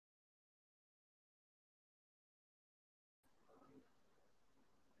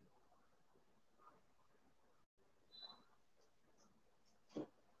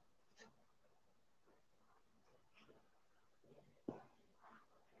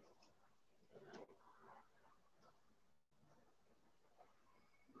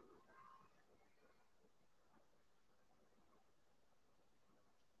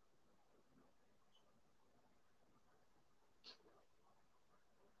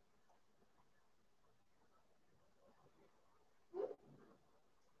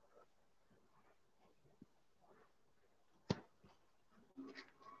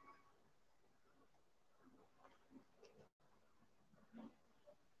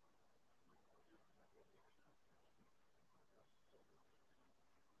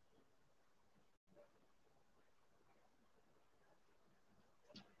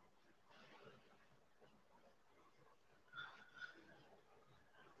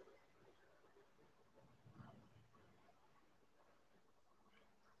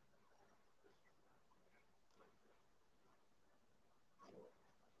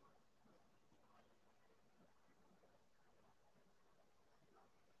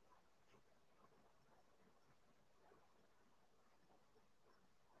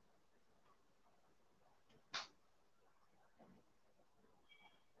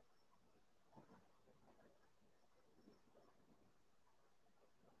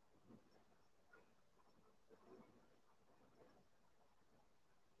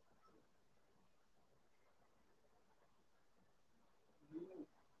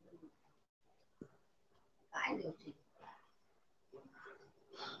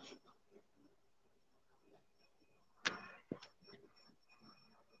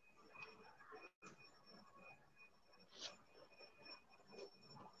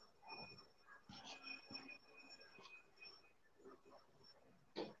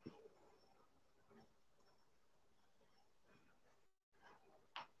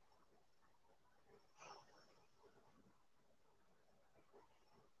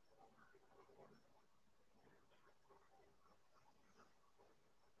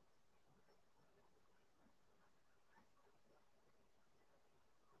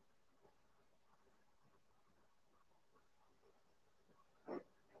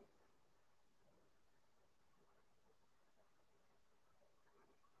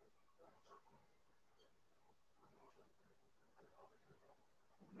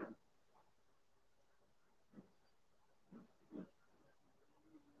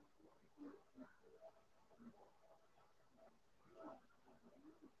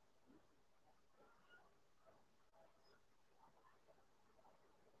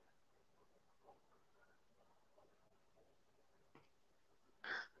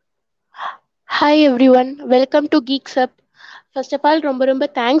everyone, welcome to GeeksUp. First of all, ரொம்ப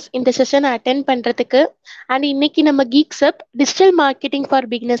thanks இந்த செஷனை attend பண்ணுறதுக்கு. அண்ட் இன்னைக்கு நம்ம GeeksUp digital marketing for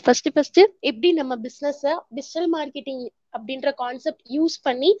beginners first எப்படி நம்ம பிஸ்னஸை டிஜிட்டல் மார்க்கெட்டிங் அப்படின்ற கான்செப்ட் யூஸ்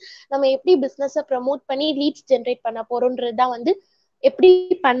பண்ணி நம்ம எப்படி பிஸ்னஸை ப்ரமோட் பண்ணி லீட்ஸ் ஜென்ரேட் பண்ண போறோன்றது தான் வந்து எப்படி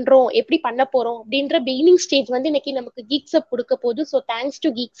பண்றோம், எப்படி பண்ண போறோம் அப்படின்ற பிகினிங் ஸ்டேஜ் வந்து இன்னைக்கு நமக்கு GeeksUp கொடுக்க போகுது. So thanks to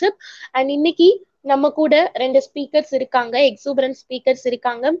GeeksUp. And இன்னைக்கு நம்ம கூட 2 ஸ்பீக்கர்ஸ் இருக்காங்க, எக்ஸூபரன்ட் ஸ்பீக்கர்ஸ்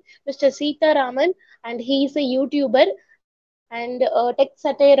இருக்காங்க. Mister Sitharaman and he is a YouTuber and tech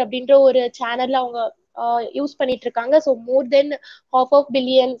satire அப்படின்ற ஒரு சேனல்ல அவங்க யூஸ் பண்ணிட்டு இருக்காங்க. ஸோ மோர் தென் ½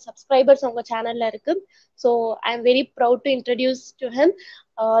 பில்லியன் சப்ஸ்கிரைபர்ஸ் அவங்க சேனல்ல இருக்கு. So I am very proud to introduce to him.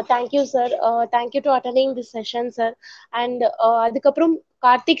 Thank you sir, thank you to attending this session sir. And அதுக்கப்புறம்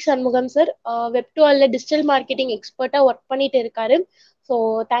Karthik Shanmugam sir WebToAll digital marketing எக்ஸ்பர்ட்டா work பண்ணிட்டு இருக்காரு. So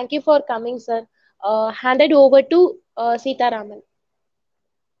thank you for coming sir. Handed over to Sitaraman.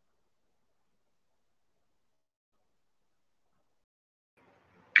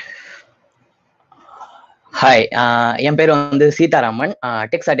 Hi, என் பேர் வந்து Sitharaman.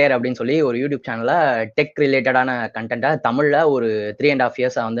 Tech satire அப்படின்னு சொல்லி ஒரு YouTube சேனலில் tech ரிலேட்டடான கண்டென்ட்டை தமிழில் ஒரு 3.5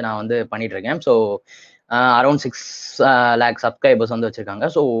 இயர்ஸாக வந்து நான் வந்து பண்ணிட்டு இருக்கேன். ஸோ அரௌண்ட் 6 lakh சப்ஸ்கிரைபர்ஸ் வந்து வச்சுருக்காங்க.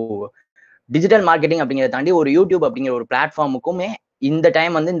 ஸோ டிஜிட்டல் மார்க்கெட்டிங் அப்படிங்கிறத தாண்டி ஒரு யூடியூப் அப்படிங்கிற ஒரு பிளாட்ஃபார்முக்குமே இந்த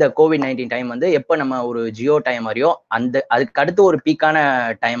டைம் வந்து இந்த COVID-19 டைம் வந்து எப்போ நம்ம ஒரு ஜியோ டைம் வரையோ அதுக்கு அடுத்து ஒரு பீக்கான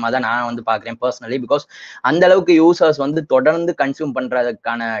டைமாக தான் நான் வந்து பார்க்குறேன் பர்சனலி. பிகாஸ் அந்த அளவுக்கு யூசர்ஸ் வந்து தொடர்ந்து கன்சியூம்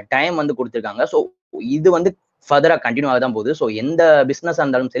பண்ணுறதுக்கான டைம் வந்து கொடுத்துருக்காங்க. ஸோ இது வந்து ஃபர்தரா கண்டினியூ ஆக தான் போகுது. ஸோ எந்த பிஸ்னஸாக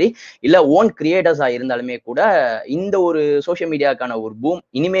இருந்தாலும் சரி, இல்லை ஓன் கிரியேட்டர்ஸாக இருந்தாலுமே கூட இந்த ஒரு சோஷியல் மீடியாவுக்கான ஒரு பூம்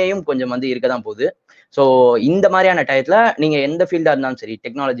இனிமேயும் கொஞ்சம் வந்து இருக்க தான் போகுது. ஸோ இந்த மாதிரியான டயத்துல நீங்க எந்த ஃபீல்டா இருந்தாலும் சரி,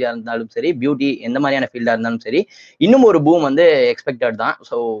 டெக்னாலஜியா இருந்தாலும் சரி, பியூட்டி எந்த மாதிரியான ஃபீல்டா இருந்தாலும் சரி, இன்னும் ஒரு பூம் வந்து எக்ஸ்பெக்டட் தான்.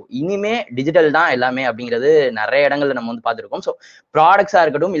 ஸோ இனிமே டிஜிட்டல் தான் எல்லாமே அப்படிங்கிறது நிறைய இடங்கள்ல நம்ம வந்து பார்த்துருக்கோம். ஸோ ப்ராடக்ட்ஸா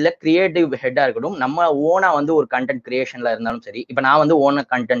இருக்கட்டும், இல்லை கிரியேட்டிவ் ஹெட்டா இருக்கட்டும், நம்ம ஓனா வந்து ஒரு கண்டென்ட் கிரியேஷன்ல இருந்தாலும் சரி, இப்போ நான் வந்து ஓன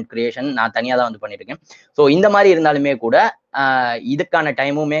கண்டென்ட் கிரியேஷன் நான் தனியாக தான் வந்து பண்ணிட்டு இருக்கேன். ஸோ இந்த மாதிரி இருந்தாலுமே கூட இதுக்கான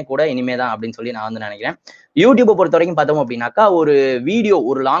டைமுமே கூட இனிமே தான் அப்படின்னு சொல்லி நான் வந்து நினைக்கிறேன். யூடியூப்பை பொறுத்த வரைக்கும் பார்த்தோம் அப்படின்னாக்கா, ஒரு வீடியோ,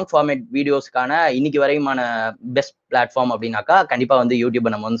 ஒரு லாங் ஃபார்மேட் வீடியோஸ்க்கான இன்னைக்கு வரைக்குமான பெஸ்ட் பிளாட்ஃபார்ம் அப்படின்னாக்கா கண்டிப்பா வந்து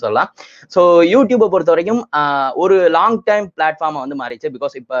யூடியூப்பை நம்ம வந்து சொல்லலாம். ஸோ யூடியூப்பை பொறுத்த வரைக்கும் ஒரு லாங் டைம் பிளாட்ஃபார்மை வந்து மாறிச்சு.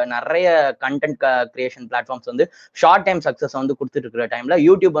 பிகாஸ் இப்போ நிறைய கண்டென்ட் கிரியேஷன் பிளாட்ஃபார்ம்ஸ் வந்து ஷார்ட் டைம் சக்சஸ் வந்து கொடுத்துட்டு இருக்கிற டைம்ல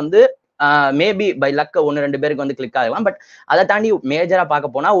யூடியூப் வந்து மேபி பை லக் 1-2 பேருக்கு வந்து கிளிக் ஆகலாம். பட் அதை தாண்டி மேஜரா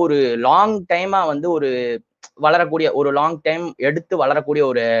பார்க்க போனா ஒரு லாங் டைமா வந்து ஒரு வளரக்கூடிய, ஒரு லாங் டைம் எடுத்து வளரக்கூடிய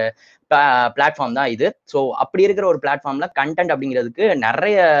ஒரு பிளாட்ஃபார்ம் தான் இது. ஸோ அப்படி இருக்கிற ஒரு பிளாட்ஃபார்ம்ல கண்டென்ட் அப்படிங்கிறதுக்கு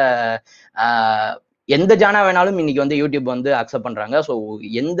நிறைய எந்த ஜானா வேணாலும் இன்னைக்கு வந்து யூடியூப் வந்து அக்செப்ட் பண்றாங்க. ஸோ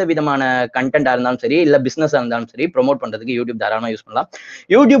எந்த விதமான கண்டென்ட்டா இருந்தாலும் சரி, இல்லை பிசினஸா இருந்தாலும் சரி, ப்ரொமோட் பண்றதுக்கு யூடியூப் தாராளமா யூஸ் பண்ணலாம்.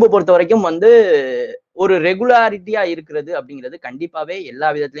 யூடியூப்பை பொறுத்த வரைக்கும் வந்து ஒரு ரெகுலாரிட்டியா இருக்கிறது அப்படிங்கிறது கண்டிப்பாவே எல்லா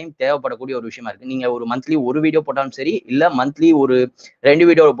விதத்திலையும் தேவைப்படக்கூடிய ஒரு விஷயமா இருக்கு. நீங்க ஒரு மந்த்லி ஒரு வீடியோ போட்டாலும் சரி, இல்ல மந்த்லி ஒரு 2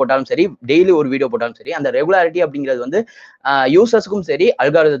 வீடியோ போட்டாலும் சரி, டெய்லி ஒரு வீடியோ போட்டாலும் சரி, அந்த ரெகுலாரிட்டி அப்படிங்கிறது வந்து யூசர்ஸுக்கும் சரி,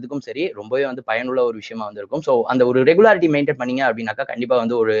 அல்காரிதத்துக்கும் சரி ரொம்பவே வந்து பயனுள்ள ஒரு விஷயமா வந்து இருக்கும். ஸோ அந்த ஒரு ரெகுலாரிட்டி மெயின்டைன் பண்ணீங்க அப்படின்னாக்கா கண்டிப்பா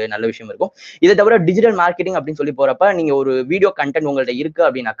வந்து ஒரு நல்ல விஷயம் இருக்கும். இதை தவிர டிஜிட்டல் மார்க்கெட்டிங் அப்படின்னு சொல்லி போறப்ப நீங்க ஒரு வீடியோ கண்டென்ட் உங்கள்ட்ட இருக்கு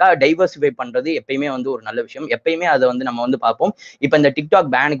அப்படின்னாக்கா டைவர்சிஃபை பண்றது எப்பயுமே வந்து ஒரு நல்ல விஷயம். எப்பயுமே அதை வந்து நம்ம வந்து பார்ப்போம். இப்ப இந்த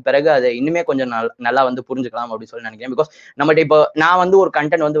டிக்டாக் பேனுக்கு பிறகு அதை இன்னுமே கொஞ்சம் நல்லா வந்து புரிஞ்சுக்கலாம் அப்படின்னு சொல்லி நினைக்கிறேன். பிகாஸ் நம்மகிட்ட இப்போ நான் வந்து ஒரு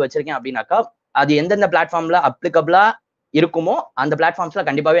கண்டென்ட் வந்து வச்சிருக்கேன் அப்படின்னாக்கா அது எந்தெந்த பிளாட்ஃபார்ம்ல அப்ளிகபிளா இருக்குமோ அந்த பிளாட்ஃபார்ம்ஸ்ல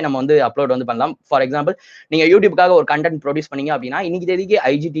கண்டிப்பாவே நம்ம வந்து அப்லோட் வந்து பண்ணலாம். ஃபார் எக்ஸாம்பிள் நீங்க யூடியூப்காக ஒரு கண்டென்ட் ப்ரொடியூஸ் பண்ணீங்க அப்படின்னா இன்னைக்கு தேதிக்கு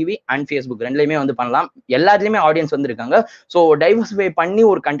IGTV அண்ட் ஃபேஸ்புக் ரெண்டுலையுமே வந்து பண்ணலாம். எல்லாத்துலயுமே ஆடியன்ஸ் வந்து இருக்காங்க. ஸோ டைவர்சிஃபை பண்ணி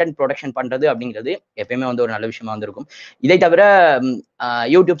ஒரு கண்டென்ட் ப்ரொடக்ஷன் பண்றது அப்படிங்கிறது எப்பயுமே வந்து ஒரு நல்ல விஷயமா வந்து இருக்கும். இதை தவிர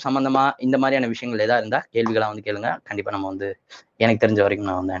யூடியூப் சம்பந்தமா இந்த மாதிரியான விஷயங்கள் ஏதாவது இருந்தா கேள்விகளா வந்து கேளுங்க. கண்டிப்பா நம்ம வந்து எனக்கு தெரிஞ்ச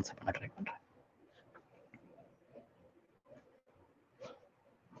வரைக்கும் நான் வந்து ஆன்சர் பண்ண ட்ரை பண்றேன்.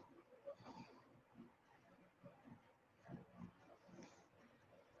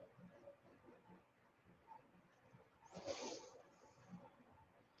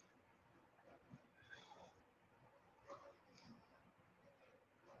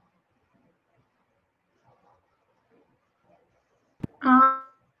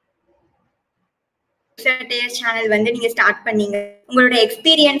 சேனல் வந்து நீங்க ஸ்டார்ட் பண்ணீங்க, உங்களோட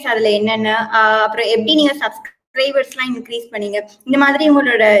எக்ஸ்பீரியன்ஸ் அதுல என்னென்ன, அப்புறம் எப்படி நீங்க சப்ஸ்கிரைபர்ஸ்லாம் இன்க்ரீஸ் பண்ணீங்க, இந்த மாதிரி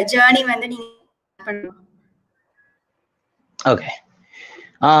உங்களோட ஜர்னி வந்து நீங்க ஓகே.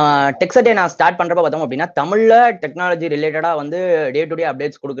 டெக்ஸட்டே நான் ஸ்டார்ட் பண்றப்ப பார்த்தோம் அப்படின்னா தமிழ்ல டெக்னாலஜி ரிலேட்டடா வந்து டே டு டே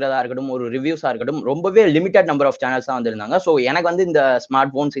அப்டேட்ஸ் கொடுக்குறதா இருக்கட்டும், ஒரு ரிவ்யூஸா இருக்கட்டும், ரொம்பவே லிமிட்டட் நம்பர் ஆஃப் சேனல்ஸ் தான் வந்திருந்தாங்க. ஸோ எனக்கு வந்து இந்த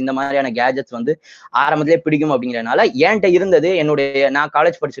ஸ்மார்ட் போன்ஸ் இந்த மாதிரியான கேஜெட்ஸ் வந்து ஆரம்பத்திலே பிடிக்கும் அப்படிங்கிறதுனால என்கிட்ட இருந்தது நான்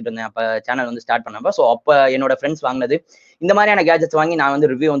காலேஜ் படிச்சுட்டு இருந்தேன் அப்ப சேனல் வந்து ஸ்டார்ட் பண்ணப்ப. ஸோ அப்ப என்னோட ஃப்ரெண்ட்ஸ் வாங்கினது இந்த மாதிரியான கேஜெட்ஸ் வாங்கி நான்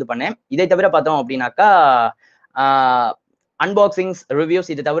வந்து ரிவ்யூ வந்து பண்ணேன். இதை தவிர பார்த்தோம் அப்படின்னாக்கா அன்பாக்சிங்ஸ், ரிவ்யூஸ்,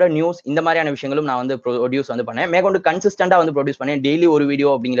 இது தவிர நியூஸ் இந்த மாதிரியான விஷயங்களும் நான் வந்து ப்ரொடியூஸ் வந்து பண்ணேன். மேற்கொண்டு கன்சிஸ்டண்டா வந்து ப்ரொடியூஸ் பண்ணேன். டெய்லி ஒரு வீடியோ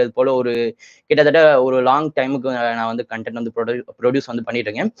அப்படிங்கிறது போல ஒரு கிட்டத்தட்ட ஒரு லாங் டைமுக்கு நான் வந்து கண்டென்ட் வந்து ப்ரொடியூஸ் வந்து பண்ணிட்டு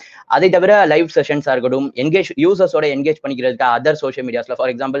இருக்கேன். அதை தவிர லைவ் செஷன்ஸா இருக்கட்டும், யூசர்ஸோட என்கேஜ் பண்ணிக்கிறதுக்கு அதர் சோஷியல் மீடியாஸ்ல,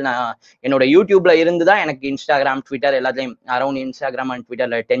 ஃபார் எக்ஸாம்பிள் நான் என்னோட யூடியூப்ல இருந்து தான் எனக்கு இன்ஸ்டாகிராம், ட்விட்டர் எல்லாத்தையும் அரௌண்ட் இன்ஸ்டாகிராம் அண்ட்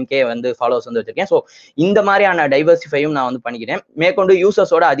ட்விட்டர்ல 10K வந்து ஃபாலோவர்ஸ் வந்து வச்சிருக்கேன். ஸோ இந்த மாதிரியான டைவர்சிஃபையும் நான் வந்து பண்ணிக்கிறேன். மேற்கொண்டு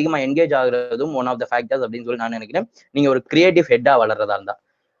யூசர்ஸோட அதிகமாக engage ஆகுறதும் one of the factors அப்படின்னு சொல்லி நான் நினைக்கிறேன். நீங்க ஒரு கிரியேட்டிவ் ஹெட்டா வளர்றதா இருந்தா.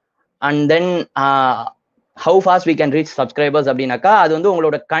 And then how fast we can reach subscribers அப்படின்னாக்கா அது வந்து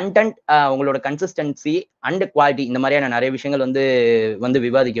உங்களோட கண்டென்ட், உங்களோட கன்சிஸ்டன்சி அண்ட் குவாலிட்டி இந்த மாதிரியான நிறைய விஷயங்கள் வந்து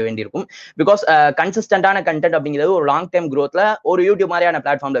விவாதிக்க வேண்டியிருக்கும். பிகாஸ் கன்சிஸ்டன்டான கண்டென்ட் அப்படிங்கிறது ஒரு லாங் டைம் க்ரோத்ல ஒரு யூடியூப் மாதிரியான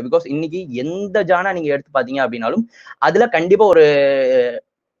பிளாட்ஃபார்ம்ல, பிகாஸ் இன்னைக்கு எந்த ஜானா நீங்க எடுத்து பாத்தீங்க அப்படின்னாலும் அதுல கண்டிப்பா ஒரு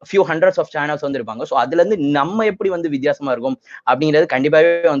few hundreds of channels வந்து இருப்பாங்க. ஸோ அதுல இருந்து நம்ம எப்படி வந்து வித்தியாசமா இருக்கும் அப்படிங்கிறது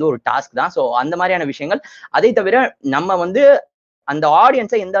கண்டிப்பாவே வந்து ஒரு டாஸ்க் தான். ஸோ அந்த மாதிரியான விஷயங்கள். அதை தவிர நம்ம வந்து அந்த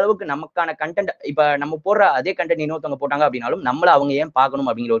ஆடியன்ஸை எந்த அளவுக்கு நமக்கான கண்டென்ட், இப்ப நம்ம போடுற அதே கண்டென்ட் இன்னொருத்தவங்க போட்டாங்க அப்படின்னாலும் நம்மள அவங்க ஏன் பார்க்கணும்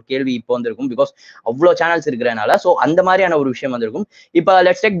அப்படிங்கிற ஒரு கேள்வி இப்போ வந்து இருக்கும். பிகாஸ் அவ்வளோ சேனல்ஸ் இருக்கிறதுனால. ஸோ அந்த மாதிரியான ஒரு விஷயம் வந்து இருக்கும். இப்போ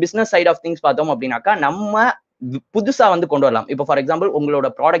let's take business side of things பார்த்தோம் அப்படின்னாக்கா நம்ம புதுசா வந்து கொண்டு வரலாம். இப்போ ஃபார் எக்ஸாம்பிள் உங்களோட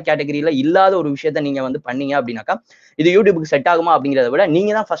ப்ராடக்ட் கேட்டகரியில இல்லாத ஒரு விஷயத்த நீங்க வந்து பண்ணீங்க அப்படின்னாக்கா இது யூடியூபுக்கு செட் ஆகுமா அப்படிங்கிறத விட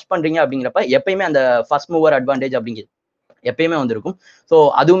நீங்க தான் ஃபர்ஸ்ட் பண்றீங்க அப்படிங்கிறப்ப எப்பயுமே அந்த ஃபர்ஸ்ட் மூவர் அட்வான்டேஜ் அப்படிங்கிறது எப்பயுமே வந்து இருக்கும். ஸோ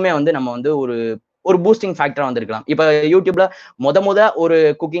அதுவுமே வந்து நம்ம வந்து ஒரு பூஸ்டிங் ஃபேக்டரா வந்திருக்கலாம். இப்ப யூடியூப்ல முத ஒரு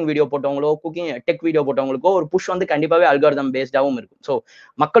குக்கிங் வீடியோ போட்டவங்களோ, டெக் வீடியோ போட்டவங்களுக்கோ ஒரு புஷ் வந்து கண்டிப்பாவே அல்காரிதம் பேஸ்டாவும் இருக்கும். ஸோ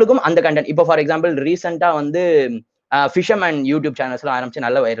மக்களுக்கும் அந்த கண்டென்ட், இப்போ ஃபார் எக்ஸாம்பிள் ரீசெண்டா வந்து ஃபிஷர்மேன் யூடியூப் சேனல்ஸ்லாம் ஆரம்பிச்சு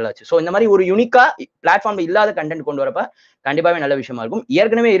நல்ல வைரல் ஆச்சு. ஸோ இந்த மாதிரி ஒரு யூனிக்கா பிளாட்ஃபார்ம்ல இல்லாத கண்டென்ட் கொண்டு வரப்ப கண்டிப்பாவே நல்ல விஷயமா இருக்கும்.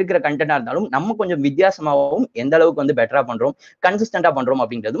 ஏற்கனவே இருக்கிற கண்டென்ட்டா இருந்தாலும் நம்ம கொஞ்சம் வித்தியாசமாகவும் எந்த அளவுக்கு வந்து பெட்டரா பண்றோம், கன்சிஸ்டண்டா பண்றோம்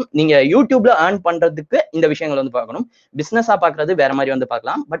அப்படின்றதும் நீங்க யூடியூப்ல ஏர்ன் பண்றதுக்கு இந்த விஷயங்கள் வந்து பார்க்கணும். பிசினஸா பாக்குறது வேற மாதிரி வந்து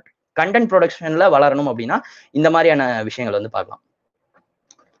பார்க்கலாம். பட் கண்டென்ட் ப்ரொடக்ஷன்ல வளரணும் அப்படின்னா இந்த மாதிரியான விஷயங்கள் வந்து பார்க்கலாம்.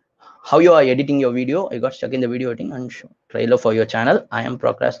 How you are editing your video? I got stuck in the video editing and trailer for your channel. I am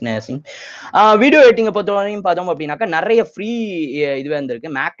procrastinating. Video எடிட்டிங்கை பொறுத்தவரையும் பார்த்தோம் அப்படின்னாக்கா நிறைய ஃப்ரீ இதுவே வந்திருக்கு.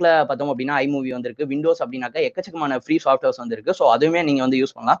 மேக்ல பார்த்தோம் அப்படின்னா iMovie வந்திருக்கு. விண்டோஸ் அப்படின்னாக்கா எக்கச்சக்கமான ஃப்ரீ சாஃப்ட்வேர்ஸ் வந்திருக்கு. ஸோ அதுவுமே நீங்க வந்து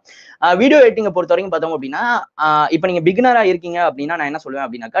யூஸ் பண்ணலாம். வீடியோ எடிட்டிங்கை பொறுத்த வரைக்கும் பார்த்தோம் அப்படின்னா இப்போ நீங்க பிகினரா இருக்கீங்க அப்படின்னா நான் என்ன சொல்லுவேன்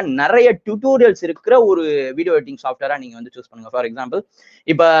அப்படின்னாக்கா நிறைய டியூட்டோரியல்ஸ் இருக்கிற ஒரு வீடியோ எடிட்டிங் சாஃப்ட்வேரா நீங்க வந்து சூஸ் பண்ணுங்க. ஃபார் எக்ஸாம்பிள்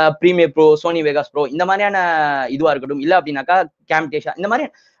இப்போ Premiere Pro, Sony Vegas bro இந்த மாதிரியான இதுவா இருக்கட்டும், இல்லை அப்படின்னாக்கா கேம்டேஷா இந்த மாதிரி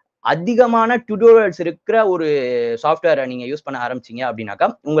அதிகமான டியூட்டோரியல்ஸ் இருக்கிற ஒரு சாஃப்ட்வேரை நீங்க யூஸ் பண்ண ஆரம்பிச்சீங்க அப்படின்னாக்கா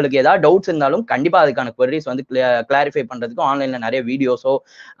உங்களுக்கு ஏதாவது டவுட்ஸ் இருந்தாலும் கண்டிப்பா அதுக்கான queries வந்து கிளாரிஃபை பண்றதுக்கு ஆன்லைன்ல நிறைய வீடியோஸோ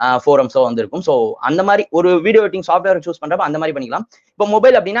ஃபோரம்ஸோ வந்துருக்கும். ஸோ அந்த மாதிரி ஒரு வீடியோ எடிட்டிங் சாஃப்ட்வேர் சூஸ் பண்றப்ப அந்த மாதிரி பண்ணிக்கலாம். இப்போ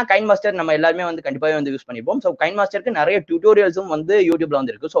மொபைல் அப்படின்னா கைன் மாஸ்டர் நம்ம எல்லாருமே வந்து கண்டிப்பாவே வந்து யூஸ் பண்ணிப்போம். ஸோ கைன் மாஸ்டருக்கு நிறைய டியூட்டோரியல்ஸும் வந்து யூடியூப்ல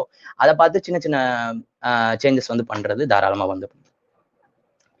வந்து இருக்கு. ஸோ அதை பார்த்து சின்ன சின்ன சேஞ்சஸ் வந்து பண்றது தாராளமா வந்து.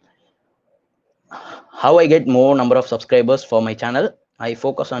 How I get more number of subscribers for my channel? I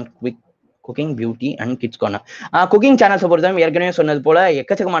focus on cooking, beauty and kids corner. Cooking சேனல்ஸை பொறுத்தவரை ஏற்கனவே சொன்னது போல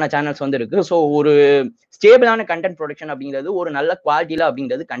எக்கச்சக்கமான சேனல்ஸ் வந்து இருக்கு. ஸோ ஒரு ஸ்டேபிளான கண்டென்ட் ப்ரொடக்ஷன் அப்படிங்கிறது ஒரு நல்ல குவாலிட்டியில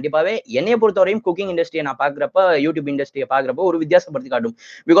அப்படிங்கிறது கண்டிப்பாவே என்னைய பொறுத்தவரையும் குக்கிங் இண்டஸ்ட்ரியை நான் பாக்குறப்ப, யூடியூப் இண்டஸ்ட்ரியை பாக்குறப்ப ஒரு வித்தியாசப்படுத்தி காட்டும்.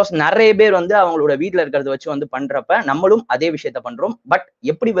 பிகாஸ் நிறைய பேர் வந்து அவங்களோட வீட்டில் இருக்கிறத வச்சு வந்து பண்றப்ப நம்மளும் அதே விஷயத்த பண்றோம். பட்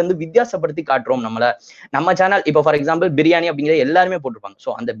எப்படி வந்து வித்தியாசப்படுத்தி காட்டுறோம் நம்ம சேனல். இப்போ ஃபார் எக்ஸாம்பிள் பிரியாணி அப்படிங்கிறது எல்லாருமே போட்டிருப்பாங்க.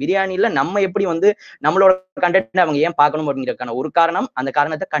 ஸோ அந்த பிரியாணியில நம்ம எப்படி வந்து நம்மளோட கண்டென்ட் அவங்க ஏன் பார்க்கணும் அப்படிங்கிறதுக்கான ஒரு காரணம், அந்த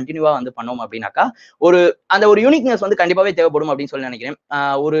காரணத்தை கண்டினியூவா வந்து பண்ணோம் பண்ணோம் அப்படின்னாக்கா அந்த ஒரு யூனிக்னஸ் வந்து கண்டிப்பாவே தேவைப்படும் அப்படின்னு சொல்லி நினைக்கிறேன்.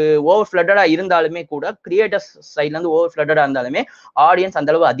 ஒரு ஓவர் ஃபிளட்டடா இருந்தாலுமே கூட கிரியேட்டர்ஸ் சைட்ல இருந்து ஓவர் ஃபிளட்டடா இருந்தாலுமே ஆடியன்ஸ்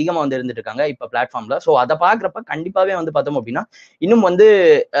அந்த அளவு அதிகமா வந்து இருந்துட்டு இருக்காங்க இப்ப பிளாட்ஃபார்ம்ல. ஸோ அதை பாக்குறப்ப கண்டிப்பாவே வந்து பார்த்தோம் அப்படின்னா இன்னும் வந்து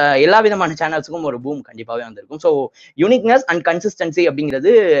எல்லா விதமான சேனல்ஸுக்கும் ஒரு பூம் கண்டிப்பாவே வந்திருக்கும். ஸோ யூனிக்னஸ் அண்ட் கன்சிஸ்டன்சி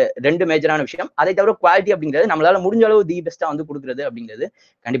அப்படிங்கிறது 2 மேஜரான விஷயம். அதை தவிர குவாலிட்டி அப்படிங்கிறது நம்மளால முடிஞ்ச அளவு தி பெஸ்டா வந்து கொடுக்குறது அப்படிங்கிறது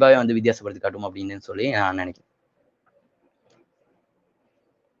கண்டிப்பாவே வந்து வித்தியாசப்படுத்தி காட்டும் அப்படின்னு சொல்லி நான் நினைக்கிறேன்.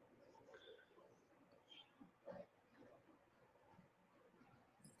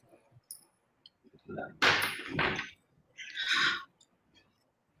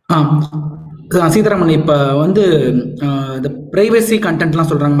 சீதாராமன், இப்ப வந்து இந்த பிரைவசி கண்டென்ட்லாம்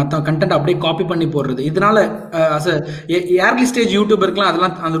சொல்றாங்க, மற்ற கண்டென்ட் அப்படியே காப்பி பண்ணி போடுறது. இதனால ஏர்லி ஸ்டேஜ் யூடியூபருக்குலாம்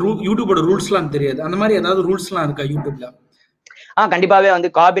அதெல்லாம் அந்த யூடியூபோட ரூல்ஸ்லாம் தெரியாது. அந்த மாதிரி ஏதாவது ரூல்ஸ்லாம் இருக்கா யூடியூப்ல? கண்டிப்பாவே வந்து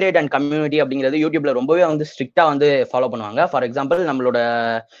காபிரைட் அண்ட் கம்யூனிட்டி அப்படிங்கிறது யூடியூப்ல ரொம்பவே வந்து ஸ்ட்ரிக்டா வந்து ஃபாலோ பண்ணுவாங்க. ஃபார் எக்ஸாம்பிள் நம்மளோட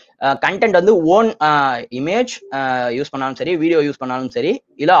கண்டென்ட் வந்து ஓன் இமேஜ் யூஸ் பண்ணாலும் சரி, வீடியோ யூஸ் பண்ணாலும் சரி,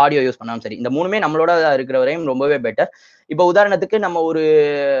 இல்ல ஆடியோ யூஸ் பண்ணாலும் சரி, இந்த மூணுமே நம்மளோட இருக்கிற வரையும் ரொம்பவே பெட்டர். இப்போ உதாரணத்துக்கு நம்ம ஒரு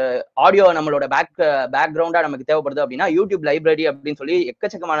ஆடியோ நம்மளோட பேக்ரவுண்டா நமக்கு தேவைப்படுது அப்படின்னா யூடியூப் லைப்ரரி அப்படின்னு சொல்லி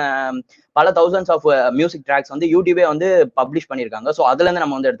எக்கச்சக்கமான பல தௌசண்ட்ஸ் ஆஃப் மியூசிக் ட்ராக்ஸ் வந்து யூடியூபே வந்து பப்ளிஷ் பண்ணியிருக்காங்க. ஸோ அதுல இருந்து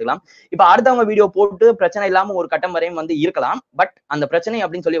நம்ம வந்து எடுத்துக்கலாம். இப்போ அடுத்தவங்க வீடியோ போட்டு பிரச்சனை இல்லாம ஒரு கட்டம் வரையும் வந்து இருக்கலாம். பட் அந்த பிரச்சனை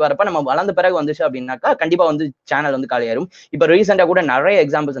அப்படின்னு சொல்லி வரப்ப நம்ம வளர்ந்த பிறகு வந்துச்சு அப்படின்னாக்கா கண்டிப்பா வந்து சேனல் வந்து காலியாயிரும். இப்போ ரீசெண்டா கூட நிறைய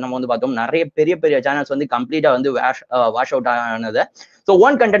எக்ஸாம்பிள்ஸ் நம்ம வந்து பார்த்தோம். நிறைய பெரிய பெரிய சேனல்ஸ் வந்து கம்ப்ளீட்டா வந்து வாஷ் அவுட் ஆனது. ஸோ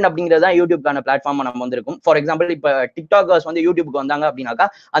ஓன் கண்டென்ட் அப்படிங்கிறது தான் யூடியூப்கான பிளாட்ஃபார்ம் நம்ம வந்து இருக்கும். ஃபார் எக்ஸாம்பிள் இப்போ டிக்டாக்கர்ஸ் வந்து யூடியூப்க்கு வந்தாங்க அப்படின்னாக்கா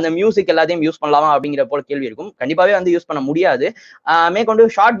அந்த மியூசிக் எல்லாத்தையும் யூஸ் பண்ணலாமா அப்படிங்கிற போல கேள்வி இருக்கும். கண்டிப்பாவே வந்து யூஸ் பண்ண முடியாது. மேற்கொண்டு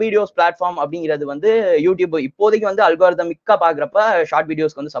ஷார்ட் வீடியோஸ் பிளாட்ஃபார்ம் அப்படிங்கிறது வந்து யூடியூப் இப்போதைக்கு வந்து அல்காரிதமிக்கா பாக்குறப்ப ஷார்ட்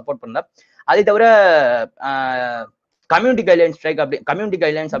வீடியோஸ்க்கு வந்து சப்போர்ட் பண்ணல. அதை தவிர கம்யூனிட்டி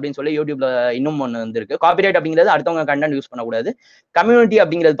கைட்லைன்ஸ் அப்படின்னு சொல்லி யூடியூப்ல இன்னும் ஒன்று வந்துருக்கு. காப்பிரைட் அப்படிங்கிறது அடுத்தவங்க கண்டென்ட் யூஸ் பண்ணக்கூடாது. கம்யூனிட்டி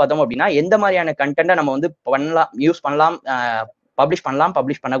அப்படிங்கிறது பார்த்தோம் அப்படின்னா எந்த மாதிரியான கண்டென்ட்டை நம்ம வந்து பண்ணலாம், யூஸ் பண்ணலாம், பப்ளிஷ் பண்ணலாம்,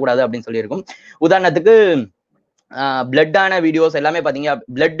 பப்ளிஷ் பண்ணக்கூடாது அப்படின்னு சொல்லியிருக்கும். உதாரணத்துக்கு பிளட்டான வீடியோஸ் எல்லாமே பாத்தீங்க,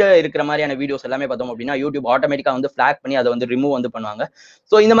 பிளட் இருக்கிற மாதிரியான வீடியோஸ் எல்லாமே பார்த்தோம் அப்படின்னா யூடியூப் ஆட்டோமேட்டிக்கா வந்து ஃபிளாக் பண்ணி அதை வந்து ரிமூவ் வந்து பண்ணுவாங்க.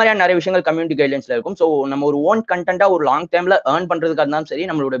 ஸோ இந்த மாதிரியான நிறைய விஷயங்கள் கம்யூனிட்டி கைட்லைன்ஸ்ல இருக்கும். ஸோ நம்ம ஒரு ஓன் கண்டென்ட்டா ஒரு லாங் டைம்ல ஏர்ன் பண்றதுக்காக இருந்தாலும் சரி,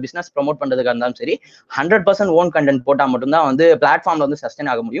 நம்மளோட பிசினஸ் ப்ரமோட் பண்றதுக்காக இருந்தாலும் சரி, 100% ஓன் கண்டென்ட் போட்டா மட்டும்தான் வந்து பிளாட்ஃபார்ம்ல வந்து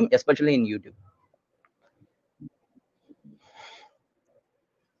சஸ்டைன் ஆக முடியும், எஸ்பெஷலி இன் யூடியூப்.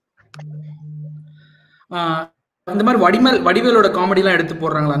 இந்த மாதிரி வடிவேலோட காமெடி எல்லாம் எடுத்து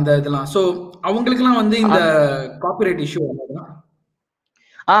போடுறாங்களா அந்த இதெல்லாம்? சோ அவங்களுக்கு எல்லாம் வந்து இந்த காப்பிரைட் இஷ்யூ வராதா?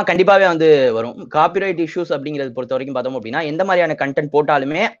 கண்டிப்பாவே வந்து வரும். காப்பிரைட் இஷ்யூஸ் அப்படிங்கிறது பொறுத்த வரைக்கும் பார்த்தோம் அப்படின்னா எந்த மாதிரியான கண்டென்ட்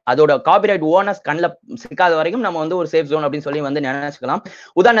போட்டாலுமே அதோட காப்பிரைட் ஓனர்ஸ் கண்ணில் சிக்காத வரைக்கும் நம்ம வந்து ஒரு சேஃப் ஜோன் அப்படின்னு சொல்லி வந்து நினைச்சுக்கலாம்.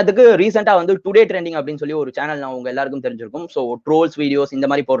 உதாரணத்துக்கு ரீசெண்டா வந்து டுடே ட்ரெண்டிங் அப்படின்னு சொல்லி ஒரு சேனல் உங்க எல்லாருக்கும் தெரிஞ்சிருக்கும். ஸோ ட்ரோல்ஸ் வீடியோஸ் இந்த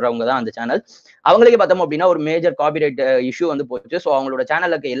மாதிரி போடுறவங்க தான் அந்த சேனல். அவங்களுக்கே பார்த்தோம் அப்படின்னா ஒரு மேஜர் காப்பிரைட் இஷ்யூ வந்து போச்சு. ஸோ அவங்களோட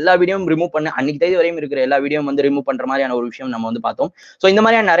சேனலுக்கு எல்லா வீடியோவும் ரிமூவ் பண்ண அன்னைக்கு தேதி வரையும் இருக்கிற எல்லா வீடியோ வந்து ரிமூவ் பண்ற மாதிரியான ஒரு விஷயம் நம்ம வந்து பார்த்தோம். ஸோ இந்த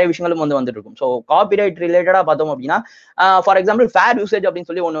மாதிரியான நிறைய விஷயங்களும் வந்து வந்துட்டு இருக்கும். ஸோ காப்பிரைட் ரிலேட்டடா பார்த்தோம் அப்படின்னா ஃபார் எக்ஸாம்பிள் ஃபேர் யூசேஜ் அப்படின்னு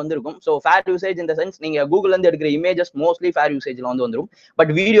சொல்லி ஒன்று வந்து இருக்கும். ஸோ ஃபேர் யூசேஜ் இந்த சென்ஸ் நீங்க கூகுள்ல இருந்து எடுக்கிற இமேஜஸ் மோஸ்ட்லி ஃபேர் யூசேஜ்ல வந்து வந்துடும்.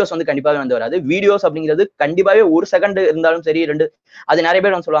 பட் வீடியோஸ் வந்து கண்டிப்பாவே வந்து வராது. வீடியோஸ் அப்படிங்கிறது கண்டிப்பாவே 1 செகண்ட் இருந்தாலும் சரி, 2, அது நிறைய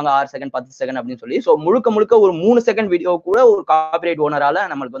பேர் வந்து சொல்லுவாங்க 6 செகண்ட் 10 செகண்ட் அப்படின்னு சொல்லி. ஸோ முழுக்க ஒரு 3 செகண்ட் வீடியோ கூட ஒரு காப்பிரைட் ஓனரால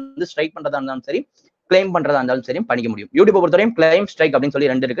நம்மளுக்கு வந்து ஸ்ட்ரைக் பண்றதா இருந்தாலும் சரி, கிளைம் பண்றதா இருந்தாலும் சரி பண்ணிக்க முடியும். யூடியூப் பொறுத்தவரையும் கிளைம், ஸ்ட்ரைக் அப்படின்னு சொல்லி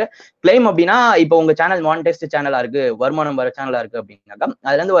 2 இருக்கு. கிளைம் அப்படின்னா இப்போ உங்க சேனல் மானிடைஸ்ட் சேனலா இருக்கு, வருமானம் வர சேனலா இருக்கு அப்படின்னாக்கா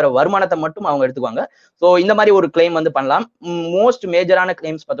அதுல இருந்து வர வருமானத்தை மட்டும் அவங்க எடுத்துக்குவாங்க. ஸோ இந்த மாதிரி ஒரு கிளைம் வந்து பண்ணலாம். மோஸ்ட் மேஜரான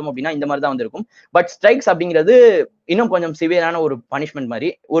கிளைம்ஸ் பார்த்தோம் அப்படின்னா இந்த மாதிரி தான் வந்து இருக்கும். பட் ஸ்ட்ரைக்ஸ் அப்படிங்கிறது இன்னும் கொஞ்சம் சிவியரான ஒரு பனிஷ்மெண்ட் மாதிரி.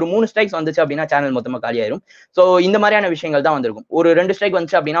 ஒரு 3 ஸ்ட்ரைக்ஸ் வந்துச்சு அப்படின்னா சேனல் மொத்தமா காலியாயிரும். ஸோ இந்த மாதிரியான விஷயங்கள் தான் வந்திருக்கும். ஒரு 2 ஸ்ட்ரைக்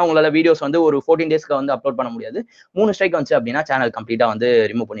வந்துச்சு அப்படின்னா உங்களால வீடியோஸ் வந்து ஒரு 14 டேஸ்க்கு வந்து அப்லோட் பண்ண முடியாது. 3 ஸ்ட்ரைக் வந்துச்சு அப்படின்னா சேனல் கம்ப்ளீட்டா வந்து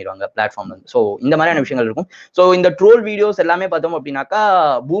ரிமூவ் பண்ணிடுவாங்க பிளாட்ஃபார்ம்ல இருந்து. ஸோ இந்த மாதிரியான விஷயங்கள் இருக்கும். ஸோ இந்த ட்ரோல் வீடியோஸ் எல்லாமே பார்த்தோம் அப்படின்னாக்கா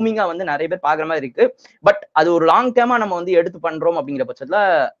பூமிங்கா வந்து நிறைய பேர் பாக்குற மாதிரி இருக்கு. பட் அது ஒரு லாங் டேர்மா நம்ம வந்து எடுத்து பண்றோம் அப்படிங்கிற பட்சத்துல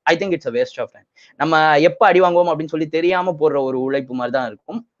I think it's a waste of time. நம்ம எப்ப அடி வாங்குவோம் அப்படின்னு சொல்லி தெரியாம போடுற ஒரு உழைப்பு மாதிரி தான்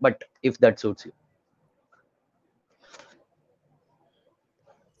இருக்கும். But if that shoots you.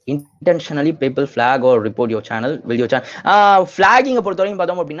 intentionally people flag or report your channel, will your channel flagging பொறுத்த வரைக்கும்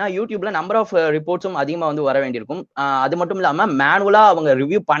பார்த்தோம் அப்படின்னா யூடியூப்ல நம்பர் ஆஃப் ரிப்போர்ட்ஸும் அதிகமா வந்து வர வேண்டியிருக்கும். அது மட்டும் இல்லாம மேனுவலா அவங்க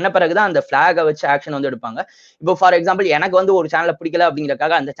ரிவ்யூ பண்ண பிறகுதான் அந்த ஃபிளாகை வச்சு ஆக்ஷன் வந்து எடுப்பாங்க. இப்போ ஃபார் எக்ஸாம்பிள் எனக்கு வந்து ஒரு சேனலை பிடிக்கல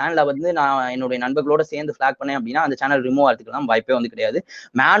அப்படிங்கிறக்காக அந்த சேனலை வந்து நான் என்னுடைய நண்பர்களோட சேர்ந்து ஃபிளாக் பண்ணேன் அப்படின்னா அந்த சேனல் ரிமூவ் ஆகிறதுக்குலாம் வாய்ப்பே வந்து கிடையாது.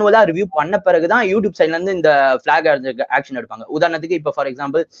 மேனுவலா ரிவ்யூ பண்ண பிறகுதான் யூடியூப் சைட்ல இருந்து இந்த ஃபிளாக் ஆக்ஷன் எடுப்பாங்க. உதாரணத்துக்கு இப்போ ஃபார்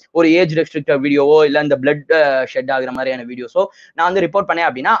எக்ஸாம்பிள் ஒரு ஏஜ் ரெஸ்ட்ரிக்டட் வீடியோவோ இல்ல இந்த பிளட் ஷெட் ஆகிற மாதிரியான வீடியோஸோ நான் வந்து ரிப்போர்ட் பண்ணேன்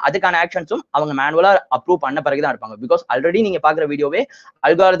அப்படின்னா அதுக்கான ஆக்ஷன்ஸும் அவங்க மேனுவலா அப்ரூவ் பண்ண பிறகுதான் இருப்பாங்க. பிகாஸ் ஆல்ரெடி நீங்க பாக்குற வீடியோவே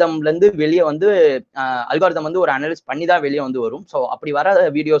அல்காரிதம்ல இருந்து வெளியே வந்து அல்காரிதம் வந்து ஒரு அனலைஸ் பண்ணி தான் வெளியே வந்து வரும். ஸோ அப்படி வர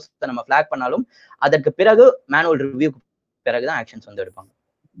வீடியோஸ் நம்ம ஃபிளாக் பண்ணாலும் அதற்கு பிறகு மேனுவல் ரிவ்யூ பிறகுதான் ஆக்ஷன்ஸ் வந்து எடுப்பாங்க.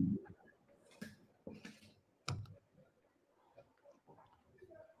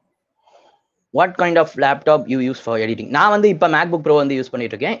 What kind of laptop you use for editing? நான் வந்து இப்போ மேக்புக் ப்ரோ வந்து யூஸ்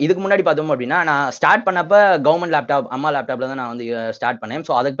பண்ணிட்டு இருக்கேன். இதுக்கு முன்னாடி பார்த்தோம் அப்படின்னா நான் ஸ்டார்ட் பண்ணப்ப கவர்மெண்ட் லேப்டாப் அம்மா லேப்டாப்ல தான் நான் வந்து ஸ்டார்ட் பண்ணேன்.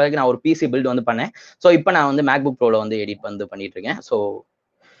 ஸோ அதுக்கு பிறகு நான் ஒரு பிசி பில்ட் வந்து பண்ணேன். ஸோ இப்போ நான் வந்து மேக்புக் ப்ரோல வந்து எடிட் வந்து பண்ணிட்டு இருக்கேன். ஸோ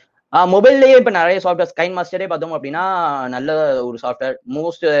மொபைல்லேயே இப்போ நிறைய சாஃப்ட்வேர்ஸ் கைன் மாஸ்டரே பார்த்தோம் அப்படின்னா நல்ல ஒரு சாஃப்ட்வேர்.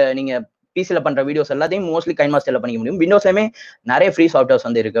 மோஸ்ட் நீங்க பிசில பண்ற வீடியோஸ் எல்லாத்தையும் மோஸ்ட்லி கைன் மாஸ்டர்ல பண்ணிக்க முடியும். விண்டோஸ்லயுமே நிறைய ஃப்ரீ சாஃப்ட்வேர்ஸ்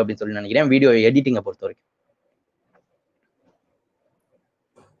வந்து இருக்கு அப்படின்னு சொல்லி நினைக்கிறேன் வீடியோ எடிட்டிங்கை பொறுத்த வரைக்கும்.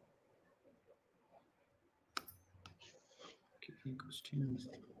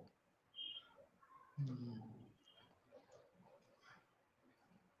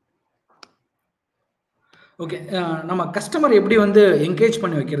 ஓகே, நம்ம கஸ்டமர் எப்படி வந்து என்கேஜ்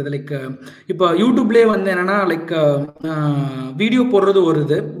பண்ணி வைக்கிறது? லைக் இப்போ யூடியூப்லேயே வந்து என்னன்னா லைக் வீடியோ போடுறது ஒரு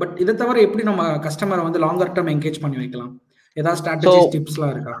இது, பட் இதை தவிர எப்படி நம்ம கஸ்டமரை வந்து லாங்கர் டேர்ம் என்கேஜ் பண்ணி வைக்கலாம்? ஏதாவது ஸ்ட்ராட்டஜிஸ்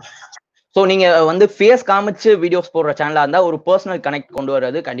டிப்ஸ்லாம் இருக்கா? ஸோ நீங்க வந்து ஃபேஸ் காமிச்சு வீடியோஸ் போடுற சேனலா இருந்தா ஒரு பர்சனல் கனெக்ட் கொண்டு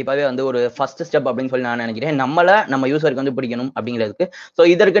வர்றது கண்டிப்பாவே வந்து ஒரு ஃபர்ஸ்ட் ஸ்டெப் அப்படின்னு சொல்லி நான் நினைக்கிறேன். நம்ம யூசருக்கு வந்து பிடிக்கணும் அப்படிங்கிறதுக்கு. ஸோ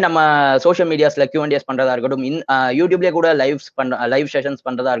இதற்கு நம்ம சோஷியல் மீடியாஸ்ல Q&As பண்றதா இருக்கட்டும், யூடியூப்லேயே கூட லைவ் செஷன்ஸ்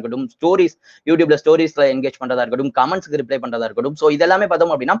பண்றதா இருக்கட்டும், ஸ்டோரிஸ் யூடியூப்ல ஸ்டோரிஸ்ல என்கேஜ் பண்றதா இருக்கட்டும், கமெண்ட்ஸ்க்கு ரிப்ளை பண்றதா இருக்கட்டும். ஸோ இதெல்லாமே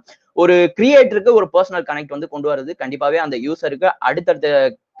பார்த்தோம் அப்படின்னா ஒரு கிரியேட்டருக்கு ஒரு பர்சனல் கனெக்ட் வந்து கொண்டு வரது கண்டிப்பாவே அந்த யூசருக்கு அடுத்தடுத்த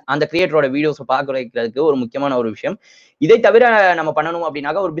அந்த கிரியேட்டரோட வீடியோஸ் பார்க்க வைக்கிறதுக்கு ஒரு முக்கியமான ஒரு விஷயம். இதை தவிர நம்ம பண்ணணும்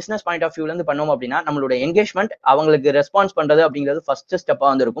அப்படின்னாக்க ஒரு பிசினஸ் பாயிண்ட் ஆஃப் வியூல இருந்து பண்ணோம் அப்படின்னா நம்மளோட என்கேஜ்மெண்ட் அவங்களுக்கு ரெஸ்பான்ஸ் பண்றது அப்படிங்கிறது ஃபர்ஸ்ட் ஸ்டெப்பா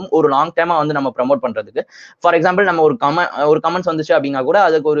வந்து இருக்கும் ஒரு லாங் டைமா வந்து நம்ம ப்ரமோட் பண்றதுக்கு. ஃபார் எக்ஸாம்பிள் நம்ம ஒரு கமெண்ட்ஸ் வந்துச்சு அப்படின்னா கூட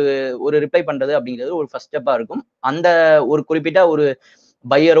அதுக்கு ஒரு ரிப்ளை பண்றது அப்படிங்கிறது ஒரு ஃபர்ஸ்ட் ஸ்டெப்பா இருக்கும். அந்த ஒரு குறிப்பிட்ட ஒரு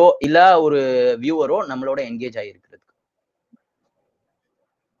பையரோ இல்ல ஒரு வியூவரோ நம்மளோட என்கேஜ் ஆகிருக்கிறது.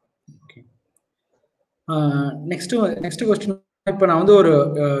 Next question. இப்போ நான் வந்து ஒரு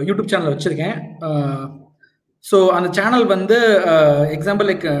யூடியூப் சேனல் வச்சிருக்கேன். ஸோ அந்த சேனல் வந்து எக்ஸாம்பிள்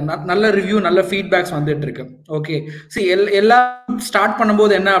லைக் நல்ல ரிவ்யூ நல்ல ஃபீட்பேக்ஸ் வந்துட்டு இருக்கு. ஓகே, எல்லாம் ஸ்டார்ட்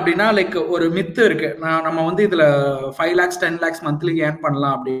பண்ணும்போது என்ன அப்படின்னா லைக் ஒரு மித்து இருக்கு, நம்ம வந்து இதுல 5 lakhs 10 lakhs மந்த்லி ஏர்ன்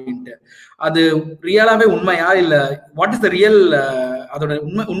பண்ணலாம் அப்படின்ட்டு. அது ரியலாவே உண்மையா இல்ல வாட் இஸ் த ரியல்? அதோட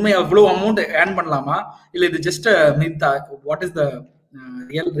உண்மை அவ்வளோ அமௌண்ட் ஏர்ன் பண்ணலாமா இல்ல இது just Middha? What is the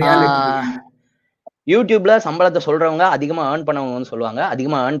reality? யூடியூப்ல சம்பளத்தை சொல்றவங்க அதிகமா ஏர்ன் பண்ணவங்கன்னு சொல்லுவாங்க.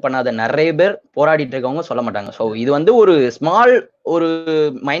 அதிகமா ஏர்ன் பண்ணாத நிறைய பேர் போராடிட்டு இருக்கவங்க சொல்ல மாட்டாங்க. ஸோ இது வந்து ஒரு ஸ்மால் ஒரு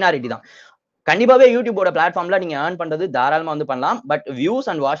மைனாரிட்டி தான். கண்டிப்பாவே யூடியூபோட பிளாட்ஃபார்ம்ல நீங்க ஏர்ன் பண்றது தாராளமா வந்து பண்ணலாம். But views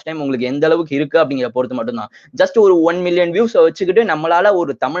and watch time உங்களுக்கு எந்த அளவுக்கு இருக்கு அப்படிங்கிற பொறுத்து மட்டும்தான். ஜஸ்ட் ஒரு 1 million வியூஸ் வச்சுக்கிட்டு நம்மளால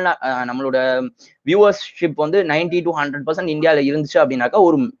ஒரு நம்மளோட வியூவர்ஷிப் வந்து 90 to 100% இந்தியாவில் இருந்துச்சு அப்படின்னாக்கா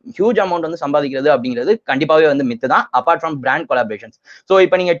ஒரு ஹியூஜ் அமௌண்ட் வந்து சம்பாதிக்கிறது அப்படிங்கிறது கண்டிப்பாவே வந்து மித்து தான். Apart from brand collaborations. So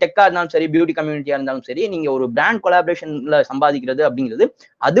இப்போ நீங்க டெக்கா இருந்தாலும் சரி, பியூட்டி கம்யூனிட்டியா இருந்தாலும் சரி, நீங்க ஒரு பிராண்ட் கொலாபரேஷன்ல சம்பாதிக்கிறது அப்படிங்கிறது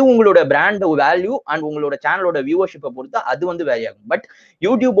அது உங்களோட பிராண்ட் வேல்யூ அண்ட் உங்களோட சேனலோட வியூவர்ஷிப்பை பொறுத்து அது வந்து வேரி ஆகும். பட்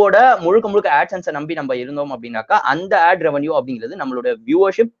யூடியூபோட முழுக்க ஆட்சன்ஸை நம்பி நம்ம இருந்தோம் அப்படின்னாக்கா அந்த ஆட் ரெவன்யூ அப்படிங்கிறது நம்மளோட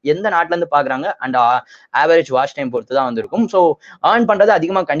வியூவர்ஷிப் எந்த நாட்டுல இருந்து பாக்குறாங்க அண்ட் ஆவரேஜ் வாட்ச் டைம் பொறுத்து தான் வந்திருக்கும். ஸோ ஏர்ன் பண்றது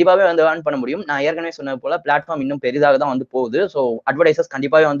அதிகமா கண்டிப்பாவே வந்து ஏர்ன் பண்ண முடியும். நான் ஏற்கனவே சொன்னது போல பிளாட்ஃபார்ம் இன்னும் பெரிதாக தான் வந்து போகுது. ஸோ அட்வர்டைசர்ஸ்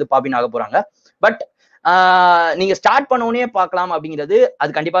கண்டிப்பாவே வந்து பாப்பின் ஆக போறாங்க. பட் நீங்க ஸ்டார்ட் பண்ணோடனே பார்க்கலாம் அப்படிங்கிறது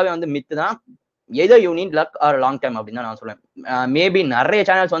அது கண்டிப்பாவே வந்து மித்து தான். எதோ you need luck R long time அப்படின்னு தான் நான் சொல்லுவேன். மேபி நிறைய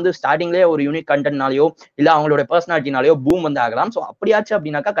சேனல்ஸ் வந்து ஸ்டார்டிங்லேயே ஒரு யூனிக் கண்டென்ட்னாலையோ இல்ல அவங்களோட பர்சனாலிட்டினாலையோ பூம் வந்து ஆகலாம். ஸோ அப்படியாச்சு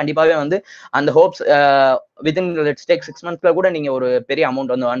அப்படின்னாக்கா கண்டிப்பாவே வந்து அந்த ஹோப்ஸ் வித்தின் லெட்ஸ் டேக் 6 monthsல கூட நீங்க ஒரு பெரிய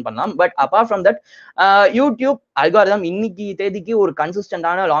அமௌண்ட் வந்து ஏர்ன் பண்ணலாம். But apart from that YouTube algorithm இன்னைக்கு தேதிக்கு ஒரு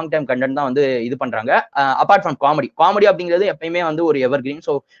கன்சிஸ்டன்டான லாங் டைம் கண்டென்ட் தான் வந்து இது பண்றாங்க. அப்பார்ட் ஃப்ரம் காமெடி அப்படிங்கிறது எப்பயுமே வந்து ஒரு எவர் கிரீன்.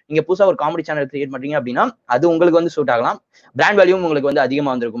 ஸோ நீங்க புதுசா ஒரு காமெடி சேனல் கிரியேட் பண்றீங்க அப்படின்னா அது உங்களுக்கு வந்து சூட் ஆகலாம். பிராண்ட் வேல்யூவும் உங்களுக்கு வந்து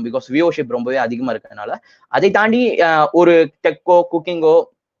அதிகமா வந்திருக்கும். பிகாஸ் வியூவர்ஷிப் ரொம்பவே அதிகமா இருக்கிறதுனால. அதை தாண்டி ஒரு டெக்கோ குக்கிங்கோ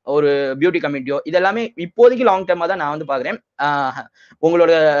ஒரு பியூட்டி கம்யூனிட்டியோ இதெல்லாமே இப்போதைக்கு லாங் டைமா தான் நான் வந்து பாக்குறேன்.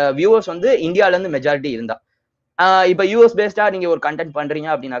 உங்களோட வியூவர்ஸ் வந்து இந்தியால இருந்து மெஜாரிட்டி இருந்தா இப்ப யூஎஸ் பேஸ்டா நீங்க ஒரு கண்டென்ட் பண்றீங்க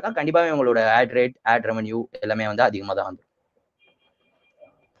அப்படின்னாக்கா கண்டிப்பாவே உங்களோட ஆட் ரேட் ஆட் ரெவன்யூ எல்லாமே வந்து அதிகமா தான் வந்து.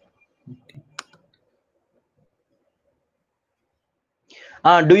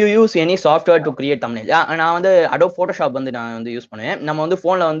 Do you use any software to create thumbnail? நான் வந்து Adobe Photoshop வந்து நான் வந்து யூஸ் பண்ணுவேன். நம்ம வந்து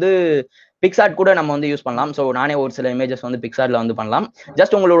போன்ல வந்து பிக்சார்ட் கூட நம்ம வந்து யூஸ் பண்ணலாம். ஸோ நானே ஒரு சில இமேஜஸ் வந்து பிக்சார்ட்ல வந்து பண்ணலாம்.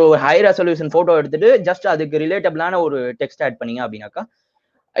 ஜஸ்ட் உங்களோட ஒரு ஹை ரெசல்யூஷன் போட்டோ எடுத்துட்டு ஜஸ்ட் அதுக்கு ரிலேட்டபிளான ஒரு டெக்ஸ்ட் ஆட் பண்ணீங்க அப்படின்னாக்கா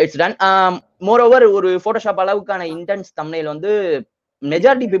இட்ஸ் டன். மோர் ஓவர் ஒரு போட்டோஷாப் அளவுக்கான இன்டென்ஸ் தம்ப்நெயில் வந்து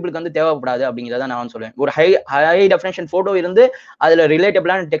மெஜாரிட்டி பீப்புளுக்கு வந்து தேவைப்படாது அப்படிங்கிறத நான் சொல்லுவேன். ஒரு ஹை டெஃபினேஷன் போட்டோ இருந்து அதுல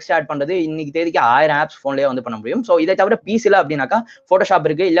ரிலேட்டபிளான டெக்ஸ்ட் ஆட் பண்றது இன்னைக்கு தேதிக்கு 1000 ஆப்ஸ் போன்லயே வந்து பண்ண முடியும். ஸோ இதை தவிர பிசில அப்படின்னாக்கா போட்டோஷாப்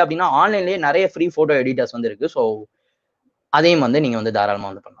இருக்கு, இல்ல அப்படின்னா ஆன்லைன்லயே நிறைய ஃப்ரீ போட்டோ எடிட்டர்ஸ் வந்து இருக்கு. ஸோ அதையும் வந்து நீங்க வந்து தாராளமா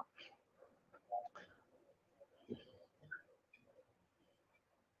வந்து பண்ணலாம்.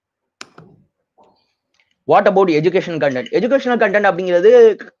 What about educational content? Educational content அப்படிங்கிறது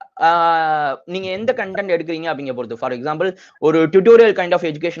நீங்க எந்த கண்டென்ட் எடுக்கிறீங்க அப்படிங்க பொறுத்து. ஃபார் எக்ஸாம்பிள் ஒரு tutorial kind of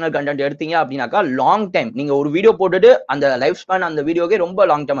educational content எடுத்தீங்க அப்படின்னாக்கா லாங் டைம் நீங்க ஒரு வீடியோ போட்டுட்டு அந்த லைஃப் ஸ்பேன் அந்த வீடியோக்கே ரொம்ப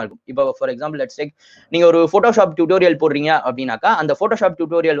லாங் டைமா இருக்கும். இப்போ ஃபார் எக்ஸாம்பிள் லெட்ஸ் டேக் நீங்க ஒரு போட்டோஷாப் டியூட்டோரியல் போடுறீங்க அப்படின்னாக்கா அந்த போட்டோஷாப்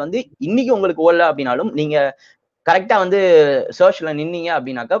டியூட்டோரியல் வந்து இன்னைக்கு உங்களுக்கு ஓடல அப்படின்னாலும் நீங்க கரெக்டா வந்து சர்ச்ல நின்னீங்க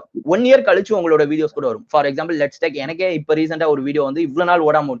அப்படின்னாக்கா 1 இயர் கழிச்சு உங்களோட வீடியோஸ் கூட வரும். ஃபார் எக்ஸாம்பிள் லெட்ஸ் டேக் எனக்கே இப்போ ரீசெண்டா ஒரு வீடியோ வந்து இவ்வளவு நாள்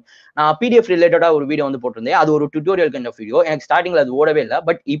ஓடாம நான் பிடிஎஃப் ரிலேட்டடா ஒரு வீடியோ வந்து போட்டிருந்தேன். அது ஒரு டியூட்டோரியல் கைண்ட் ஆஃப் வீடியோ. எனக்கு ஸ்டார்டிங்ல அது ஓடவே இல்லை.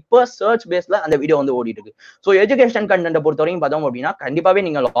 பட் இப்போ சர்ச் பேஸ்ல அந்த வீடியோ வந்து ஓடிட்டு இருக்கு. ஸோ எஜுகேஷன் கண்டென்ட் பொறுத்த வரைக்கும் பார்த்தோம் அப்படின்னா கண்டிப்பாவே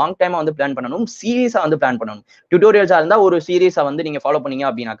நீங்க லாங் டைமா வந்து பிளான் பண்ணணும், சீரீஸா வந்து பிளான் பண்ணணும். டியூட்டோரியல்ஸா இருந்தா ஒரு சீரீஸா வந்து நீங்க ஃபாலோ பண்ணீங்க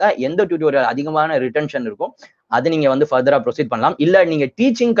அப்படின்னாக்கா எந்த டியூட்டோரியல் அதிகமான ரிட்டன்ஷன் இருக்கும் அது நீங்க வந்து ஃபர்தரா ப்ரொசீட் பண்ணலாம். இல்ல நீங்க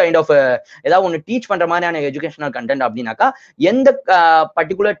டீச்சிங் கைண்ட் ஆஃப் ஏதாவது ஒன்று டீச் பண்ற மாதிரியான எஜுகேஷனல் கண்டென்ட் அப்படின்னாக்கா எந்த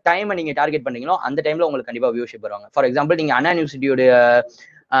பர்டிகுலர் டைமை நீங்க டார்கெட் பண்றீங்களோ அந்த டைம்ல உங்களுக்கு கண்டிப்பா வியூஷிப் வருவாங்க. ஃபார் எக்ஸாம்பிள் நீங்க அண்ணா யூனிவர்சிட்டியோட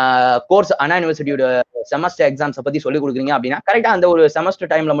கோர்ஸ் அண்ணா யூனிவர்சிட்டியோட செமஸ்டர் எக்ஸாம்ஸை பத்தி சொல்லி கொடுக்குறீங்க அப்படின்னா கரெக்டா அந்த ஒரு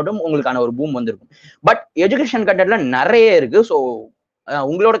செமஸ்டர் டைம்ல மட்டும் உங்களுக்கான ஒரு பூம் வந்திருக்கும். பட் எஜுகேஷன் கண்டென்ட்ல நிறைய இருக்கு. ஸோ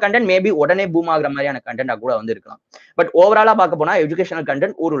உங்களோட கண்டென்ட் மேபி உடனே பூம் ஆகுற மாதிரியான கண்டென்ட்டா கூட வந்து இருக்கலாம். பட் ஓவராலா பார்க்க போனா எஜுகேஷனல்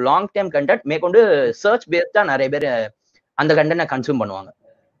கண்டென்ட் ஒரு லாங் டைம் கண்டென்ட் மேற்கொண்டு சர்ச் பேஸ்டா நிறைய பேர் அந்த கண்டென்ட்டை கன்சியூம் பண்ணுவாங்க.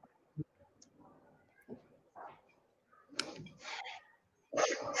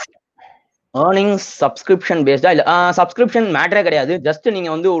 ஏர்னிங்ஸ் சப்ஸ்கிரிப்ஷன் பேஸ்டா இல்ல சப்ஸ்கிரிப்ஷன் மேட்டரே கிடையாது. ஜஸ்ட் நீங்க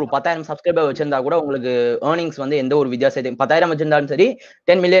வந்து ஒரு 10,000 சப்ஸ்கிரைபர் வச்சிருந்தா கூட உங்களுக்கு ஏர்னிங்ஸ் வந்து எந்த ஒரு வித்தியாசத்தையும் 10,000 வச்சிருந்தாலும் சரி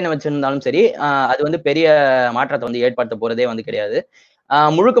 10 மில்லியன் வச்சிருந்தாலும் சரி அது வந்து பெரிய மாற்றத்தை வந்து ஏற்படுத்த போறதே வந்து கிடையாது.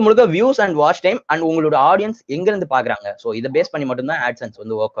 முழுக்க முழுக்க views and watch time and உங்களோட ஆடியன்ஸ் எங்க இருந்து பாக்குறாங்க. ஸோ இதை பேஸ் பண்ணி மட்டும்தான் ஆட்சன்ஸ்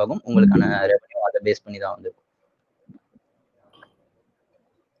வந்து ஒர்க் ஆகும். உங்களுக்கான ரெவன்யூ அதை பேஸ் பண்ணி தான் வந்து.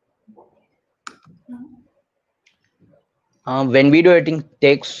 When video editing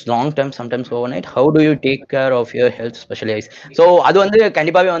takes long time, sometimes overnight, how do you take care of your health, especially eyes? So அது வந்து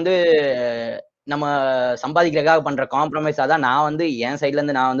கண்டிப்பாவே வந்து நம்ம சம்பாதிக்கிறதுக்காக பண்ற காம்ப்ரமைஸா தான் நான் வந்து என் சைட்ல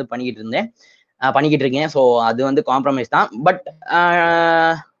இருந்து நான் வந்து பண்ணிக்கிட்டு இருக்கேன். ஸோ அது வந்து காம்ப்ரமைஸ் தான். பட்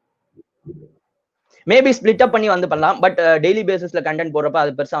மேபி ஸ்பிளிட் அப் பண்ணி வந்து பண்ணலாம். பட் டெய்லி பேசிஸ்ல கண்டென்ட் போடுறப்ப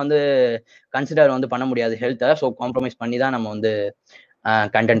அது பெருசா வந்து கன்சிடர் வந்து பண்ண முடியாது ஹெல்த்தை. ஸோ காம்ப்ரமைஸ் பண்ணி தான் நம்ம வந்து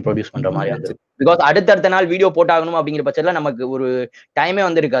கண்டென்ட் ப்ரொடியூஸ் பண்ற மாதிரி வந்து. பிகாஸ் அடுத்தடுத்த நாள் வீடியோ போட்டாகணும் அப்படிங்கிற பட்சத்துல நமக்கு ஒரு டைமே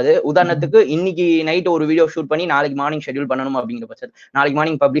வந்து இருக்காது. உதாரணத்துக்கு இன்னைக்கு நைட் ஒரு வீடியோ ஷூட் பண்ணி நாளைக்கு மார்னிங் ஷெட்யூல் பண்ணணும் அப்படிங்கிற பட்சத்தில் நாளைக்கு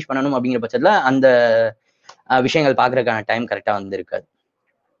மார்னிங் பப்ளிஷ் பண்ணணும் அப்படிங்கிற பட்சத்துல அந்த விஷயங்கள் பாக்குறதுக்கான டைம் கரெக்டா வந்து இருக்காது.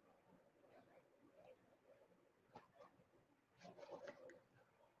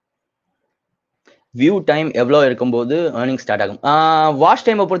 வியூ டைம் எவ்வளோ இருக்கும்போது ஏர்னிங் ஸ்டார்ட் ஆகும்? வாட்ச்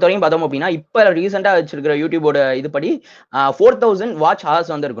டைமை பொறுத்த வரைக்கும் பார்த்தோம் அப்படின்னா இப்போ ரீசெண்டாக வச்சிருக்கிற யூடியூபோட இதுபடி 4,000 வாட்ச்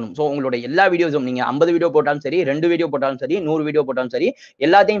ஹவர்ஸ் வந்து இருக்கணும். ஸோ உங்களோட எல்லா வீடியோஸும் நீங்கள் 50 வீடியோ போட்டாலும் சரி 2 வீடியோ போட்டாலும் சரி 100 வீடியோ போட்டாலும் சரி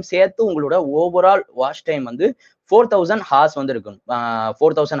எல்லாத்தையும் சேர்த்து உங்களோட ஓவரால் வாட்ச் டைம் வந்து 4,000 ஹார்ஸ் வந்து இருக்கும்.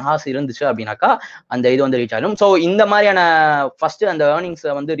 4,000 ஹார்ஸ் இருந்துச்சு அப்படின்னாக்கா அந்த இது வந்து ரீச் ஆகும். ஸோ இந்த மாதிரியான ஃபர்ஸ்ட் அந்த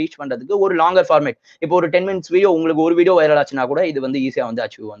ஏர்னிங்ஸை வந்து ரீச் பண்றதுக்கு ஒரு லாங்கர் ஃபார்மேட். இப்போ ஒரு 10 மினிட்ஸ் வீடியோ உங்களுக்கு ஒரு வீடியோ வைரல் ஆச்சுன்னா கூட இது வந்து ஈஸியா வந்து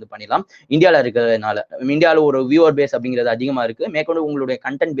அச்சீவ் வந்து பண்ணிடலாம். இந்தியாவில் இருக்கிறதுனால இந்தியாவில் ஒரு வியூவர் பேஸ் அப்படிங்கிறது அதிகமா இருக்கு. மேற்கொண்டு உங்களுடைய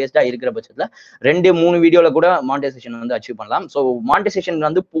கண்டென்ட் பேஸ்டா இருக்கிற பட்சத்துல 2-3 வீடியோல கூட மானிட்டைசேஷன் வந்து அச்சீவ் பண்ணலாம். ஸோ மானிட்டைசேஷன்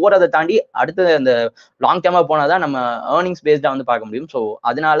வந்து போறதை தாண்டி அடுத்து அந்த லாங் டேர்மா போனாதான் நம்ம ஏர்னிங்ஸ் பேஸ்டா வந்து பார்க்க முடியும். ஸோ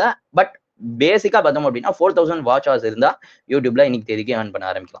அதனால பட் பேசிக்கா பார்த்தோம் அப்படின்னா 4,000 வாட்ச் ஹவர்ஸ் இருந்தா யூடியூப்ல இன்னைக்கு தேதிக்கு ஏர்ன் பண்ண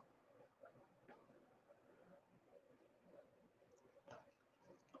ஆரம்பிக்கலாம்.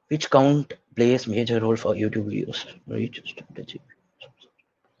 Which count plays major role for YouTube videos? Reach strategy.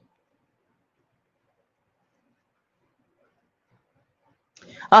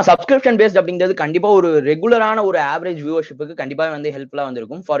 Subscription paste அப்படிங்கிறது கண்டிப்பா ஒரு ரெகுலரான ஒரு ஆவரேஜ் வியூவர்ஷிப்புக்கு கண்டிப்பாக வந்து ஹெல்ப்ஃபுல்லா வந்து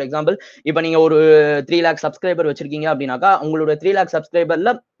இருக்கும். ஃபார் எக்ஸாம்பிள் இப்போ நீங்க ஒரு 3 லேக் சப்ஸ்கிரைபர் வச்சிருக்கீங்க அப்படின்னாக்கா உங்களோட 3 லேக்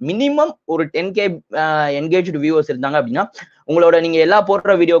சப்ஸ்கிரைபர்ல மினிமம் ஒரு 10K என்கேஜ்டு வியூவர்ஸ் இருந்தாங்க அப்படின்னா உங்களோட நீங்க எல்லா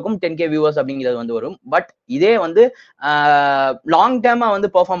போடுற வீடியோக்கும் 10K வியூவர்ஸ் அப்படிங்கிறது வந்து வரும். பட் இதே வந்து லாங் டேர்மா வந்து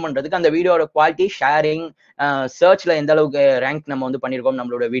பெர்ஃபார்ம் பண்றதுக்கு அந்த வீடியோட குவாலிட்டி, ஷேரிங், சர்ச்ல எந்த அளவுக்கு ரேங்க் நம்ம வந்து பண்ணியிருக்கோம்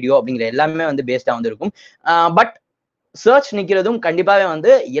நம்மளோட வீடியோ அப்படிங்கிற எல்லாமே வந்து பேஸ்டா வந்து இருக்கும். பட் சர்ச் நிக்கிறதும் கண்டிப்பாவே வந்து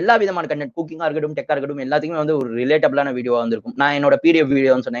எல்லா விதமான கண்டென்ட் குக்கிங்கா இருக்கட்டும் டெக்கா இருக்கட்டும் எல்லாத்துக்குமே வந்து ஒரு ரிலேட்டபிளான வீடியோவா வந்திருக்கும். நான் என்னோட பிடிஎஃப்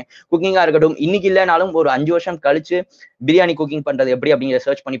வீடியோன்னு சொன்னேன். குக்கிங்கா இருக்கட்டும் இன்னைக்கு இல்லைனாலும் ஒரு 5 வருஷம் கழிச்சு பிரியாணி குக்கிங் பண்றது எப்படி அப்படிங்கிற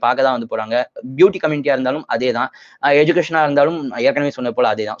சர்ச் பண்ணி பார்க்க தான் வந்து போறாங்க. பியூட்டி கம்யூனிட்டியா இருந்தாலும் அதே தான், எஜுகேஷனா இருந்தாலும் ஏற்கனவே சொன்ன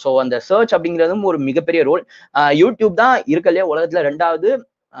போல அதே தான். ஸோ அந்த சர்ச் அப்படிங்கிறதும் ஒரு மிகப்பெரிய ரோல். யூடியூப் தான் இருக்கலையே உலகத்துல 2வது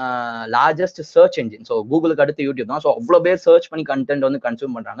லார்ஜஸ்ட் சர்ச் என்ஜின். ஸோ கூகுளுக்கு அடுத்து யூடியூப் தான். ஸோ அவ்வளோ பேர் சர்ச் பண்ணி கண்டென்ட் வந்து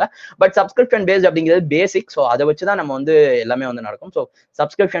கன்சியூம் பண்றாங்க. பட் சப்ஸ்கிரிப்ஷன் பேஸ்ட் அப்படிங்கிறது பேசிக். ஸோ அதை வச்சு தான் நம்ம வந்து எல்லாமே வந்து நடக்கும். ஸோ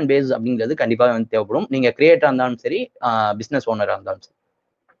சப்ஸ்கிரிப்ஷன் பேஸ்ட் அப்படிங்கிறது கண்டிப்பாக வந்து தேவைப்படும். நீங்க கிரியேட்டரா இருந்தாலும் சரி பிசினஸ் ஓனரா இருந்தாலும் சரி.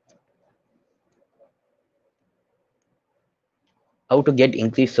 How to get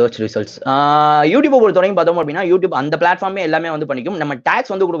increase search results. YouTube பொறுத்த வரைக்கும் பார்த்தோம் அப்படின்னா யூடியூப் அந்த பிளாட்ஃபார்மே எல்லாமே வந்து பண்ணிக்கும். நம்ம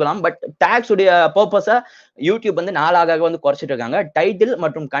டேக்ஸ் வந்து கொடுக்கலாம், பட் டேக்ஸ் உடைய பர்பஸை யூடியூப் வந்து நாளாக வந்து குறைச்சிட்டு இருக்காங்க. டைட்டில்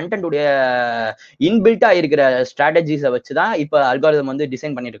மற்றும் கண்டென்ட் உடைய இன்பில்ட்டா இருக்கிற ஸ்ட்ராட்டஜிஸை வச்சு தான் இப்போ அல்காரிதம் வந்து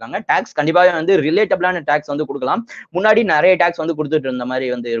டிசைன் பண்ணிட்டு இருக்காங்க. டேக்ஸ் கண்டிப்பாக வந்து ரிலேட்டபிளான டேக்ஸ் வந்து கொடுக்கலாம். முன்னாடி நிறைய டேக்ஸ் வந்து கொடுத்துட்டு இருந்த மாதிரி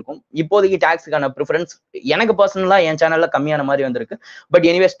வந்து இருக்கும். இப்போதைக்கு டேக்ஸுக்கான ப்ரிஃபரன்ஸ் எனக்கு பர்சனலா என் சேனல்ல கம்மியான மாதிரி வந்திருக்கு. பட்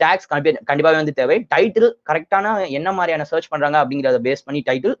எனிவேஸ் டேக்ஸ் கண்டிப்பாக வந்து தேவை. டைட்டில் கரெக்டான என்ன மாதிரியான சர்ச் பண்றாங்க அப்படிங்கிறத பேஸ் பண்ணி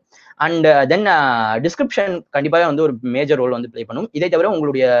டைட்டில் அண்ட் தென் டிஸ்கிரிப்ஷன் கண்டிப்பாக வந்து ஒரு மேஜர் ரோல் வந்து பிளே பண்ணும். இதை தவிர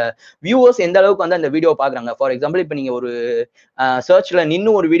உங்களுடைய வியூவர்ஸ் எந்த அளவுக்கு வந்து அந்த வீடியோ பாக்குறாங்க. ஃபார் எக்ஸாம்பிள் இப்போ நீங்க ஒரு சர்ச்ல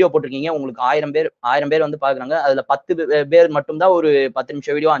நின்று ஒரு வீடியோ போட்டிருக்கீங்க, உங்களுக்கு 1000 பேர் வந்து பாக்குறாங்க, அதுல 10 பேர் மட்டும் தான் ஒரு 10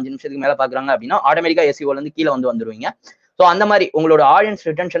 நிமிஷம் வீடியோ 5 நிமிஷத்துக்கு மேல பாக்குறாங்க அப்படின்னா ஆட்டோமேட்டிக்கா எஸ்இஓல இருந்து கீழே வந்து வந்துருவீங்க. ஸோ அந்த மாதிரி உங்களோட ஆடியன்ஸ்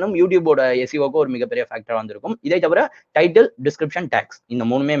ரிட்டன்ஷனும் யூடியூபோட எஸ்இஓக்கு ஒரு மிகப்பெரிய ஃபேக்டரா வந்திருக்கும். இதை தவிர டைட்டில், டிஸ்கிரிப்ஷன், டேக்ஸ் இந்த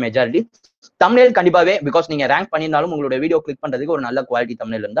மூணுமே மெஜாரிட்டி. தம்ப்நெயில் கண்டிப்பாவே, பிகாஸ் நீங்க ரேங்க் பண்ணியிருந்தாலும் உங்களோட வீடியோ கிளிக் பண்றதுக்கு ஒரு நல்ல குவாலிட்டி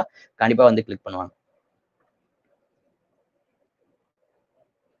தம்ப்நெயில் இருந்தா கண்டிப்பா வந்து கிளிக் பண்ணுவாங்க.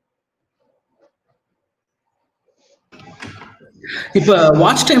 இப்ப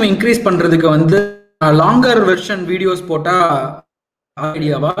வாட்ச் டைம் இன்க்ரீஸ் பண்றதுக்கு வந்து லாங்கர் வெர்ஷன் வீடியோஸ் போட்டா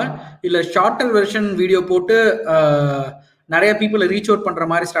ஐடியாவா, இல்ல ஷார்ட்டர் வெர்ஷன் வீடியோ போட்டு நிறைய பீப்புளை ரீச் அவுட் பண்ற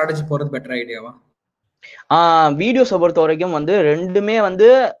மாதிரி ஸ்ட்ராட்டஜி போறது பெட்டர் ஐடியாவா? வீடியோஸை பொறுத்த வரைக்கும் வந்து ரெண்டுமே வந்து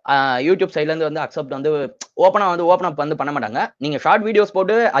யூடியூப் சைட்ல இருந்து வந்து அக்செப்ட் வந்து ஓப்பன் அப் வந்து பண்ண மாட்டாங்க. நீங்க ஷார்ட் வீடியோஸ்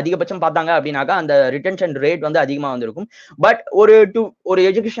போட்டு அதிகபட்சம் பார்த்தாங்க அப்படின்னாக்கா அந்த ரிட்டென்ஷன் ரேட் வந்து அதிகமா வந்து இருக்கும். பட் ஒரு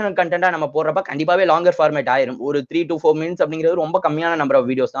எஜுகேஷனல் கண்டென்ட்டா நம்ம போடுறப்ப கண்டிப்பாவே லாங்கர் ஃபார்மேட் ஆயிரும். ஒரு 3 to 4 minutes அப்படிங்கிறது ரொம்ப கம்மியான நம்பர் ஆஃப்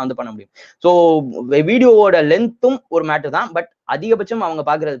வீடியோஸ் தான் வந்து பண்ண முடியும். ஸோ வீடியோவோட லென்த்தும் ஒரு மேட்டர் தான். பட் அதிகபட்சம் அவங்க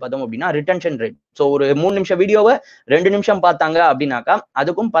பாக்குறது பார்த்தோம் அப்படின்னா ரிட்டென்ஷன் ரேட். ஸோ ஒரு 3 நிமிஷம் வீடியோவை 2 நிமிஷம் பார்த்தாங்க அப்படின்னாக்கா,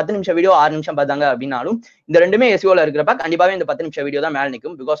 அதுக்கும் 10 நிமிஷம் வீடியோ 6 நிமிஷம் பார்த்தாங்க அப்படின்னாலும் இந்த ரெண்டுமே எஸ்இஓல இருக்கிறப்ப கண்டிப்பாவே இந்த 10 நிமிஷம் வீடியோ தான் மேல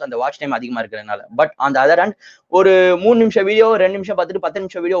நிற்கும். பிகாஸ் அந்த வாட்ச் டைம் அதிகமா இருக்கிறதுனால. பட் அந்த அதர் ஹேண்ட் ஒரு 3 நிமிஷம் வீடியோ 2 நிமிஷம் பார்த்துட்டு 10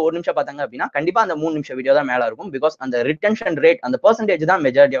 நிமிஷம் வீடியோ 1 நிமிஷம் பார்த்தாங்க அப்படின்னா கண்டிப்பா அந்த 3 நிமிஷம் வீடியோ தான் மேல இருக்கும். பிகாஸ் அந்த ரிட்டென்ஷன் ரேட் அந்த பெர்சன்டேஜ் தான்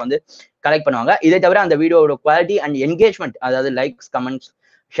மெஜாரிட்டியா வந்து கலெக்ட் பண்ணுவாங்க. இதை தவிர அந்த வீடியோட குவாலிட்டி அண்ட் என்கேஜ்மெண்ட், அதாவது லைக்ஸ், கமெண்ட்ஸ்,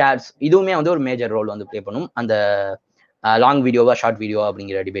 ஷேர்ஸ் இதுவுமே வந்து ஒரு மேஜர் ரோல் வந்து பிளே பண்ணும் அந்த லாங் வீடியோவா ஷார்ட் வீடியோவா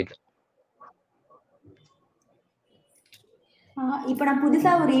அப்படிங்கிற டிபேட்ல. இப்போ நான்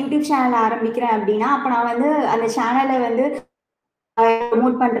புதுசா ஒரு யூடியூப் சேனல் ஆரம்பிக்கிறேன் அப்படின்னா, அப்ப நான் வந்து அந்த சேனலை வந்து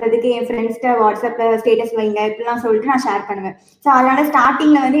ப்ரமோட் பண்றதுக்கு என் ஃப்ரெண்ட்ஸ்கிட்ட வாட்ஸ்அப்ல ஸ்டேட்டஸ் வைங்க இப்படிலாம் சொல்லிட்டு நான் ஷேர் பண்ணுவேன். ஸோ அதனால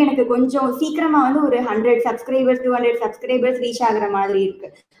ஸ்டார்டிங்ல வந்து எனக்கு கொஞ்சம் சீக்கிரமா வந்து ஒரு 100 சப்ஸ்கிரைபர்ஸ் 200 சப்ஸ்கிரைபர்ஸ் ரீச் ஆகுற மாதிரி இருக்கு.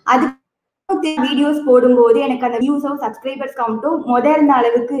 அது வீடியோஸ் போடும்போது எனக்கு அந்த வியூஸோ சப்ஸ்கிரைபர்ஸ் கவுண்டோ இருந்த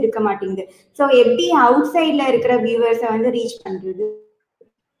அளவுக்கு இருக்க மாட்டேங்குது. ஸோ எப்படி அவுட் சைட்ல இருக்கிற வியூவர்ஸை வந்து ரீச் பண்றது?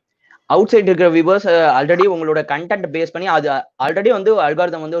 அவுட் சைட் இருக்கிற வியூவர்ஸ் ஆல்ரெடி உங்களோட கண்டென்ட் பேஸ் பண்ணி அது ஆல்ரெடி வந்து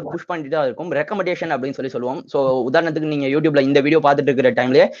அல்காரிதம் வந்து ஒரு புஷ் பண்ணிட்டு தான் இருக்கும். ரெக்கமெண்டேஷன் அப்படின்னு சொல்லுவோம். ஸோ உதாரணத்துக்கு நீங்க யூடியூப்ல இந்த வீடியோ பார்த்துட்டு இருக்கிற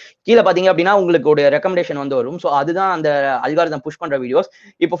டைம்லயே கீழே பாத்தீங்க அப்படின்னா உங்களுக்கு ரெக்கமெண்டேஷன் வந்து வரும். ஸோ அதுதான் அந்த அல்காரிதம் புஷ் பண்ற வீடியோஸ்.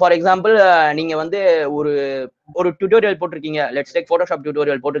 இப்போ ஃபார் எக்ஸாம்பிள் நீங்க வந்து ஒரு டியூட்டோரியல் போட்டிருக்கீங்க, லெட்ஸ் டேக் போட்டோஷாப்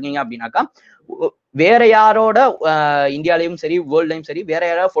டியூட்டோரியல் போட்டிருக்கீங்க அப்படின்னாக்கா, வேற யாரோட இந்தியாலையும் சரி வேர்ல்ட்லையும் சரி வேற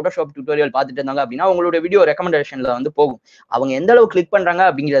யாராவது போட்டோஷாப் டியூட்டோரியல் பார்த்துட்டு இருந்தாங்க அப்படின்னா உங்களோட வீடியோ ரெக்கமெண்டேஷன்ல வந்து போகும். அவங்க எந்த அளவு கிளிக் பண்றாங்க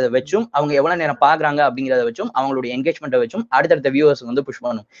அப்படிங்கிறத வச்சும், அவங்க எவ்வளவு நேரம் பாக்குறாங்க அப்படிங்கிறத வச்சும், அவங்களுடைய என்கேஜ்மெண்ட்டை வச்சும் அடுத்தடுத்த வியூவர்ஸ் வந்து புஷ்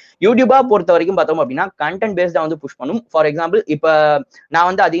பண்ணும். யூடியூபா பொறுத்த வரைக்கும் பார்த்தோம் அப்படின்னா கண்டென்ட் பேஸ்டா வந்து புஷ் பண்ணும். ஃபார் எக்ஸாம்பிள் இப்ப நான்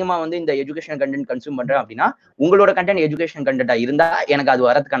வந்து அதிகமா வந்து இந்த எஜுகேஷன் கண்டென்ட் கன்சியூம் பண்றேன் அப்படின்னா உங்களோட கண்டென்ட் எஜுகேஷன் கண்டென்ட்டா இருந்தா எனக்கு அது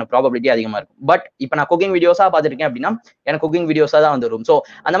வரதுக்கான ப்ராபபிலிட்டி அதிகமா இருக்கும். பட் இப்ப நான் குக்கிங் வீடியோஸா பார்த்துருக்கேன் அப்படின்னா எனக்கு குக்கிங் வீடியோஸா தான் வந்து வரும். ஸோ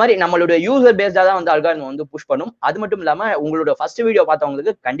அந்த மாதிரி நம்மளோட யூசர் பேஸ்டா தான் வந்து அல்காரிதம் வந்து புஷ் பண்ணும். அது மட்டும் இல்லாம உங்களோட ஃபர்ஸ்ட் வீடியோ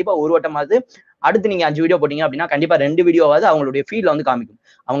பார்த்தவங்களுக்கு கண்டிப்பா ஒரு வட்டமாவது அடுத்து நீங்க 5 வீடியோ போட்டீங்க அப்படின்னா கண்டிப்பா 2 வீடியோவாவது அவங்களுடைய ஃபீல்ட்ல வந்து காமிக்கும்.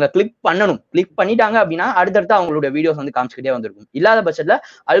 அவங்க கிளிக் பண்ணிட்டாங்க அப்படின்னா அடுத்தடுத்து அவங்களுடைய வீடியோஸ் வந்து காமிச்சுக்கிட்டே வந்திருக்கும். இல்லாத பட்சத்துல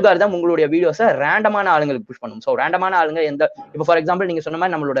அல்காரிதம் உங்களுடைய வீடியோஸை ரேண்டமான ஆளுங்களுக்கு புஷ் பண்ணும். ஸோ ரேண்டமான ஆளுங்க இப்போ ஃபார் எக்ஸாம்பிள் நீங்க சொன்ன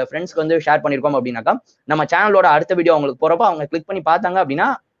மாதிரி நம்மளோட ஃப்ரெண்ட்ஸ்க்கு வந்து ஷேர் பண்ணிருக்கோம் அப்படின்னாக்கா நம்ம சேனலோட அடுத்த வீடியோ அவங்களுக்கு போறப்ப அவங்க கிளிக் பண்ணி பார்த்தாங்க அப்படின்னா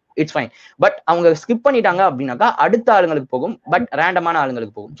இட்ஸ் ஃபைன். பட் அவங்க ஸ்கிப் பண்ணிட்டாங்க அப்படின்னாக்கா அடுத்த ஆளுங்களுக்கு போகும், பட் ரேண்டமான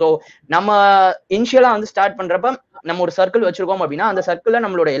ஆளுங்களுக்கு போகும். ஸோ நம்ம இனிஷியலா வந்து ஸ்டார்ட் பண்றப்ப நம்ம ஒரு சர்க்கிள் வச்சிருக்கோம் அப்படின்னா அந்த சர்க்கிள்ல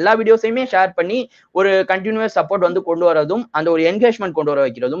நம்மளோட எல்லா வீடியோஸையுமே ஷேர் பண்ணி ஒரு கண்டினியூஸ் சப்போர்ட் வந்து கொண்டு வரதும் அந்த ஒரு என்கேஜ்மெண்ட் கொண்டு வர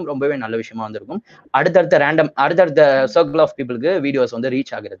வைக்கிறதும் ரொம்பவே நல்ல விஷயமா வந்திருக்கும். அடுத்தடுத்த சர்க்கிள் ஆஃப் பீப்புளுக்கு வீடியோஸ் வந்து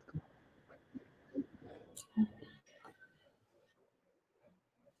ரீச் ஆகுறது.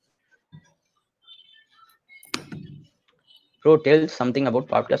 Bro, tell something about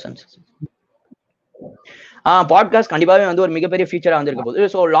podcast and podcast கண்டிப்பாவே வந்து ஒரு மிகப்பெரிய ஃபீச்சரா வந்திருக்க போகுது.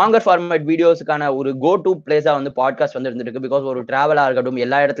 ஸோ லாங்கர் ஃபார்மேட் வீடியோஸ்க்கான ஒரு கோ டு பிளேஸா வந்து பாட்காஸ்ட் வந்து இருந்திருக்கு. பிகாஸ் ஒரு டிராவலா இருக்கட்டும்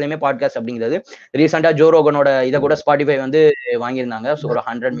எல்லா இடத்துலயுமே பாட்காஸ்ட் அப்படிங்கிறது ரீசெண்டா ஜோ ரோகனோட இதை கூட ஸ்பாட்டிஃபை வந்து வாங்கியிருந்தாங்க. ஸோ ஒரு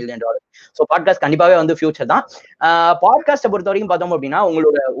 $100 million. ஸோ பாட்காஸ்ட் கண்டிப்பாவே வந்து ஃபியூச்சர் தான். பாட்காஸ்ட்டை பொறுத்த வரைக்கும் பார்த்தோம் அப்படின்னா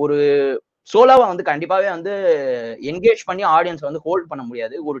உங்களோட ஒரு சோலோவா வந்து கண்டிப்பாவே வந்து என்கேஜ் பண்ணி ஆடியன்ஸ் வந்து ஹோல்ட் பண்ண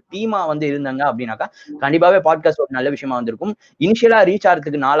முடியாது. ஒரு டீமா வந்து இருந்தாங்க அப்படின்னாக்கா கண்டிப்பாவே பாட்காஸ்ட் ஒரு நல்ல விஷயமா வந்திருக்கும். இனிஷியலா ரீச்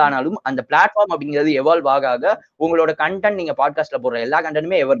ஆகிறதுக்கு நாளானாலும் அந்த பிளாட்ஃபார்ம் அப்படிங்கிறது எவால்வ் ஆக உங்களோட கண்டென்ட் நீங்க பாட்காஸ்ட்ல போடுற எல்லா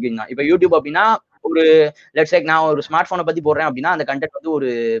கண்டென்ட்டுமே எவர்கிரீன் தான். இப்ப யூடியூப் அப்படின்னா ஒரு லெட்ஸ் லைக் நான் ஒரு ஸ்மார்ட் போனை பத்தி போடுறேன் அப்படின்னா அந்த கண்டென்ட் வந்து ஒரு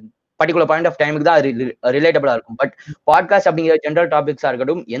பர்டிகுலர் பாயிண்ட் ஆஃப் டைமுக்கு தான் ரிலேட்டபிளா இருக்கும். பட் பாட்காஸ்ட் அப்படிங்கிற ஜென்ரல் டாபிக்ஸா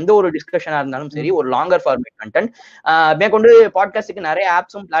இருக்கட்டும், எந்த ஒரு டிஸ்கஷனா இருந்தாலும் சரி, ஒரு லாங்கர் ஃபார்மேட் கண்டென்ட் மேற்கொண்டு பாட்காஸ்டுக்கு நிறைய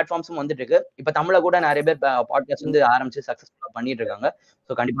ஆப்ஸும் பிளாட்ஃபார்ம்ஸும் வந்துட்டு இருக்கு. இப்ப தமிழ்ல கூட நிறைய பேர் பாட்காஸ்ட் வந்து ஆரம்பிச்சு சக்சஸ்ஃபுல்லா பண்ணிட்டு இருக்காங்க.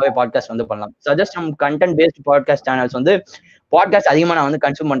 ஸோ கண்டிப்பாவே பாட்காஸ்ட் வந்து பண்ணலாம். Suggest some content paste podcast channels வந்து பாட்காஸ்ட் அதிகமா நான் வந்து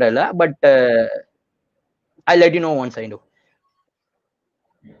கன்சியூம் பண்றது இல்லை. But I let you know once I two.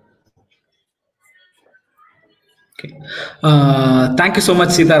 Thank you so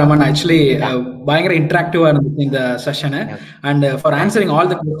much Sitharaman. Actually பயங்கர இன்ட்ராக்டிவா இருந்துச்சு இந்த session. And for answering all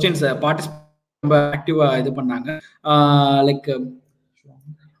the questions participate ரொம்ப ஆக்டிவா இது பண்ணாங்க. Like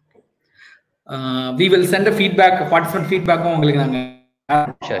we will send feedback, participant ஃபீட்பேக்கும் உங்களுக்கு நாங்க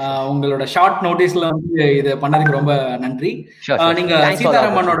உங்களோட ஷார்ட் நோட்டீஸ்ல வந்து இது பண்ணதுக்கு ரொம்ப நன்றி. நீங்க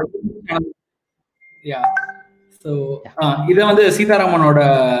சீதாராமனோட இது வந்து சீதாராமனோட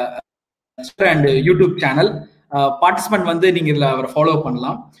அண்ட் யூடியூப் சேனல் பார்ட்டிசிபென்ட் வந்து நீங்க இதுல அவரை ஃபாலோ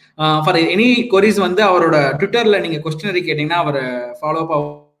பண்ணலாம். ஃபார் எனி கொரிஸ் வந்து அவரோட ட்விட்டர்ல நீங்க கொஸ்டினரி கேட்டீங்கன்னா அவர் ஃபாலோ அப்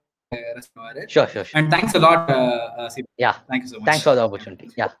பண்ணுவாரு. And thanks a lot. Yeah, thank you so much. Thanks for the opportunity.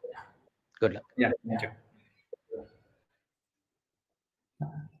 Yeah, good luck. Yeah, thank you.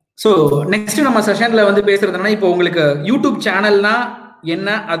 So next நம்ம செஷன்ல வந்து பேசுறதுன்னா, இப்போ உங்களுக்கு யூடியூப் சேனல்னா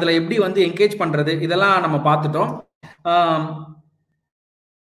என்ன, அதுல எப்படி வந்து என்கேஜ் பண்றது, இதெல்லாம் நம்ம பார்த்துட்டோம்.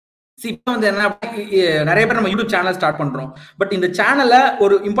 இப்போ வந்து என்ன, நிறைய பேர் நம்ம யூடியூப் சேனல் ஸ்டார்ட் பண்றோம். பட் இந்த சேனல்ல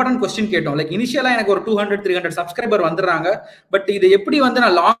ஒரு இம்பார்ட்டன்ட் கொஸ்டின் கேட்டோம். லைக் இனிஷியலா எனக்கு ஒரு 200-300 சப்ஸ்கிரைபர் வந்துடுறாங்க. பட் இது எப்படி வந்து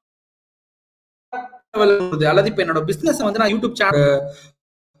நான் லாங் அல்லது இப்போ என்னோட பிசினஸ் வந்து நான் யூடியூப் சேனல்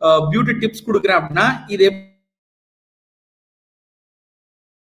பியூட்டி டிப்ஸ் கொடுக்குறேன் அப்படின்னா இது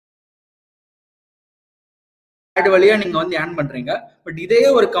வழியா நீங்க வந்து ஏர்ன் பண்றீங்க. பட் இதே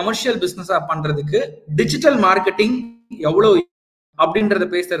ஒரு கமர்ஷியல் பிசினஸா பண்றதுக்கு டிஜிட்டல் மார்க்கெட்டிங் எவ்வளவு அப்படின்றத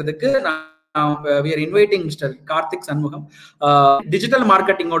பேசுறதுக்கு we are inviting Mr. Karthik Shanmugam. Digital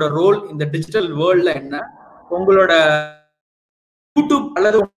மார்க்கெட்டிங்கோட role இந்த டிஜிட்டல் வேர்ல்ட்ல என்ன, உங்களோட யூடியூப்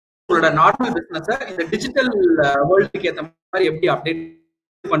அல்லது உங்களோட நார்மல் பிசினஸ் இந்த டிஜிட்டல் வேர்ல்டுக்கு ஏற்ற மாதிரி எப்படி அப்டேட்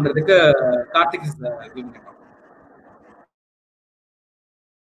பண்றதுக்கு கார்த்திக்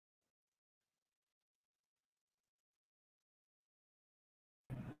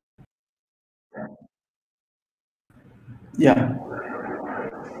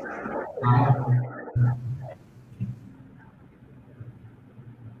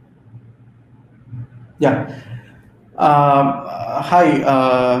ஹாய்,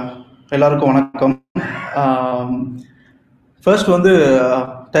 எல்லாருக்கும் வணக்கம். ஃபர்ஸ்ட் வந்து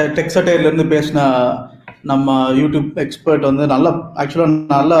டெக்ஸடைர்லேருந்து பேசின நம்ம யூடியூப் எக்ஸ்பர்ட் வந்து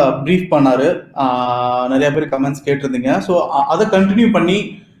நல்லா ப்ரீஃப் பண்ணார். நிறைய பேர் கமெண்ட்ஸ் கேட்டிருந்தீங்க. ஸோ அதை கண்டினியூ பண்ணி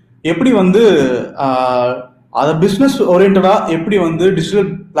எப்படி வந்து அதை பிஸ்னஸ் ஓரியன்டாக எப்படி வந்து டிஜிட்டல்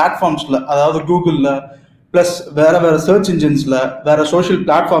பிளாட்ஃபார்ம்ஸில், அதாவது கூகுளில் ப்ளஸ் வேறு சர்ச் இன்ஜின்ஸில், வேறு சோஷியல்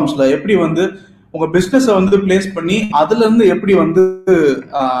பிளாட்ஃபார்ம்ஸில் எப்படி வந்து உங்கள் பிஸ்னஸை வந்து பிளேஸ் பண்ணி அதுலேருந்து எப்படி வந்து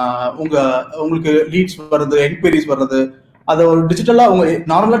உங்களுக்கு லீட்ஸ் வர்றது, என்கொயரிஸ் வர்றது, அதை ஒரு டிஜிட்டலாக உங்கள்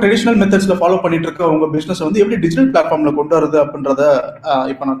நார்மலாக ட்ரெடிஷ்னல் மெத்தட்ஸில் ஃபாலோ பண்ணிட்டு இருக்க உங்கள் பிஸ்னஸை வந்து எப்படி டிஜிட்டல் பிளாட்ஃபார்மில் கொண்டு வருது அப்படின்றத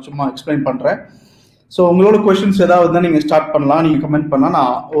இப்போ நான் சும்மா எக்ஸ்பிளைன் பண்ணுறேன். ஸோ உங்களோட கொஸ்டின்ஸ் ஏதாவது இருந்தால் நீங்கள் ஸ்டார்ட் பண்ணலாம், நீங்கள் கமெண்ட் பண்ணலாம்.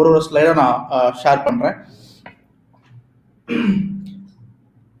 நான் ஒரு ஸ்லைடாக நான் ஷேர் பண்ணுறேன்.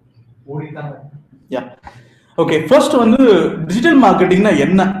 ஓகே, ஃபர்ஸ்ட் வந்து டிஜிட்டல் மார்க்கெட்டிங்னா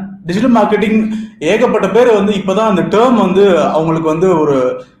என்ன? டிஜிட்டல் மார்க்கெட்டிங் ஏகப்பட்ட பேர் வந்து இப்போதான் அந்த டேர்ம் வந்து அவங்களுக்கு வந்து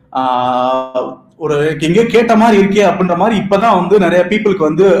ஒரு எங்கேயோ கேட்ட மாதிரி இருக்கே அப்படின்ற மாதிரி இப்பதான் வந்து நிறைய பீப்புளுக்கு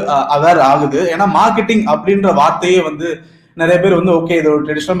வந்து அவேர் ஆகுது. ஏன்னா மார்க்கெட்டிங் அப்படின்ற வார்த்தையே வந்து நிறைய பேர் வந்து ஓகே இது ஒரு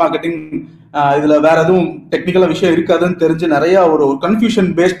ட்ரெடிஷனல் மார்க்கெட்டிங், இதுல வேற எதுவும் டெக்னிக்கலா விஷயம் இருக்காதுன்னு தெரிஞ்சு நிறைய ஒரு கன்ஃபியூஷன்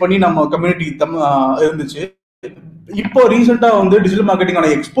பேஸ் பண்ணி நம்ம கம்யூனிட்டி இருந்துச்சு. இப்போ ரீசெண்டா வந்து டிஜிட்டல் மார்க்கெட்டிங்கான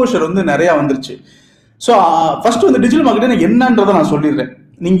எக்ஸ்போஷர் வந்து நிறைய வந்துருச்சு. ஸோ ஃபர்ஸ்ட் வந்து டிஜிட்டல் மார்க்கெட்டிங் என்னன்றதை நான் சொல்லிடுறேன்.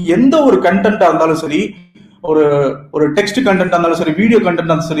 நீங்க எந்த ஒரு கண்டென்ட்டா இருந்தாலும் சரி, ஒரு டெக்ஸ்ட் கண்டென்ட்டா இருந்தாலும் சரி, வீடியோ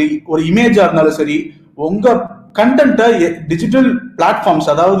கண்டென்ட்டா இருந்தாலும் சரி, ஒரு இமேஜா இருந்தாலும் சரி, உங்க கண்டென்ட்டை டிஜிட்டல் பிளாட்ஃபார்ம்ஸ்,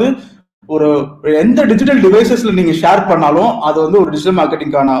 அதாவது ஒரு எந்த டிஜிட்டல் டிவைசஸ்ல நீங்க ஷேர் பண்ணாலும் அது வந்து ஒரு டிஜிட்டல்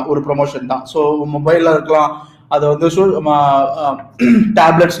மார்க்கெட்டிங்கான ஒரு ப்ரொமோஷன் தான். ஸோ மொபைல்ல இருக்கலாம், அது வந்து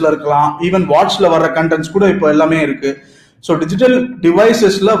டேப்லெட்ஸ்ல இருக்கலாம், ஈவன் வாட்ச்ல வர்ற கண்டென்ட்ஸ் கூட இப்போ எல்லாமே இருக்கு. ஸோ டிஜிட்டல்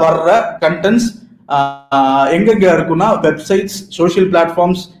டிவைசஸ்ல வர்ற கண்டென்ட்ஸ் எங்கெங்க இருக்குன்னா வெப்சைட்ஸ், சோஷியல்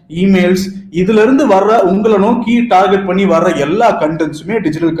பிளாட்ஃபார்ம்ஸ், இமெயில்ஸ், இதுல இருந்து வர்ற உங்களை நோக்கி டார்கெட் பண்ணி வர்ற எல்லா கண்டென்ட்ஸுமே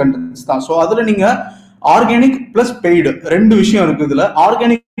டிஜிட்டல் கண்டென்ட்ஸ் தான். ஸோ அதுல நீங்க ஆர்கானிக் பிளஸ் பெய்டு ரெண்டு விஷயம் இருக்கு இதுல.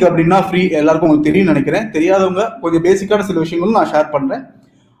 ஆர்கானிக் அப்படின்னா ஃப்ரீ, எல்லாருக்கும் உங்களுக்கு தெரியும் நினைக்கிறேன். தெரியாதவங்க கொஞ்சம் பேசிக்கான சில விஷயங்களும் நான் ஷேர் பண்றேன்.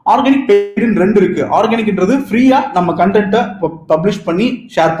 ஆர்கானிக் பெய்டுன்னு ரெண்டு இருக்கு. ஆர்கானிக்ன்றது ஃப்ரீயா நம்ம கண்டென்ட்டை பப்ளிஷ் பண்ணி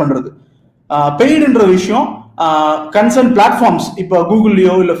ஷேர் பண்றது. பெய்டுன்ற விஷயம் கன்சர்ன் பிளாட்ஃபார்ம்ஸ், இப்போ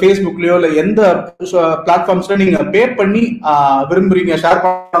கூகுள்லயோ இல்ல ஃபேஸ்புக்லயோ இல்ல எந்த பிளாட்ஃபார்ம்ஸ்ல நீங்க பே பண்ணி விரும்புறீங்க, ஷேர்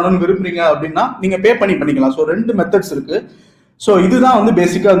பண்ணணும்னு விரும்புறீங்க அப்படின்னா நீங்க பே பண்ணி பண்ணிக்கலாம். ஸோ ரெண்டு மெத்தட்ஸ் இருக்கு. ஸோ இதுதான் வந்து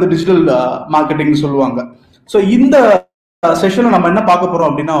பேசிக்கா வந்து டிஜிட்டல் மார்க்கெட்டிங் சொல்லுவாங்க. ஸோ இந்த செஷன்ல நம்ம என்ன பார்க்க போறோம்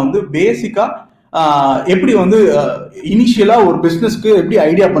அப்படின்னா வந்து பேசிக்கா எப்படி வந்து இனிஷியலா ஒரு பிசினஸ்க்கு எப்படி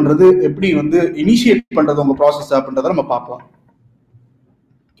ஐடியா பண்றது, எப்படி வந்து இனிஷியேட் பண்றது உங்க ப்ராசஸ் அப்படின்றத நம்ம பார்க்கலாம்.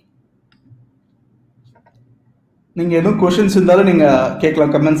 நீங்க எதுவும் கொஸ்டின்ஸ் இருந்தாலும் நீங்க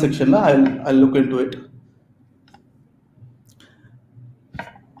கேட்கலாம் கமெண்ட் செக்ஷன்ல. I look into it.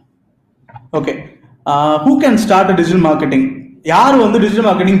 Okay, who can start digital marketing? யார் வந்து டிஜிட்டல்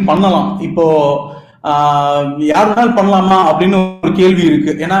மார்க்கெட்டிங் பண்ணலாம்? இப்போ யார் வேணாலும் பண்ணலாமா அப்படின்னு ஒரு கேள்வி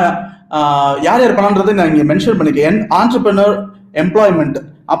இருக்கு. ஏன்னா யார் யார் பண்ணலான்றதை நான் இங்க மென்ஷன் பண்ணிக்கேன். ஆண்டர்பிரனர், எம்ப்ளாய்மெண்ட்,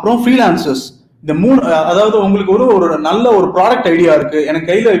 அப்புறம் ஃப்ரீலான்சர்ஸ். இந்த மூணு, அதாவது உங்களுக்கு ஒரு நல்ல ஒரு ப்ராடக்ட் ஐடியா இருக்கு. எனக்கு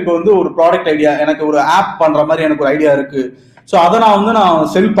கையில இப்போ வந்து ஒரு ப்ராடக்ட் ஐடியா, எனக்கு ஒரு ஆப் பண்ற மாதிரி எனக்கு ஒரு ஐடியா இருக்கு. ஸோ அதை நான்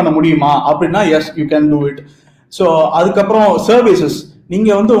செல் பண்ண முடியுமா அப்படின்னா S, you can do it. So அதுக்கப்புறம் சர்வீசஸ், நீங்க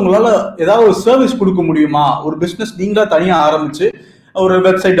வந்து உங்களால ஏதாவது ஒரு சர்வீஸ் கொடுக்க முடியுமா? ஒரு பிசினஸ் நீங்களா தனியா ஆரம்பிச்சு ஒரு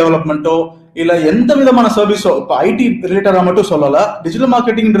வெப்சைட் டெவலப்மெண்ட்டோ இல்ல எந்த விதமான சர்வீஸோ, இப்போ ஐடி ரிலேட்டடா மட்டும் சொல்லல. டிஜிட்டல்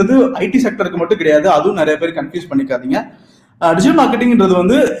மார்க்கெட்டிங்ன்றது ஐடி செக்டருக்கு மட்டும் கிடையாது. அதுவும் நிறைய பேர் கன்ஃபியூஸ் பண்ணிக்காதீங்க. டிஜிட்டல் மார்க்கெட்டிங்ன்றது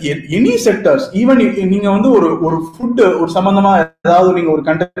வந்து எனி செக்டர்ஸ், ஈவன் நீங்க வந்து ஒரு ஃபுட் ஒரு சம்பந்தமா ஏதாவது நீங்க ஒரு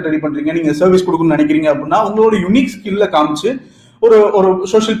கண்டென்ட் ரெடி பண்றீங்க, நீங்க சர்வீஸ் கொடுக்கணும்னு நினைக்கிறீங்க அப்படின்னா உங்களோட யூனிக் ஸ்கில்ல காமிச்சு ஒரு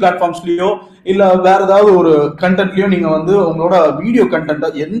சோஷியல் பிளாட்ஃபார்ம்ஸ்லயோ இல்ல வேற ஏதாவது ஒரு கண்டென்ட்லயோ நீங்க வந்து உங்களோட வீடியோ கண்டென்ட்,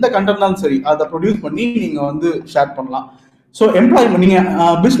 எந்த கண்டென்ட்னாலும் சரி, அதை ப்ரொடியூஸ் பண்ணி நீங்க வந்து ஷேர் பண்ணலாம். ஸோ எம்ப்ளாய்மெண்ட், நீங்க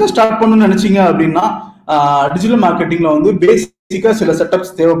பிசினஸ் ஸ்டார்ட் பண்ணணும்னு நினைச்சீங்க அப்படின்னா டிஜிட்டல் மார்க்கெட்டிங்ல வந்து பேசிக்கா சில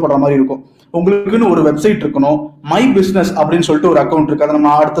செட்டப்ஸ் தேவைப்படுற மாதிரி இருக்கும். உங்களுக்குன்னு ஒரு வெப்சைட் இருக்கணும். மை பிசினஸ் அப்படின்னு சொல்லிட்டு ஒரு அக்கௌண்ட் இருக்கு. அதை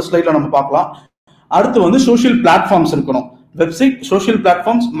நம்ம அடுத்த ஸ்லைட்ல நம்ம பார்க்கலாம். அடுத்து வந்து சோஷியல் பிளாட்ஃபார்ம்ஸ் இருக்கணும். Website, social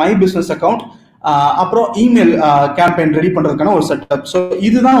platforms, my business account, அப்புறம் இமெயில் கேம்பெயின் ரெடி பண்றதுக்கான ஒரு செட்டப். ஸோ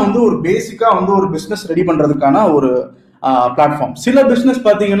இதுதான் வந்து ஒரு பேசிக்கா வந்து ஒரு பிசினஸ் ரெடி பண்றதுக்கான ஒரு பிளாட்ஃபார்ம். சில பிசினஸ்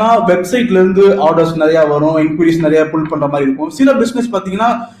பாத்தீங்கன்னா வெப்சைட்ல இருந்து ஆர்டர்ஸ் நிறைய வரும், என்கொயரிஸ் நிறைய புல் பண்ற மாதிரி இருக்கும். சில பிசினஸ் பாத்தீங்கன்னா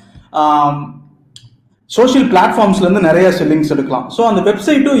சோஷியல் பிளாட்ஃபார்ம்ஸ்ல இருந்து நிறைய செல்லிங்ஸ் எடுக்கலாம். ஸோ அந்த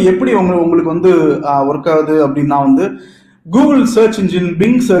வெப்சைட்டும் எப்படி உங்களுக்கு வந்து ஒர்க் ஆகுது அப்படின்னா வந்து Google search engine,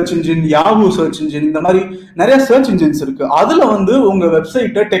 ping search engine, Yahoo search engine, இந்த மாதிரி நிறைய சர்ச் இன்ஜின்ஸ் இருக்கு. அதுல வந்து உங்க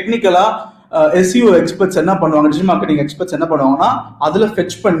வெப்சைட்டை டெக்னிக்கலா எஸ்இஓ எக்ஸ்பர்ட்ஸ் என்ன பண்ணுவாங்க, டிஜிட்டல் மார்க்கெட்டிங் எக்ஸ்பர்ட்ஸ் என்ன பண்ணுவாங்கன்னா அதுல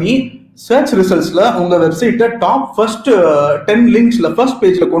ஃபெச் பண்ணி சர்ச் ரிசல்ட்ஸ்ல உங்க வெப்சைட்டை டாப் ஃபர்ஸ்ட் 10 லிங்க்ஸ்ல ஃபர்ஸ்ட்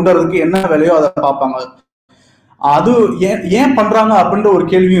பேஜ்ல கொண்டு வரதுக்கு என்ன வேலையோ அதை பார்ப்பாங்க. அது ஏன் பண்றாங்க அப்படின்ற ஒரு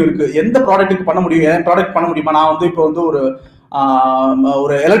கேள்வியும் இருக்கு. எந்த ப்ராடக்ட்டுக்கு பண்ண முடியும், என் ப்ராடக்ட் பண்ண முடியுமா? நான் வந்து இப்போ வந்து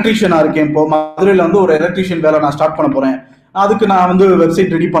ஒரு எலக்ட்ரீஷியனா இருக்கேன். இப்போ மதுரையில வந்து ஒரு எலக்ட்ரீஷியன் வேலை நான் ஸ்டார்ட் பண்ண போறேன். அதுக்கு நான் வந்து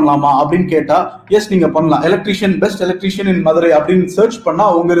வெப்சைட் ரெடி பண்ணலாமா அப்படின்னு கேட்டா எஸ், நீங்க பண்ணலாம். எலக்ட்ரீஷியன், பெஸ்ட் எலக்ட்ரீஷியன் இன் மதுரை அப்படின்னு சர்ச் பண்ணா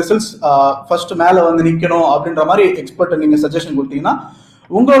உங்க ரிசல்ட்ஸ் ஃபர்ஸ்ட் மேல வந்து நிக்கணும் அப்படின்ற மாதிரி எக்ஸ்பர்ட் நீங்க சஜஷன் கொடுத்தீங்கன்னா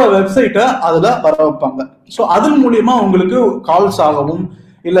உங்களோட வெப்சைட்டை அதுல வர வைப்பாங்க. ஸோ அதன் மூலியமா உங்களுக்கு கால்ஸ் ஆகவும்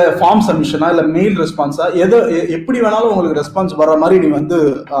இல்ல ஃபார்ம் சப்மிஷனா இல்ல மெயில் ரெஸ்பான்ஸா எப்படி வேணாலும் உங்களுக்கு ரெஸ்பான்ஸ் வர்ற மாதிரி நீ வந்து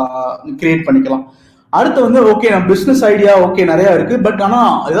கிரியேட் பண்ணிக்கலாம். அடுத்து வந்து ஓகே, நான் பிசினஸ் ஐடியா ஓகே நிறைய இருக்கு, பட் ஆனா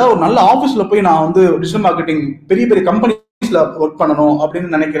ஏதாவது ஒரு நல்ல ஆஃபீஸ்ல போய் நான் வந்து டிஜிட்டல் மார்க்கெட்டிங் பெரிய பெரிய கம்பெனிஸ்ல ஒர்க் பண்ணணும்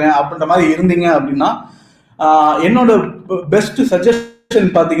அப்படின்னு நினைக்கிறேன் அப்படின்ற மாதிரி இருந்தீங்க அப்படின்னா என்னோட பெஸ்ட்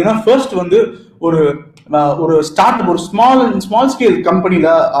சஜஷன் பாத்தீங்கன்னா ஃபர்ஸ்ட் வந்து ஒரு ஸ்டார்ட் ஒரு ஸ்மால் ஸ்கேல் கம்பெனில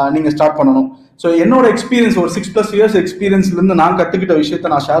நீங்க ஸ்டார்ட் பண்ணணும். ஸோ என்னோட எக்ஸ்பீரியன்ஸ் ஒரு 6+ years எக்ஸ்பீரியன்ஸ்ல இருந்து நான் கத்துக்கிட்ட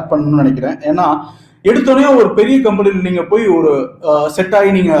விஷயத்த நான் ஷேர் பண்ணணும்னு நினைக்கிறேன். ஏன்னா எடுத்தோடனே ஒரு பெரிய கம்பெனியில் நீங்க போய் ஒரு செட் ஆகி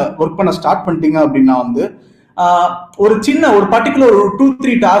நீங்க ஒர்க் பண்ண ஸ்டார்ட் பண்ணிட்டீங்க அப்படின்னா வந்து ஒரு சின்ன ஒரு பர்டிகுலர் ஒரு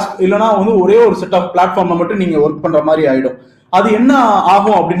 2-3 டாஸ்க் இல்லைன்னா வந்து ஒரே ஒரு செட் ஆஃப் பிளாட்ஃபார்ம்ல மட்டும் நீங்க ஒர்க் பண்ற மாதிரி ஆயிடும். அது என்ன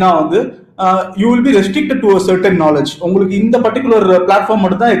ஆகும் அப்படின்னா வந்து you will be restricted to a certain knowledge. உங்களுக்கு இந்த பர்டிகுலர் பிளாட்ஃபார்ம்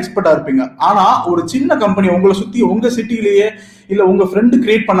மட்டும் தான் எக்ஸ்பர்ட்டா இருப்பீங்க. ஆனா ஒரு சின்ன கம்பெனி உங்களை சுத்தி உங்க சிட்டிலேயே இல்ல உங்க ஃப்ரெண்டு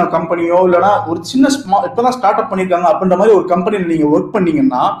கிரியேட் பண்ண கம்பெனியோ இல்லைன்னா ஒரு சின்ன இப்பதான் ஸ்டார்ட் அப் பண்ணிருக்காங்க அப்படின்ற மாதிரி ஒரு கம்பெனியில் நீங்க ஒர்க்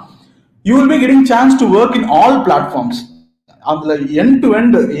பண்ணீங்கன்னா you will be getting chance to work in all platforms. அதுல end to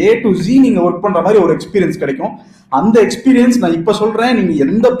end A to Z நீங்க ஒர்க் பண்ற மாதிரி ஒரு எக்ஸ்பீரியன்ஸ் கிடைக்கும். அந்த எக்ஸ்பீரியன்ஸ் நான் இப்ப சொல்றேன், நீங்க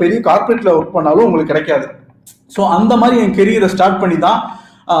எந்த பெரிய கார்பரேட்ல ஒர்க் பண்ணாலும் உங்களுக்கு கிடைக்காது. ஸோ அந்த மாதிரி என் கெரியரை ஸ்டார்ட் பண்ணி தான்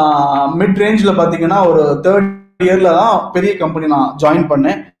மிட் ரேஞ்சில் பார்த்தீங்கன்னா ஒரு 3rd yearல தான் பெரிய கம்பெனி நான் ஜாயின்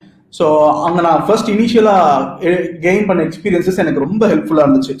பண்ணேன். ஸோ அங்கே நான் ஃபர்ஸ்ட் இனிஷியலாக கெயின் பண்ண எக்ஸ்பீரியன்சஸ் எனக்கு ரொம்ப ஹெல்ப்ஃபுல்லாக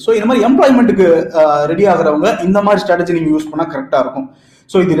இருந்துச்சு. ஸோ இந்த மாதிரி எம்ப்ளாய்மெண்ட்டுக்கு ரெடி ஆகிறவங்க இந்த மாதிரி ஸ்ட்ராட்டஜி நீங்கள் யூஸ் பண்ணால் கரெக்டாக இருக்கும்.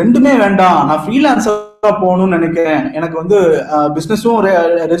 ஸோ இது ரெண்டுமே வேண்டாம், நான் ஃப்ரீலான்ஸராக போகணும்னு நினைக்கிறேன், எனக்கு வந்து பிஸ்னஸும்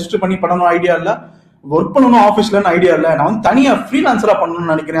ரெஜிஸ்டர் பண்ணி பண்ணணும் ஐடியா இல்லை, ஒர்க் பண்ணணும் ஆஃபீஸ்ல ஐடியா இல்லை, நான் வந்து தனியா ஃப்ரீலான்சரா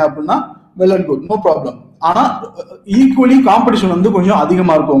பண்ணணும்னு நினைக்கிறேன் அப்படின்னா well and good, no problem. ஆனா ஈக்குவலி காம்படிஷன் வந்து கொஞ்சம்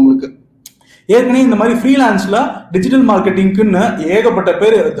அதிகமா இருக்கும் உங்களுக்கு. ஏற்கனவே இந்த மாதிரி ஃப்ரீலான்ஸ்ல டிஜிட்டல் மார்க்கெட்டிங்க்குன்னு ஏகப்பட்ட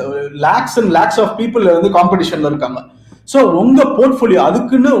பேர், lakhs and lakhs of people வந்து காம்படிஷன்ல இருக்காங்க. ஸோ உங்க போர்ட்ஃபோலியோ,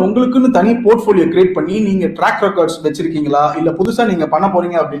 அதுக்குன்னு உங்களுக்குன்னு தனி போர்ட்ஃபோலியோ கிரியேட் பண்ணி நீங்க ட்ராக் ரெக்கார்ட்ஸ் வச்சிருக்கீங்களா, இல்ல புதுசா நீங்க பண்ண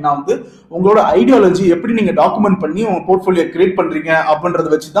போறீங்க அப்படின்னா வந்து உங்களோட ஐடியாலஜி எப்படி நீங்க டாக்குமெண்ட் பண்ணி உங்க போர்ட்ஃபோலியோ கிரியேட் பண்றீங்க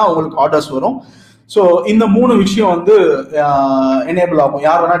அப்படின்றத வச்சுதான் உங்களுக்கு ஆர்டர்ஸ் வரும். ஸோ இந்த 3 விஷயம் வந்து எனேபிள் ஆகும்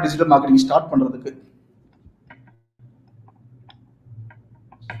யார் வேணா டிஜிட்டல் மார்க்கெட்டிங் ஸ்டார்ட் பண்றதுக்கு.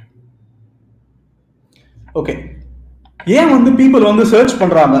 ஓகே, ஏன் வந்து பீப்புள் வந்து சர்ச்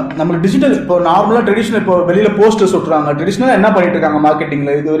பண்றாங்க நம்ம டிஜிட்டல்? இப்போ நார்மலா ட்ரெடிஷனல், இப்போ வெளியில போஸ்டர்ஸ் ஒட்டுறாங்க. ட்ரெடிஷனலா என்ன பண்ணிட்டு இருக்காங்க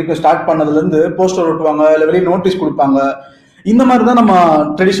மார்க்கெட்டிங்ல இது வரைக்கும் ஸ்டார்ட் பண்ணதுல இருந்து போஸ்டர் ஒட்டுவாங்க, இல்ல வெளியே நோட்டீஸ் கொடுப்பாங்க. இந்த மாதிரி தான் நம்ம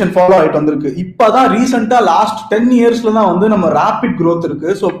ட்ரெடிஷன் ஃபாலோ ஆயிட்டு வந்திருக்கு. இப்பதான் ரீசெண்டா லாஸ்ட் 10 இயர்ஸ்ல தான் வந்து நம்ம ரேபிட் growth இருக்கு.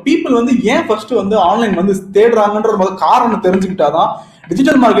 ஸோ பீப்புள் வந்து ஏன் ஃபர்ஸ்ட் வந்து ஆன்லைன் வந்து தேடுறாங்கன்ற காரணம் தெரிஞ்சுக்கிட்டாதான்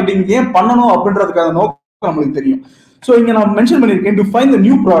டிஜிட்டல் மார்க்கெட்டிங் ஏன் பண்ணணும் அப்படின்றதுக்கான நோக்கம் நம்மளுக்கு தெரியும். ஸோ இங்க நான் மென்ஷன் பண்ணிருக்கேன், to find the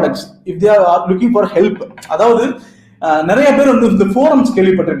new products if they are looking for help. அதாவது நிறைய பேர் வந்து இந்த ஃபோரம்ஸ்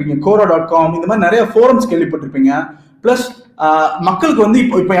கேள்விப்பட்டிருப்பீங்க, Quora.com, இந்த மாதிரி நிறைய ஃபோரம்ஸ் கேள்விப்பட்டிருப்பீங்க. பிளஸ் மக்களுக்கு வந்து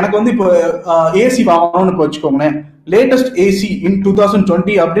இப்போ எனக்கு வந்து இப்போ ஏசி வாங்கணும்னு இப்போ வச்சுக்கோங்களேன், லேட்டஸ்ட் ஏசி இன்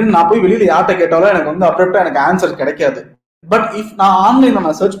 2020 அப்படின்னு நான் போய் வெளியில யார்கிட்ட கேட்டாலும் எனக்கு வந்து அப்டேட்டா எனக்கு ஆன்சர் கிடைக்காது. பட் இஃப் நான் ஆன்லைன்ல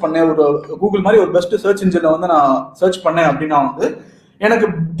நான் சர்ச் பண்ணேன், ஒரு கூகுள் மாதிரி ஒரு பெஸ்ட் சர்ச் இன்ஜின்ல வந்து நான் சர்ச் பண்ணேன் அப்படின்னா வந்து எனக்கு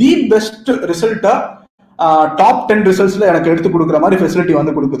தி பெஸ்ட் ரிசல்ட்டா டாப் 10 ரிசல்ட்ஸ்ல எனக்கு எடுத்து கொடுக்குற மாதிரி ஃபெசிலிட்டி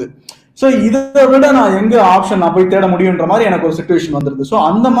வந்து கொடுக்குது. ஸோ இதை விட நான் எங்க ஆப்ஷன் நான் போய் தேட முடியுன்ற மாதிரி எனக்கு ஒரு சிச்சுவேஷன் வந்துருது. ஸோ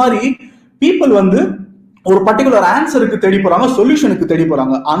அந்த மாதிரி பீப்புள் வந்து ஒரு பர்டிகுலர் ஆன்சருக்கு தேடி போறாங்க, சொல்யூஷனுக்கு தேடி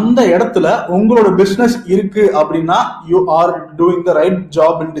போறாங்க. அந்த இடத்துல உங்களோட பிசினஸ் இருக்கு அப்படின்னா you are doing the right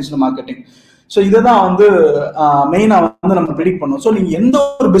job in digital marketing. So இதை தான் வந்து மெயினா வந்து நம்ம ப்ரெடிக்ட் பண்ணோம். ஸோ நீங்க எந்த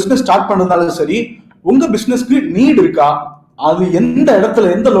ஒரு பிசினஸ் ஸ்டார்ட் பண்றதாலும் சரி, உங்க பிசினஸ்க்கு நீட் இருக்கா, அது எந்த இடத்துல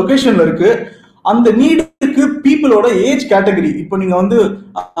எந்த லொகேஷன்ல இருக்கு, அந்த நீடுக்கு பீப்புளோட ஏஜ் கேட்டகரி. இப்போ நீங்க வந்து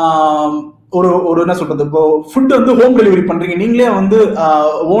ஒரு என்ன சொல்றது, இப்போ ஃபுட் வந்து ஹோம் டெலிவரி பண்றீங்க, நீங்களே வந்து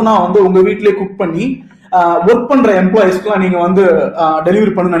ஓனா வந்து உங்க வீட்லயே குக் பண்ணி ஒர்க் பண்ற எம்ப்ளாயிஸ்க்குலாம் நீங்க வந்து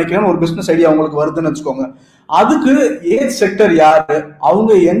டெலிவரி பண்ண நினைக்கிறேன் ஒரு பிசினஸ் ஐடியா உங்களுக்கு வருதுன்னு வச்சுக்கோங்க. அதுக்கு ஏஜ் செக்டர் யாரு,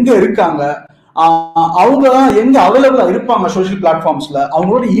 அவங்க எங்க இருக்காங்க, அவங்க எங்க அவைலபிளா இருப்பாங்க சோஷியல் பிளாட்ஃபார்ம்ஸ்ல,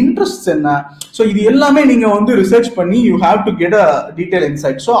 அவங்களோட இன்ட்ரெஸ்ட் என்ன. ஸோ இது எல்லாமே நீங்க வந்து ரிசர்ச் பண்ணி you have to get a detail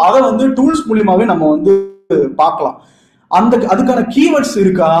inside. So அதை வந்து டூல்ஸ் மூலியமாவே நம்ம வந்து பார்க்கலாம். அதுக்கான கீவேர்ட்ஸ்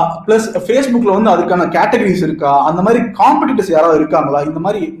இருக்கா, பிளஸ் ஃபேஸ்புக்ல வந்து அதுக்கான கேட்டகரிஸ் இருக்கா, அந்த மாதிரி காம்படிட்டர்ஸ் யாராவது இருக்காங்களா, இந்த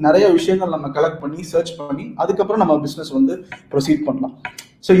மாதிரி நிறைய விஷயங்கள் நம்ம கலெக்ட் பண்ணி சர்ச் பண்ணி அதுக்கப்புறம் நம்ம பிசினஸ் வந்து ப்ரொசீட் பண்ணலாம்.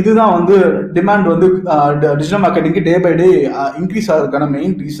 ஸோ இதுதான் வந்து டிமாண்ட் வந்து digital மார்க்கெட்டிங்க்கு day by day increase ஆகிறதுக்கான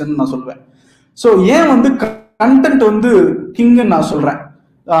மெயின் ரீசன் நான் சொல்வேன். ஸோ ஏன் வந்து கண்டென்ட் வந்து கிங்னு நான் சொல்றேன்.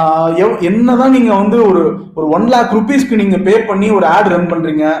 என்னதான் நீங்க வந்து ஒரு 1 lakh rupeesக்கு நீங்க பே பண்ணி ஒரு ஆட் ரன்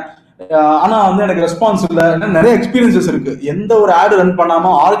பண்றீங்க, ஆனா வந்து எனக்கு ரெஸ்பான்ஸ் இல்லை, நிறைய எக்ஸ்பீரியன்சஸ் இருக்கு. எந்த ஒரு ஆட் ரன்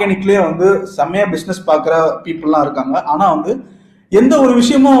பண்ணாம ஆர்கானிக்லயே வந்து செம்மையா பிசினஸ் பாக்குற பீப்புள்லாம் இருக்காங்க. ஆனா வந்து எந்த ஒரு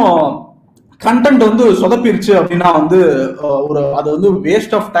விஷயமும் கண்டென்ட் வந்து சொதப்பிருச்சு அப்படின்னா வந்து அது வந்து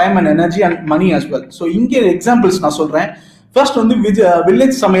waste of time and energy and money as well. So இங்கே எக்ஸாம்பிள்ஸ் நான் சொல்றேன். ஃபர்ஸ்ட் வந்து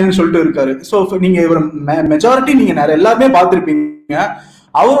வில்லேஜ் சமையல்னு சொல்லிட்டு இருக்காரு. ஸோ நீங்க இவர் மெஜாரிட்டி நீங்க நிறைய எல்லாருமே பார்த்துருப்பீங்க.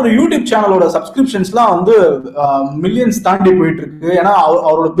 அவரோட யூடியூப் சேனலோட சப்ஸ்கிரிப்ஷன்ஸ்லாம் வந்து மில்லியன்ஸ் தாண்டி போயிட்டு இருக்கு. ஏன்னா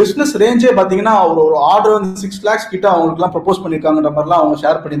அவரோட பிசினஸ் ரேஞ்சே பாத்தீங்கன்னா அவர் ஒரு ஆர்டர் வந்து 6 lakhs கிட்ட அவங்களுக்குலாம் ப்ரப்போஸ் பண்ணிருக்காங்கன்ற மாதிரிலாம் அவங்க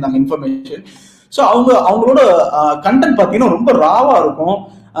ஷேர் பண்ணியிருந்தாங்க இன்ஃபர்மேஷன். ஸோ அவங்களோட கண்டென்ட் பாத்தீங்கன்னா ரொம்ப ராவா இருக்கும்.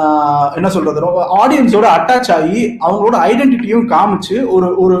 என்ன சொல்றது, ஆடியன்ஸோட அட்டாச் ஆகி அவங்களோட ஐடென்டிட்டியும் காமிச்சு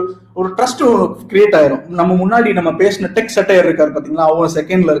ஒரு ட்ரஸ்ட் கிரியேட் ஆயிரும். நம்ம முன்னாடி நம்ம பேசின டெக் சட்டையர் இருக்காரு பாத்தீங்களா, அவர்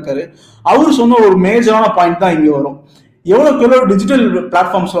செகண்ட்ல இருக்காரு. அவர் சொன்ன ஒரு மேஜரான பாயிண்ட் தான் இங்க வரும். எவ்வளவு டிஜிட்டல்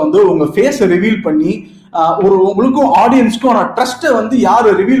பிளாட்ஃபார்ம்ஸ்ல வந்து உங்க ஃபேஸை ரிவீல் பண்ணி உங்களுக்கும் ஆடியன்ஸ்க்கும் ட்ரஸ்ட்டை வந்து யாரு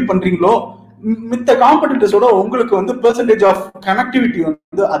ரிவீல் பண்றீங்களோ மித்த காம்படிட்டர்ஸோட உங்களுக்கு வந்து பெர்சன்டேஜ் ஆஃப் கனெக்டிவிட்டி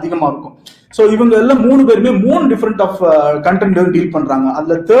வந்து அதிகமா இருக்கும். ஸோ இவங்க எல்லாம் 3 பேருமே 3 டிஃப்ரெண்ட் ஆஃப் கண்டென்ட் டீல் பண்றாங்க.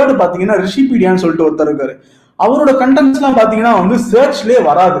 அதுல தேர்ட் பாத்தீங்கன்னா ரிஷிபீடியான்னு சொல்லிட்டு ஒருத்தர் இருக்காரு. அவரோட கண்டென்ட்ஸ் எல்லாம் பாத்தீங்கன்னா வந்து சர்ச்லயே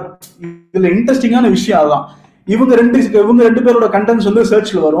வராது. இதுல இன்ட்ரெஸ்டிங்கான விஷயம் அதான், இவங்க ரெண்டு பேரோட கண்டென்ட்ஸ் வந்து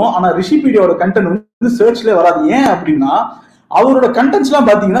சர்ச்ல வரும், ஆனா ரிஷிபீடியாவோட கண்டென்ட் வந்து சர்ச்லயே வராது. ஏன் அப்படின்னா அவரோட கண்டென்ட்ஸ் எல்லாம்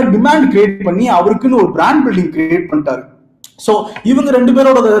பாத்தீங்கன்னா டிமாண்ட் கிரியேட் பண்ணி அவருக்குன்னு ஒரு பிராண்ட் பில்டிங் கிரியேட் பண்ணிட்டாரு. ஸோ இவங்க 2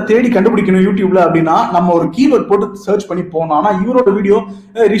 பேரோட தேடி கண்டுபிடிக்கணும் யூடியூப்ல அப்படின்னா நம்ம ஒரு கீவேர்ட் போட்டு சர்ச் பண்ணி போனோம். ஆனா இவரோட video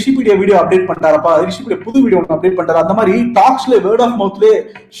Rishipedia video update பண்ணிட்டாரப்பா, Rishipedia புது வீடியோ அப்டேட் பண்ணிட்டாரு, அந்த மாதிரி டாக்ஸ்ல வேர்ட் ஆஃப் மவுத்லேயே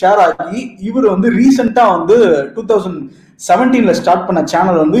ஷேர் ஆகி இவர் வந்து ரீசெண்டா வந்து 2017 ஸ்டார்ட் பண்ண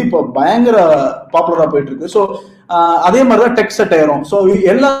சேனல் வந்து இப்போ பயங்கர பாப்புலரா போயிட்டு இருக்கு. ஸோ அதே மாதிரிதான் டெக் செட் ஆயிரும். ஸோ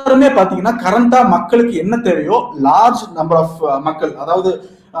எல்லாருமே பாத்தீங்கன்னா கரண்டா மக்களுக்கு என்ன தேவையோ லார்ஜ் நம்பர் ஆஃப் மக்கள், அதாவது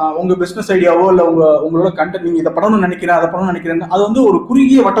உங்க பிசினஸ் ஐடியாவோ இல்ல உங்களோட கண்டென்ட் நீங்க இதை பண்ணணும்னு நினைக்கிறேன் அதை பண்ணணும்னு நினைக்கிறேன் அது வந்து ஒரு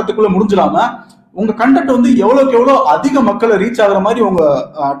குறுகிய வட்டத்துக்குள்ள முடிஞ்சிடாம உங்க கண்டென்ட் வந்து எவ்வளவுக்கு எவ்வளவு அதிக மக்களை ரீச் ஆகுற மாதிரி உங்க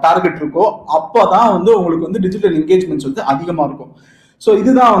டார்கெட் இருக்கோ அப்பதான் வந்து உங்களுக்கு வந்து டிஜிட்டல் என்கேஜ்மெண்ட்ஸ் வந்து அதிகமா இருக்கும். ஸோ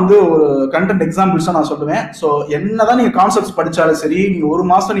இதுதான் வந்து ஒரு கண்டென்ட் எக்ஸாம்பிள்ஸா நான் சொல்லுவேன். ஸோ என்னதான் நீங்க கான்செப்ட்ஸ் படிச்சாலும் சரி, நீங்க ஒரு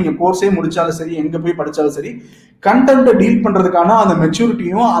மாசம் நீங்க கோர்ஸே முடிச்சாலும் சரி, எங்க போய் படிச்சாலும் சரி, கண்டென்ட்டை டீல் பண்றதுக்கான அந்த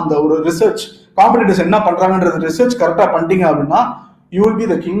மெச்சூரிட்டியும் அந்த ஒரு ரிசர்ச் காம்படிட்டர்ஸ் என்ன பண்றாங்கன்றது ரிசர்ச் கரெக்டா பண்ணிட்டீங்க அப்படின்னா you will be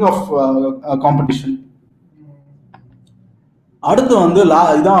the king of competition. அடுத்து வந்து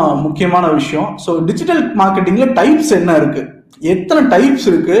இதான் முக்கியமான விஷயம். ஸோ டிஜிட்டல் மார்க்கெட்டிங்ல டைப்ஸ் என்ன இருக்கு, எத்தனை டைப்ஸ்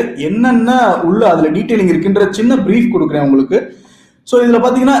இருக்கு, என்னென்ன உள்ள அதுல டீடைலிங் இருக்குன்ற சின்ன பிரீஃப் கொடுக்குறேன் உங்களுக்கு. ஸோ இதுல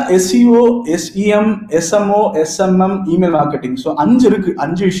பாத்தீங்கன்னா SEO, SEM, SMO, SMM, email marketing. So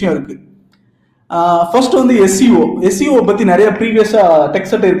 5 விஷயம் இருக்கு. ஃபர்ஸ்ட் வந்து SEO பத்தி நிறைய ப்ரீவியஸா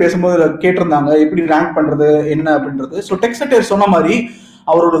டெக்ஸ்டைர் பேசும்போது கேட்டிருந்தாங்க எப்படி ரேங்க் பண்றது என்ன அப்படின்றது. ஸோ டெக்ஸ்டைர் சொன்ன மாதிரி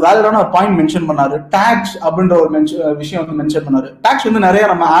அவரோட வேலிடான பாயிண்ட் மென்ஷன் பண்ணாரு. டாக்ஸ் அப்படின்ற ஒரு விஷயம் வந்து மென்ஷன் பண்ணாரு. டாக்ஸ் வந்து நிறைய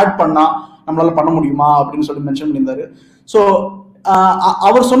நம்ம ஆட் பண்ணா நம்மளால பண்ண முடியுமா அப்படின்னு சொல்லி மென்ஷன் பண்ணியிருந்தாரு. ஸோ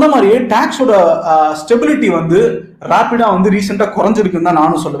அவர் சொன்ன மாதிரியே டாக்ஸோட ஸ்டெபிலிட்டி வந்து ரேபிடா வந்து ரீசெண்டா குறைஞ்சிருக்குன்னு தான்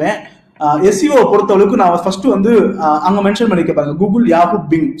நானும் சொல்லுவேன். SEO பொறுத்தளவுக்கு நான் ஃபர்ஸ்ட் வந்து அங்க மென்ஷன் பண்ணிக்க பாருங்க, கூகுள், யாஹூ,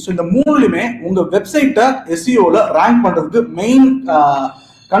 பிங். ஸோ இந்த மூணுலயுமே உங்க வெப்சைட்டை SEOல ரேங்க் பண்றதுக்கு மெயின்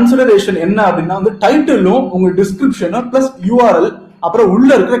கன்சிடரேஷன் என்ன அப்படின்னா வந்து டைட்டிலும் உங்க டிஸ்கிரிப்ஷனு பிளஸ் URL அப்புறம் உள்ள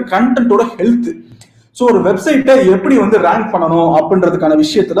இருக்கிற கண்டென்ட்டோட ஹெல்த். ஸோ ஒரு வெப்சைட்டை எப்படி வந்து ரேங்க் பண்ணணும் அப்படின்றதுக்கான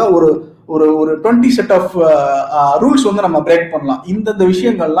விஷயத்துல ஒரு ஒரு ஒரு 20 செட் ஆஃப் ரூல்ஸ் வந்து நம்ம பிரேக் பண்ணலாம். இந்த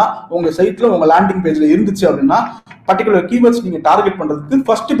விஷயங்கள்லாம் உங்க சைட்ல உங்க லேண்டிங் பேஜ்ல இருந்துச்சு அப்படின்னா பர்டிகுலர் கீவேர்ட்ஸ் நீங்க டார்கெட் பண்றதுக்கு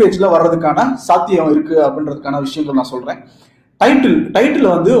ஃபர்ஸ்ட் பேஜ்ல வர்றதுக்கான சாத்தியம் இருக்கு அப்படின்றதுக்கான விஷயங்கள் நான் சொல்றேன்.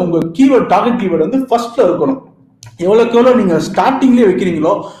 டைட்டில் வந்து உங்க கீவேர்ட் டார்கெட் கீவேர்ட் வந்து ஃபர்ஸ்ட்ல இருக்கணும். எவ்வளவுக்கு எவ்வளவு நீங்க ஸ்டார்டிங்லேயே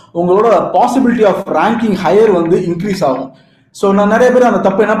வைக்கிறீங்களோ உங்களோட பாசிபிலிட்டி ஆஃப் ரேங்கிங் ஹையர் வந்து இன்க்ரீஸ் ஆகும். ஸோ நான் நிறைய பேர் அந்த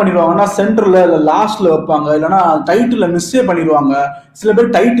தப்பு என்ன பண்ணிடுவாங்கன்னா சென்டர்ல இல்லை லாஸ்ட்ல வைப்பாங்க, இல்லைன்னா டைட்டில் மிஸ்ஸே பண்ணிடுவாங்க. சில பேர்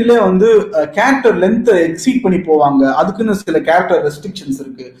டைட்டிலே வந்து கேரக்டர் லென்த்தை எக்ஸீட் பண்ணி போவாங்க, அதுக்குன்னு சில கேரக்டர் ரெஸ்ட்ரிக்ஷன்ஸ்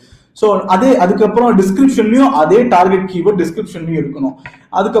இருக்கு. ஸோ அதுக்கப்புறம் டிஸ்கிரிப்ஷன்லயும் அதே டார்கெட் கீவேர்ட் டிஸ்கிரிப்ஷன்லயும் இருக்கணும்.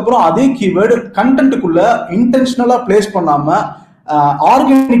 அதுக்கப்புறம் அதே கீவேர்டு கண்டென்ட்டுக்குள்ள இன்டென்ஷனலா பிளேஸ் பண்ணாம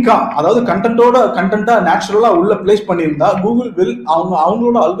ஆர்கானிக்கா, அதாவது கண்டென்ட்டா நேச்சுரலா உள்ள பிளேஸ் பண்ணியிருந்தா கூகுள் வில்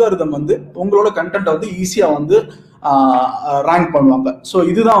அவங்களோட அல்காரிதம் வந்து உங்களோட கண்டென்ட்டை வந்து ஈஸியா வந்து ரேங்க் பண்ணுவாங்க. ஸோ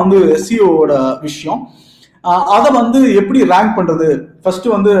இதுதான் வந்து SEOவோட விஷயம். அதை வந்து எப்படி ரேங்க் பண்றது, ஃபர்ஸ்ட்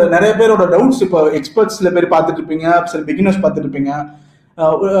வந்து நிறைய பேரோட டவுட்ஸ், இப்போ எக்ஸ்பர்ட்ஸ் சில பேர் பார்த்துட்டு இருப்பீங்க, சில பிகினர்ஸ் பார்த்துட்டு இருப்பீங்க.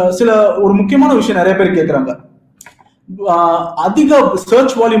 ஒரு முக்கியமான விஷயம் நிறைய பேர் கேட்குறாங்க, அதிக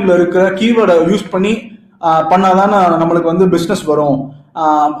சர்ச் வால்யூம்ல இருக்கிற கீவேர்டை யூஸ் பண்ணி பண்ணாதானே நம்மளுக்கு வந்து பிஸ்னஸ் வரும்.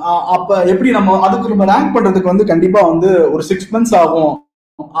 அப்ப எப்படி அதுக்கு நம்ம ரேங்க் பண்றதுக்கு வந்து கண்டிப்பா வந்து ஒரு 6 months ஆகும்.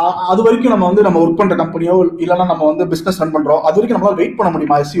 அது வரைக்கும் நம்ம ஒர்க் பண்ற கம்பெனியோ இல்லைன்னா நம்ம வந்து பிசினஸ் ரன் பண்றோம், அது வரைக்கும் நம்மளால வெயிட் பண்ண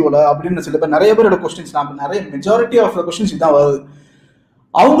முடியுமா SEOல அப்படின்னு சில பேர் நிறைய பேரோட கொஸ்டின்ஸ், நிறைய மெஜாரிட்டி ஆஃப் கொஸ்டின்ஸ் இதான் வருது.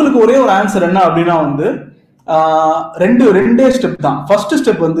 அவங்களுக்கு ஒரே ஒரு ஆன்சர் என்ன அப்படின்னா வந்து ரெண்டே ஸ்டெப் தான். ஃபர்ஸ்ட்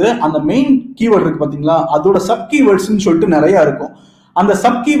ஸ்டெப் வந்து அந்த மெயின் கீவேர்ட் இருக்கு பாத்தீங்களா, அதோட சப் கீவேர்ட்ஸ்ன்னு சொல்லிட்டு நிறைய இருக்கும். அந்த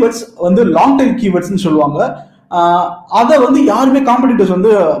சப் கீவேர்ட்ஸ் வந்து லாங் டைல் கீவேர்ட்ஸ்ன்னு சொல்லுவாங்க. அதை வந்து யாருமே காம்படிட்டர்ஸ்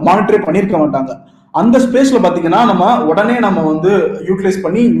வந்து மானிட்டரே பண்ணியிருக்க மாட்டாங்க. அந்த ஸ்பேஸ்ல பாத்தீங்கன்னா உடனே நம்ம வந்து யூட்டிலைஸ்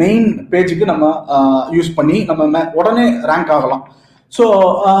பண்ணி மெயின் பேஜுக்கு நம்ம யூஸ் பண்ணி நம்ம உடனே ரேங்க் ஆகலாம். ஸோ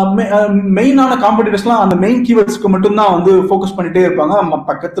மெயினான காம்படிட்டர்ஸ்லாம் அந்த மெயின் கீவேர்ட்ஸ்க்கு மட்டும்தான் வந்து ஃபோக்கஸ் பண்ணிட்டே இருப்பாங்க, நம்ம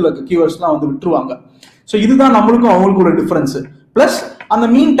பக்கத்துல இருக்க கீவேர்ட்ஸ்லாம் வந்து விட்டுருவாங்க. ஸோ இதுதான் நம்மளுக்கும் அவங்களுக்கும் ஒரு டிஃபரன்ஸ். பிளஸ் அந்த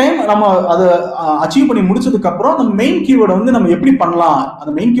மீன் டைம் நம்ம அதை அச்சீவ் பண்ணி முடிச்சதுக்கு அப்புறம் அந்த மெயின் கீவேர்டை வந்து நம்ம எப்படி பண்ணலாம்,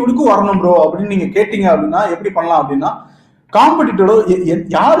 அந்த மெயின் கீவேர்டுக்கும் வரணும் ப்ரோ அப்படின்னு நீங்க கேட்டீங்க அப்படின்னா எப்படி பண்ணலாம் அப்படின்னா, காம்படிட்டரோட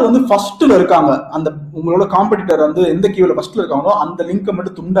யார் வந்து ஃபர்ஸ்ட்ல இருக்காங்க, அந்த உங்களோட காம்படிட்டர் வந்து எந்த கீவேர்ட்ல ஃபர்ஸ்ட்ல இருக்காங்களோ அந்த லிங்கை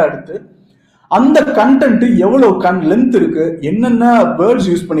மட்டும் துண்டா எடுத்து அந்த கண்டென்ட் எவ்வளவு லென்த் இருக்கு, என்னென்ன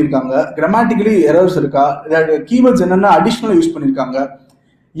வேர்ட்ஸ் யூஸ் பண்ணிருக்காங்க, கிராமட்டிக்கலி எரர்ஸ் இருக்கா, கீவேர்ட்ஸ் என்னென்ன அடிஷனலா யூஸ் பண்ணிருக்காங்க,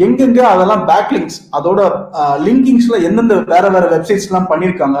 எங்கெங்க அதெல்லாம் பேக்லிங்க்ஸ், அதோட லிங்கிங்ஸ்ல எந்தெந்த வேற வெப்சைட்ஸ் எல்லாம்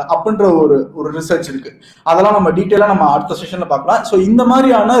பண்ணிருக்காங்க அப்படின்ற ஒரு ரிசர்ச் இருக்கு. அதெல்லாம் நம்ம டீட்டெயிலா நம்ம அடுத்த செஷன்ல பார்க்கலாம். ஸோ இந்த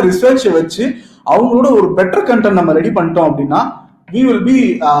மாதிரியான ரிசர்ச்சை வச்சு அவங்களோட ஒரு பெட்டர் கண்டென்ட் நம்ம ரெடி பண்ணிட்டோம் அப்படின்னா we will be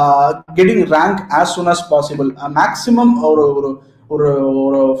getting rank as soon as possible. Maximum ஒரு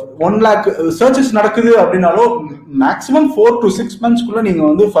 1 lakh சர்ச்சஸ் நடக்குது அப்படின்னாலும் மேக்ஸிமம் 4 to 6 months நீங்க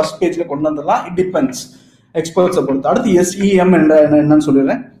வந்து ஃபர்ஸ்ட் பேஜ்ல கொண்டு வந்துடலாம். இட் டிபெண்ட்ஸ் எக்ஸ்பர்ட்ஸை பொறுத்து. அடுத்து SEM என்ற என்னன்னு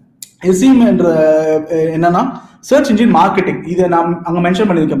சொல்லிடுறேன். SEM என்ற என்னன்னா சர்ச் இன்ஜின் மார்க்கெட்டிங். இதை நான் அங்க மென்ஷன்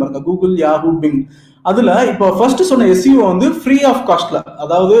பண்ணியிருக்கேன் பாருங்க, கூகுள், யாஹூ, பிங். அதுல இப்போ ஃபர்ஸ்ட் சொன்ன SEO வந்து ஃப்ரீ ஆஃப் காஸ்ட்ல,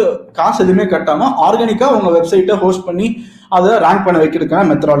 அதாவது காசு எதுவுமே கட்டாம ஆர்கானிக்கா உங்க வெப்சைட்டை ஹோஸ்ட் பண்ணி அதை ரேங்க் பண்ண வைக்கிறதுக்கான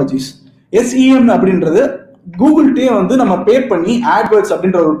மெத்தடாலஜிஸ். SEM அப்படின்றது கூகுள்கிட்டே வந்து நம்ம பே பண்ணி ஆட்வேர்ட்ஸ்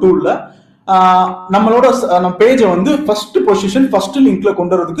அப்படின்ற ஒரு டூல்ல நம்மளோட நம்ம பேஜை வந்து ஃபர்ஸ்ட் பொசிஷன் ஃபர்ஸ்ட் லிங்க்ல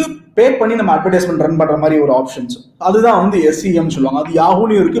கொண்டு வரதுக்கு பே பண்ணி நம்ம அட்வர்டைஸ்மெண்ட் ரன் பண்ற மாதிரி ஒரு ஆப்ஷன்ஸ், அதுதான் வந்து SEM சொல்லுவாங்க. அது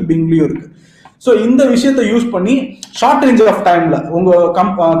யாஹூலயும் இருக்கு, பிங்லயும் இருக்கு. ஸோ இந்த விஷயத்தை யூஸ் பண்ணி ஷார்ட் ரேஞ்ச் ஆஃப் டைம்ல உங்க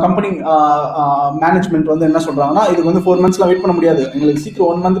கம்பெனி மேனேஜ்மெண்ட் வந்து என்ன சொல்றாங்கன்னா, இதுக்கு வந்து 4 monthsலாம் வெயிட் பண்ண முடியாது, எங்களுக்கு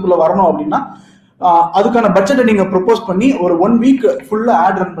சீக்கிரம் 1 monthக்குள்ள வரணும் அப்படின்னா அதுக்கான பட்ஜெட்டை நீங்க ப்ரொபோஸ் பண்ணி ஒரு 1 week ஃபுல்லா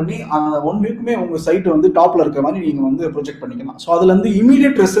ஆட் ரன் பண்ணி அந்த 1 weekமே உங்க சைட் வந்து டாப்ல இருக்கிற மாதிரி நீங்க வந்து ப்ரொஜெக்ட் பண்ணிக்கலாம். ஸோ அதுல இருந்து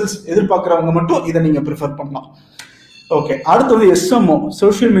இமீடியட் ரிசல்ட்ஸ் எதிர்பார்க்கறவங்க மட்டும் இதை நீங்க ப்ரிஃபர் பண்ணலாம். ஓகே, அடுத்து வந்து SMO,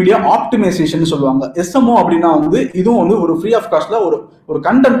 சோஷியல் மீடியா ஆப்டிமைசேஷன் சொல்லுவாங்க. SMO அப்படின்னா வந்து இதுவும் வந்து ஒரு ஃப்ரீ ஆஃப் காஸ்ட்ல ஒரு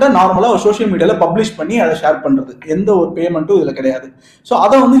கண்டென்ட்டை நார்மலா ஒரு சோஷியல் மீடியால பப்ளிஷ் பண்ணி அதை ஷேர் பண்றது, எந்த ஒரு பேமெண்ட்டும் இதுல கிடையாது. ஸோ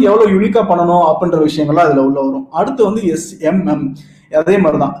அதை வந்து எவ்வளவு யூனிக்கா பண்ணணும் அப்படின்ற விஷயங்கள்லாம் இதுல உள்ள வரும். அடுத்து வந்து SMM, அதே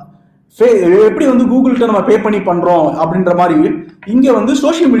மாதிரிதான் எப்படி வந்து கூகுள்கிட்ட நம்ம பே பண்ணி பண்றோம் அப்படின்ற மாதிரி இங்க வந்து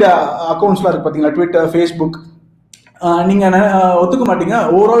சோஷியல் மீடியா அக்கௌண்ட்ஸ்லாம் இருக்கு பாத்தீங்களா, ட்விட்டர், ஃபேஸ்புக். நீங்க ஒத்துக்க மாட்டீங்க,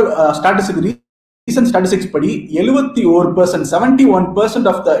 ஓவரால் ரீசன்ட் ஸ்டாட்டிஸ்டிக்ஸ் படி 71%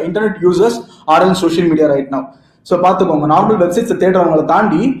 of the internet users R in social media right now. So பார்த்துக்கோங்க, நார்மல் வெப்சைட்ஸ் தேடுறவங்களை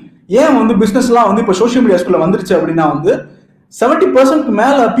தாண்டி ஏன் வந்து பிசினஸ்லாம் வந்து இப்போ சோஷியல் மீடியாஸ்குள்ள வந்துருச்சு அப்படின்னா வந்து 70%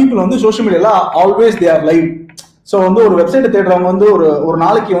 மேல பீப்புள் வந்து சோஷியல் மீடியால always they are live. So வந்து ஒரு வெப்சைட்டை தேடுறவங்க வந்து ஒரு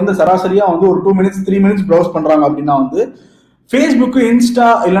நாளைக்கு வந்து சராசரியா வந்து ஒரு 2 minutes 3 minutes ப்ரௌஸ் பண்றாங்க அப்படின்னா வந்து ஃபேஸ்புக், இன்ஸ்டா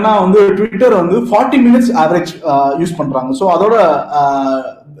இல்லைன்னா வந்து ட்விட்டர் வந்து 40 minutes ஆவரேஜ் யூஸ் பண்றாங்க. ஸோ அதோட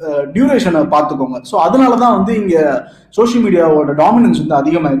டியூரேஷனை பார்த்துக்கோங்க. ஸோ அதனாலதான் வந்து இங்க சோஷியல் மீடியாவோட டாமினன்ஸ் வந்து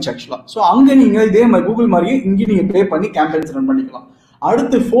அதிகமாயிடுச்சு ஆக்சுவலா. ஸோ அங்க நீங்க இதே மாதிரி கூகுள் மாதிரியே இங்கே நீங்க பே பண்ணி கேம்பெயின்ஸ் ரன் பண்ணிக்கலாம்.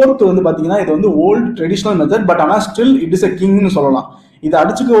 அடுத்து 4th வந்து பாத்தீங்கன்னா இது வந்து ஓல்டு ட்ரெடிஷனல் மெத்தட், பட் ஆனால் ஸ்டில் இட் இஸ் அ கிங்னு சொல்லலாம். இது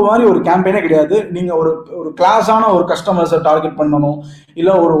அடிச்சுக்க மாதிரி ஒரு கேம்பெயினே கிடையாது. நீங்க ஒரு கிளாஸான ஒரு கஸ்டமர்ஸை டார்கெட் பண்ணணும்,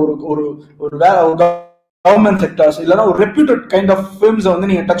 இல்ல ஒரு கவர்மெண்ட் செக்டர்ஸ் இல்லைன்னா ஒரு ரெப்யூட்டட் கைண்ட் ஆஃப் ஃபிர்ம்ஸை வந்து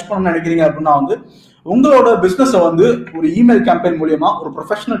நீங்க டச் பண்ணணும்னு நினைக்கிறீங்க அப்படின்னா வந்து உங்களோட பிசினஸை வந்து ஒரு இமெயில் கேம்பெயின் மூலியமா ஒரு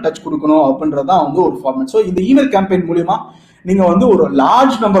ப்ரொஃபஷனல் டச் கொடுக்கணும் அப்படின்றதான் வந்து ஒரு ஃபார்மேட். ஸோ இந்த இமெயில் கேம்பெயின் மூலியமா நீங்க வந்து ஒரு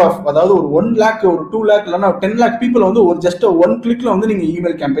லார்ஜ் நம்பர் ஆஃப், அதாவது ஒரு 1 lakh ஒரு 2 lakh இல்லைன்னா 10 lakh பீப்புள் வந்து ஒரு ஜஸ்ட் 1 clickல வந்து நீங்க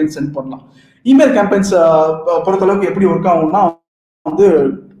இமெயில் கேம்பெயின் சென்ட் பண்ணலாம். இமெயில் கேம்பெயின்ஸ் பொறுத்தளவுக்கு எப்படி ஒர்க் ஆகும்னா வந்து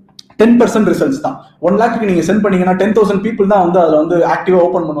 10% ரிசல்ட்ஸ் தான். 1 lakh நீங்க சென்ட் பண்ணீங்கன்னா 10,000 பீப்புள் தான் வந்து அதுல வந்து ஆக்டிவா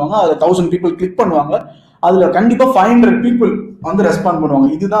ஓப்பன் பண்ணுவாங்க, அதுல 1000 பீப்புள் கிளிக் பண்ணுவாங்க, அதுல கண்டிப்பா 500 பீப்புள் வந்து ரெஸ்பாண்ட் பண்ணுவாங்க.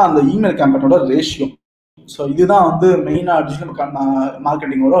 இதுதான் அந்த இமெயில் கேம்பெயினோட ரேஷியோ. ஸோ இதுதான் வந்து மெயினா டிஜிட்டல்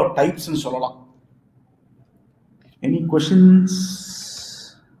மார்க்கெட்டிங்கோட டைப்ஸ்ன்னு சொல்லலாம். Any questions?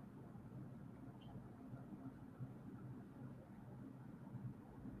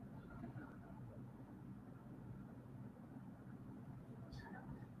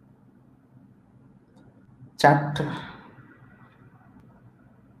 chat.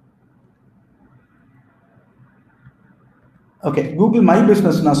 Okay, Google my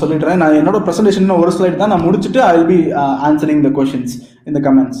business நான் சொல்லிடுறேன். நான் என்னோட ப்ரெசன்டேஷன் ஒரு ஸ்லைட் தான் நான் முடிச்சுட்டு I will be answering the questions in the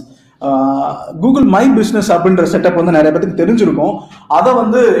comments. Google my business அப்படின்ற செட்டப் வந்து நிறைய பேருக்கு தெரிஞ்சிருக்கும். அதை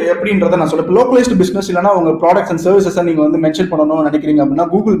வந்து எப்படின்றத நான் சொல்ல, இப்போ லோக்கலைஸ்டு பிஸ்னஸ் இல்லைன்னா உங்க ப்ராடக்ட்ஸ் அண்ட் சர்வீசஸை நீங்க வந்து மென்ஷன் பண்ணணும்னு நினைக்கிறீங்க அப்படின்னா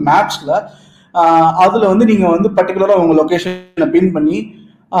கூகுள் மேப்ஸ்ல அதுல வந்து நீங்க வந்து பர்டிகுலரா உங்க லொகேஷனை பின் பண்ணி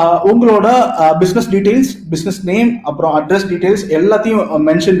உங்களோட பிஸ்னஸ் டீடைல்ஸ், பிஸ்னஸ் நேம், அப்புறம் அட்ரஸ் டீடைல்ஸ் எல்லாத்தையும்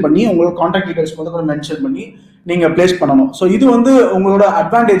மென்ஷன் பண்ணி உங்களோட கான்டாக்ட் டீடைல்ஸ் வந்து கூட மென்ஷன் பண்ணி நீங்க பிளேஸ் பண்ணணும். ஸோ இது வந்து உங்களோட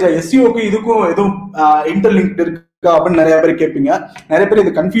அட்வான்டேஜா. SEOக்கு இதுக்கும் எதுவும் இன்டர்லிங்க் இருக்கா அப்படின்னு நிறைய பேர் கேட்பீங்க. நிறைய பேர்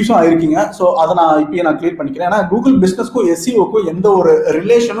இது கன்ஃபியூஸும் ஆயிருக்கீங்க. ஸோ அதை நான் இப்பயே நான் கிளியர் பண்ணிக்கிறேன். ஏன்னா கூகுள் பிஸ்னஸ்க்கும் SEOக்கும் எந்த ஒரு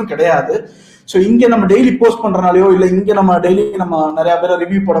ரிலேஷனும் கிடையாது. ஸோ இங்க நம்ம டெய்லி போஸ்ட் பண்றனாலயோ இல்ல இங்க நம்ம டெய்லி நம்ம நிறைய பேரை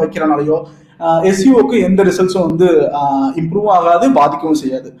ரிவ்யூ போட வைக்கிறனாலயோ SEOக்கு எந்த ரிசல்ட்ஸும் வந்து இம்ப்ரூவ் ஆகாது, பாதிக்கவும்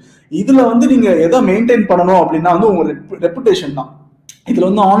செய்யாது. இதுல வந்து நீங்க எதை மெயின்டைன் பண்ணணும் அப்படின்னா வந்து உங்க ரெப்புடேஷன் தான். இதுல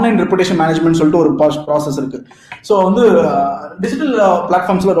வந்து ஆன்லைன் ரெப்புடேஷன் மேனேஜ்மெண்ட் சொல்லிட்டு ஒரு ப்ராசஸ் இருக்கு. ஸோ வந்து டிஜிட்டல்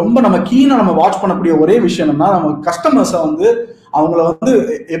பிளாட்ஃபார்ம்ஸ்ல ரொம்ப நம்ம கீனா நம்ம வாட்ச் பண்ணக்கூடிய ஒரே விஷயம் என்னன்னா, நம்ம கஸ்டமர்ஸை வந்து அவங்கள வந்து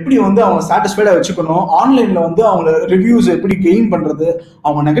எப்படி வந்து அவங்க சாட்டிஸ்ஃபைடா வச்சுக்கணும், ஆன்லைன்ல வந்து அவங்க ரிவ்யூஸ் எப்படி கெயின் பண்றது,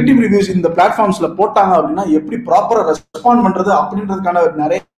 அவங்க நெகட்டிவ் ரிவ்யூஸ் இந்த பிளாட்ஃபார்ம்ஸ்ல போட்டாங்க அப்படின்னா எப்படி ப்ராப்பரா ரெஸ்பாண்ட் பண்றது அப்படின்றதுக்கான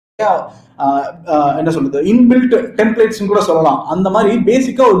நிறைய என்ன சொல்றது இன்பில்ட் டெம்ப்ளேட்ஸ் கூட சொல்லலாம். அந்த மாதிரி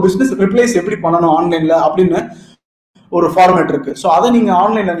பேசிக்கா ஒரு பிசினஸ் ரிப்ளைஸ் எப்படி பண்ணணும் ஆன்லைன்ல அப்படின்னு ஒரு ஃபார்மேட் இருக்கு. ஸோ அதை நீங்க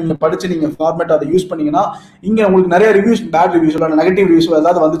ஆன்லைன்ல நீங்க படிச்சு நீங்க ஃபார்மேட் அதை யூஸ் பண்ணீங்கன்னா இங்க உங்களுக்கு நிறைய ரிவ்யூஸ், பேட் ரிவ்யூஸ் இல்லை நெகட்டிவ் ரிவ்யூஸ்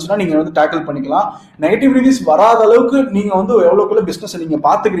ஏதாவது வந்துச்சுன்னா நீங்க வந்து டேக்கிள் பண்ணிக்கலாம். நெகட்டிவ் ரிவ்யூஸ் வராத அளவுக்கு நீங்க வந்து எவ்வளவுக்குள்ள பிசினஸ் நீங்க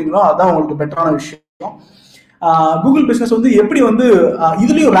பாத்துக்கிறீங்களோ அதான் உங்களுக்கு பெட்டரான விஷயம். கூகுள் பிசினஸ் வந்து எப்படி வந்து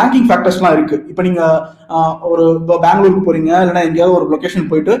இதுலயும் ரேங்கிங் ஃபேக்டர்ஸ்லாம் இருக்கு. இப்போ நீங்க ஒரு பெங்களூருக்கு போறீங்க இல்லைன்னா எங்கேயாவது ஒரு லொகேஷன்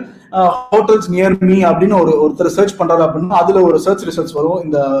போயிட்டு ஹோட்டல்ஸ் நியர் மீ அப்படின்னு ஒருத்தர் சர்ச் பண்றாரு அப்படின்னா அதுல ஒரு சர்ச் ரிசல்ட்ஸ் வரும்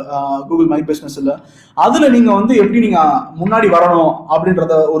இந்த கூகுள் மை பிசினஸ்ல. அதுல நீங்க வந்து எப்படி நீங்க முன்னாடி வரணும்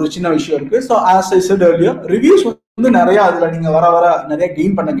அப்படின்றத ஒரு சின்ன விஷயம் இருக்கு. So as I set earlier, reviews வந்து நிறைய அதுல நீங்க வர நிறைய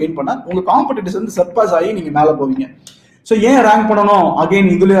கெயின் பண்ண உங்க காம்படிட்டர்ஸ் வந்து சர்பாஸ் ஆகி நீங்க மேல போவீங்க. ஸோ ஏன் ரேங்க் பண்ணணும் அகைன்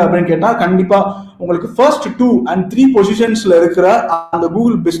இதுல அப்படின்னு கேட்டா கண்டிப்பா உங்களுக்கு ஃபர்ஸ்ட் 2 and 3 பொசிஷன்ஸ்ல இருக்கிற அந்த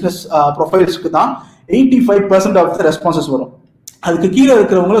கூகுள் பிசினஸ் ப்ரொஃபைல்ஸ்க்கு தான் 85% ஆஃப் த ரெஸ்பான்சஸ் வரும். அதுக்கு கீழே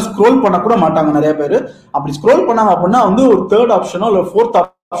இருக்கிறவங்கள ஸ்க்ரோல் பண்ண கூட மாட்டாங்க நிறைய பேர். அப்படி ஸ்க்ரோல் பண்ணாங்க அப்படின்னா வந்து ஒரு 3rd ஆப்ஷனோ இல்லை 4th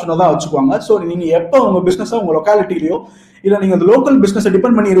ஆப்ஷனோ தான் வச்சுக்குவாங்க. ஸோ நீங்க எப்போ உங்க பிசினஸ் உங்க லொக்காலிட்டிலையோ இல்லை நீங்க அந்த லோக்கல் பிசினஸை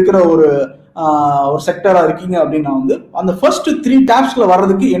டிபெண்ட் பண்ணி இருக்கிற ஒரு செக்டரா இருக்கீங்க அப்படின்னா வந்து அந்த ஃபர்ஸ்ட் 3 டேப்ஸ்ல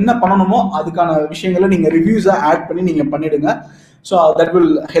வர்றதுக்கு என்ன பண்ணணுமோ அதுக்கான விஷயங்களை நீங்க ரிவ்யூஸா ஆட் பண்ணி நீங்க பண்ணிடுங்க. So that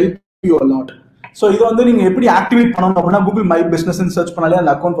will help you a lot. So இதை வந்து நீங்க எப்படி ஆக்டிவேட் பண்ணணும் அப்படின்னா கூகுள் மை பிசினஸ் சர்ச் பண்ணாலே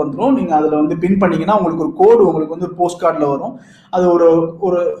அந்த அக்கௌண்ட் வந்துடும். நீங்க அதுல வந்து பின் பண்ணீங்கன்னா உங்களுக்கு ஒரு கோடு உங்களுக்கு வந்து போஸ்ட் கார்டில் வரும். அது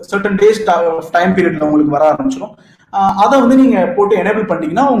ஒரு சர்டன் டேஸ் டைம் பீரியட்ல உங்களுக்கு வர ஆரம்பிச்சிடும். அதை வந்து நீங்க போட்டு எனேபிள்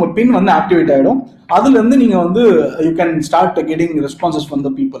பண்ணிட்டீங்கன்னா உங்க பின் வந்து ஆக்டிவேட் ஆயிடும். அதுல இருந்து நீங்க வந்து you can start getting responses from the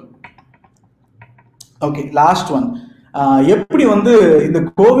people. Okay, last one. எப்படி வந்து இந்த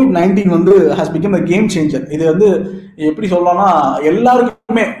COVID-19 வந்து has become a game changer. இது வந்து எப்படி சொல்லலாம்னா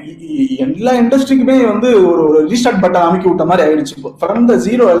எல்லாருக்குமே எல்லா இண்டஸ்ட்ரிக்குமே வந்து ஒரு ரீஸ்டார்ட் பட்டன் அமைக்கி விட்ட மாதிரி ஆயிடுச்சு. ஃப்ரம் த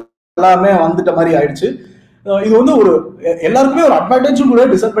ஜீரோ எல்லாமே வந்துட்ட மாதிரி ஆயிடுச்சு. இது வந்து ஒரு எல்லாருக்குமே ஒரு அட்வான்டேஜும் கூட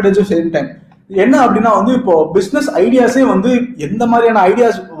டிஸ்அட்வான்டேஜும் சேம் டைம். என்ன அப்படின்னா வந்து இப்போ பிசினஸ் ஐடியாஸே வந்து எந்த மாதிரியான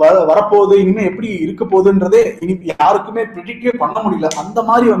ஐடியாஸ் வரப்போகுது, இனிமே எப்படி இருக்க போகுதுன்றதே இனி யாருக்குமே ப்ரிடிக்டே பண்ண முடியல. அந்த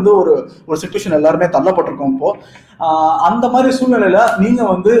மாதிரி வந்து ஒரு சிச்சுவேஷன் எல்லாருமே தள்ளப்பட்டிருக்கோம். இப்போ அந்த மாதிரி சூழ்நிலையில நீங்க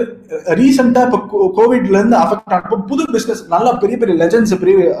வந்து ரீசெண்டா இப்போ கோவிட்ல இருந்து அஃபெக்ட் ஆனப்போ புது பிசினஸ் நல்லா பெரிய பெரிய லெஜெண்ட்ஸ்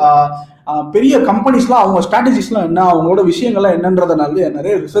பெரிய கம்பெனிஸ்லாம் அவங்க ஸ்ட்ராட்டஜிஸ்லாம் என்ன, அவங்களோட விஷயங்கள்லாம் என்னன்றதுனால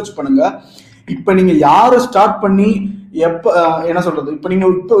நிறைய ரிசர்ச் பண்ணுங்க. இப்ப நீங்க யாரு ஸ்டார்ட் பண்ணி எப்ப என்ன சொல்றது, இப்ப நீங்க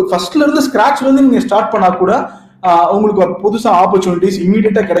இப்போ ஃபர்ஸ்ட்ல இருந்து ஸ்கிராச்ல இருந்து நீங்க ஸ்டார்ட் பண்ணா கூட உங்களுக்கு புதுசா ஆப்பர்ச்சுனிட்டிஸ்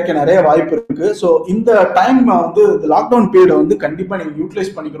இமீடியட்டா கிடைக்க நிறைய வாய்ப்பு இருக்கு. ஸோ இந்த டைம் வந்து இந்த லாக்டவுன் பீரியட் வந்து கண்டிப்பா நீங்க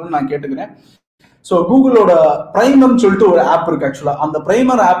யூட்டிலைஸ் பண்ணிக்கணும்னு நான் கேட்டுக்கிறேன். ஸோ கூகுளோட பிரைமர்னு சொல்லிட்டு ஒரு ஆப் இருக்கு. ஆக்சுவலா அந்த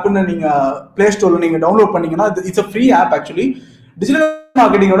பிரைமர் ஆப்னு நீங்க பிளே ஸ்டோர்ல நீங்க டவுன்லோட் பண்ணீங்கன்னா it's a free app. Actually digital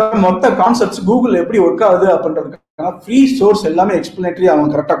மார்க்கெட்டிங்கோட மொத்த கான்செப்ட்ஸ் கூகுள் எப்படி ஒர்க் ஆகுது அப்படின்றதுக்கான ஃப்ரீ சோர்ஸ் எல்லாமே எக்ஸ்பிளனேட்டரி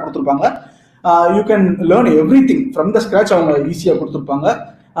அவங்க கரெக்டாக கொடுத்துருப்பாங்க. You can learn everything from the scratch. அவங்க ஈஸியாக கொடுத்துருப்பாங்க.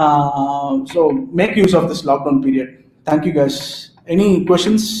 So make use of this lockdown period. Thank you guys. Any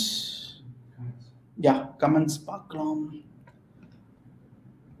questions? Yeah, comments பார்க்கலாம்.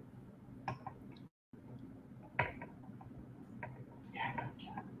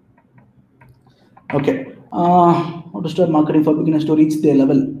 Okay. How to start marketing for beginners to reach their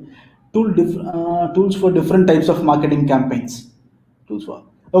level? Tools for different types of marketing campaigns.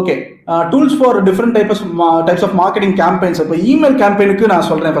 Tools for different types of marketing campaigns. இப்போ email கேம்பெயினுக்கு நான்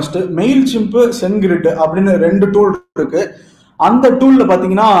சொல்றேன். First mail chimp, சென்கிரிட் அப்படின்னு 2 tool இருக்கு. அந்த டூல்ல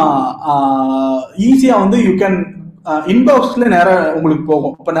பாத்தீங்கன்னா ஈஸியா வந்து யூ கேன் இன்பாக்ஸ்ல நிறைய உங்களுக்கு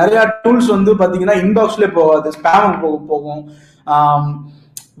போகும். இப்போ நிறைய டூல்ஸ் வந்து பாத்தீங்கன்னா இன்பாக்ஸ்ல போகாது, ஸ்பேம் போகும்,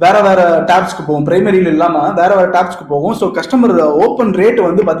 வேற வேற டேப்ஸ்க்கு போகும். பிரைமரியில இல்லாம வேற வேற டேப்ஸ்க்கு போகும். ஸோ கஸ்டமர் ஓப்பன் ரேட்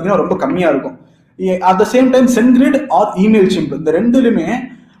வந்து பாத்தீங்கன்னா ரொம்ப கம்மியா இருக்கும். At the same time சென்கிரிட் R email chimp இந்த ரெண்டுலுமே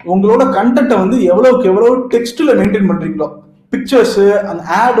உங்களோட கண்டென்ட்டை வந்து எவ்வளவுக்கு எவ்வளவு டெக்ஸ்ட்ல மெயின்டைன் பண்றீங்களோ, பிக்சர்ஸ், அந்த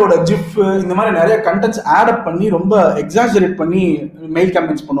ஆடோட ஜிஃப், இந்த மாதிரி நிறைய கண்டென்ட்ஸ் ஆட் அப் பண்ணி ரொம்ப எக்ஸாஜரேட் பண்ணி மெயில்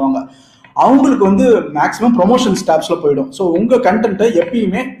கேம்பெயின்ஸ் பண்ணுவாங்க. அவங்களுக்கு வந்து மேக்ஸிமம் ப்ரொமோஷன்ஸ் டேப்ஸ்ல போயிடும். ஸோ உங்க கண்டென்ட்டை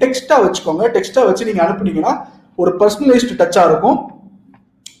எப்பயுமே டெக்ஸ்டா வச்சுக்கோங்க. டெக்ஸ்டா வச்சு நீங்க அனுப்புனீங்கன்னா ஒரு பர்சனலைஸ்டு டச்சா இருக்கும்.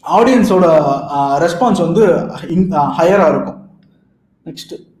 ஆடியன்ஸோட ரெஸ்பான்ஸ் வந்து ஹையரா இருக்கும்.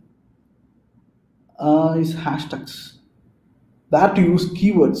 Next is hashtags. Where to use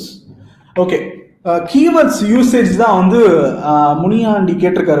keywords. Okay, keywords usage தான் வந்து முனியாண்டி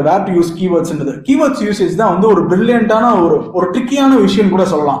கேட்டிருக்காரு. வேர் டு யூஸ் கீவேர்ட்ஸ்ன்றது. கீவேர்ட்ஸ் யூசேஜ் தான் வந்து ஒரு பிரில்லியண்டான ஒரு ட்ரிக்கியான விஷயம் கூட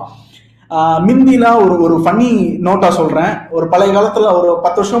சொல்லலாம். மிந்தில ஒரு ஃபன்னி நோட்டா சொல்றேன். ஒரு பழைய காலத்துல ஒரு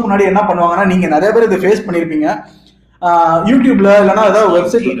 10 வருஷம் முன்னாடி என்ன பண்ணுவாங்கன்னா, நீங்க நிறைய பேர் இதை ஃபேஸ் பண்ணிருப்பீங்க. யூடியூப்ல இல்லைன்னா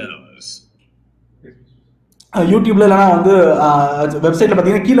ஏதாவது யூடியூப்ல இல்லைன்னா வந்து வெப்சைட்ல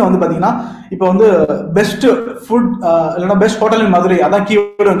பாத்தீங்கன்னா கீழே வந்து பாத்தீங்கன்னா இப்போ வந்து பெஸ்ட் ஃபுட் இல்லைன்னா பெஸ்ட் ஹோட்டல் இன் மதுரை, அதான்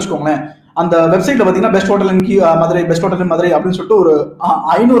கீவேர்டு வச்சுக்கோங்களேன். அந்த வெப்சைட்ல பாத்தீங்கன்னா பெஸ்ட் ஹோட்டல் இன் மதுரை, பெஸ்ட் ஹோட்டல் இன் மதுரை அப்படின்னு சொல்லிட்டு ஒரு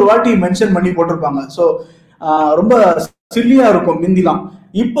 500 வாட்டி மென்ஷன் பண்ணி போட்டிருப்பாங்க. ஸோ ரொம்ப சில்லியா இருக்கும் மிந்திலாம்.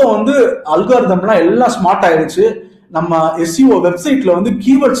 இப்போ வந்து அல்காரிதம்லாம் எல்லாம் ஸ்மார்ட் ஆயிடுச்சு. நம்ம எஸ்இஓ வெப்சைட்ல வந்து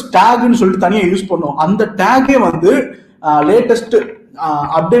கீவேர்ட்ஸ் டேக்னு சொல்லிட்டு தனியாக யூஸ் பண்ணுவோம். அந்த டேக்கே வந்து லேட்டஸ்ட்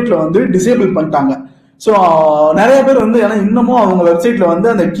அப்டேட்ல வந்து டிசேபிள் பண்ணிட்டாங்க. ஸோ நிறைய பேர் வந்து ஏன்னா இன்னமும் அவங்க வெப்சைட்ல வந்து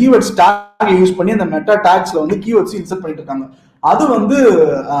அந்த கீவேர்ட்ஸ் டேக் யூஸ் பண்ணி அந்த மெட்டா டேக்ஸ்ல வந்து கீவேர்ட்ஸ் இன்சர்ட் பண்ணிட்டு இருக்காங்க. அது வந்து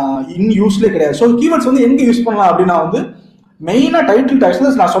இன் யூஸ்லேயே கிடையாது. ஸோ கீவேர்ட்ஸ் வந்து எங்க யூஸ் பண்ணலாம் அப்படின்னா வந்து மெயினா டைட்டில்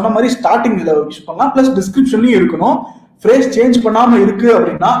டேக்ஸ்ல நான் சொன்ன மாதிரி ஸ்டார்டிங்ல யூஸ் பண்ணலாம். பிளஸ் டிஸ்கிரிப்ஷன்லயும் இருக்கணும். ஃப்ரேஸ் சேஞ்ச் பண்ணாம இருக்கு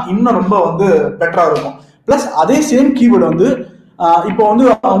அப்படின்னா இன்னும் ரொம்ப வந்து பெட்டரா இருக்கும். பிளஸ் அதே சேம் கீவேர்டு வந்து இப்போ வந்து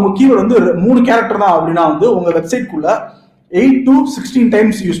அவங்க கீவேர்டு வந்து 3 கேரக்டர் தான் அப்படின்னா வந்து உங்க வெப்சைட்குள்ள 8 to 16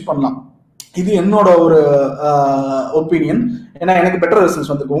 டைம்ஸ் யூஸ் பண்ணலாம். இது என்னோட ஒரு ஒப்பீனியன். ஏன்னா எனக்கு பெட்டர்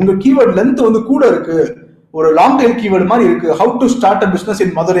ரிசல்ட்ஸ் வந்துருக்கு. உங்க கீவேர்ட் லென்த் வந்து கூட இருக்கு, ஒரு லாங் டைல் கீவேர்டு மாதிரி இருக்கு. How to start a business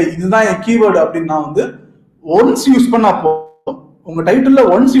இன் மதுரை, இதுதான் என் கீவேர்டு அப்படின்னா வந்து ஒன்ஸ் யூஸ் பண்ணா போதும். உங்க டைட்டில்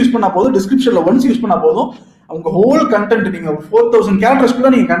ஒன்ஸ் யூஸ் பண்ணா போதும், டிஸ்கிரிப்ஷன்ல ஒன்ஸ் யூஸ் பண்ணா போதும். உங்க ஹோல் கண்டென்ட் நீங்க 4000 கேரக்டர்ஸ் கூட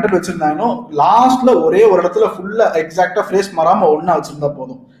நீங்க கண்டென்ட் வச்சிருந்தாலும் லாஸ்ட்ல ஒரே ஒரு இடத்துல ஃபுல்லா எக்ஸாக்டா ஃப்ரேஸ் மாறாம ஒண்ணா வச்சிருந்தா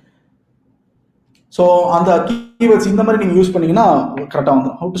போதும். ஸோ அந்த கீவேர்ட்ஸ் இந்த மாதிரி நீங்க யூஸ் பண்ணீங்கன்னா கரெக்டாக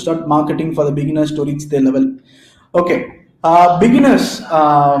வந்துடும். How to start marketing for the beginners to reach there level. Okay,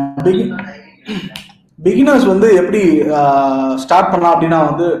 beginners வந்து எப்படி ஸ்டார்ட் பண்ணலாம் அப்படின்னா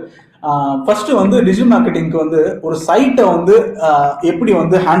வந்து ஃபர்ஸ்ட் வந்து டிஜிட்டல் மார்க்கெட்டிங்க்கு வந்து ஒரு சைட்டை வந்து எப்படி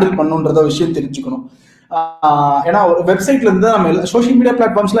வந்து ஹேண்டில் பண்ணுன்றத விஷயம் தெரிஞ்சுக்கணும். ஏன்னா ஒரு வெப்சைட்ல இருந்து நம்ம சோஷியல் மீடியா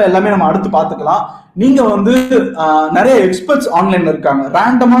பிளாட்ஃபார்ம்ஸ்ல எல்லாமே நம்ம அடுத்து பார்த்துக்கலாம். நீங்க வந்து நிறைய எக்ஸ்பர்ட்ஸ் ஆன்லைன்ல இருக்காங்க,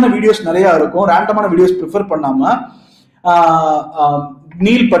 ரேண்டமான வீடியோஸ் நிறைய இருக்கும். ரேண்டமான வீடியோஸ் ப்ரிஃபர் பண்ணாம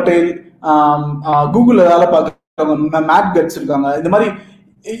நீல் பட்டேல், கூகுள் வேலை பார்க்குறவங்க, மேட் கட்ஸ் இருக்காங்க, இந்த மாதிரி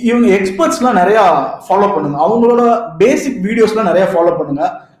இவங்க எக்ஸ்பர்ட்ஸ்லாம் நிறைய ஃபாலோ பண்ணுங்க. அவங்களோட பேசிக் வீடியோஸ்லாம் நிறைய ஃபாலோ பண்ணுங்க.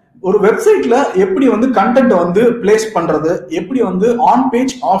 ஒரு வெப்சைட்ல எப்படி வந்து கண்டென்ட் வந்து பிளேஸ் பண்றது, எப்படி வந்து ஆன்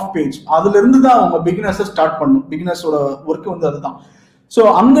பேஜ் ஆஃப் பேஜ், அதுல இருந்து தான் அவங்க பிகினர்ஸை ஸ்டார்ட் பண்ணணும். பிகினர்ஸோட ஒர்க் வந்து அதுதான். ஸோ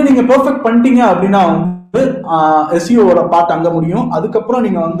அங்க நீங்க பெர்ஃபெக்ட் பண்ணிட்டீங்க அப்படின்னா வந்து எஸ்இஓட பார்ட் அங்க முடியும். அதுக்கப்புறம்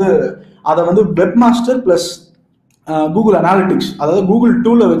நீங்க வந்து அதை வந்து web master plus Google analytics, அதாவது கூகுள்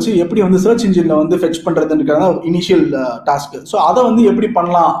டூலை வச்சு எப்படி வந்து சர்ச் இன்ஜின்ல வந்து ஃபெச் பண்றதுன்றத இனிஷியல் டாஸ்க். ஸோ அதை வந்து எப்படி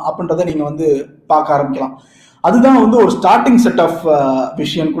பண்ணலாம் அப்படின்றத நீங்க வந்து பார்க்க ஆரம்பிக்கலாம். அதுதான் வந்து ஒரு ஸ்டார்டிங் செட் ஆஃப்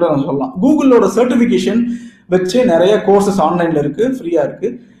விஷயம் கூட நான் சொல்லலாம். கூகுளோட சர்டிஃபிகேஷன் வச்சு நிறைய கோர்சஸ் ஆன்லைன்ல இருக்கு, ஃப்ரீயா இருக்கு.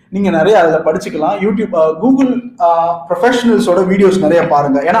 நீங்க நிறைய அதில் படிச்சுக்கலாம். யூடியூப் கூகுள் ப்ரொஃபஷனல்ஸோட வீடியோஸ் நிறைய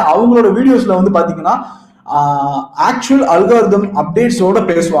பாருங்க. ஏன்னா அவங்களோட வீடியோஸ்ல வந்து பாத்தீங்கன்னா ஆக்சுவல் அல்காரிதம் அப்டேட்ஸோட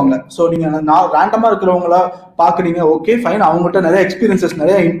பேசுவாங்க. ஸோ நீங்க ரேண்டமா இருக்கிறவங்கள பாக்குறீங்க, ஓகே ஃபைன், அவங்ககிட்ட நிறைய எக்ஸ்பீரியன்சஸ்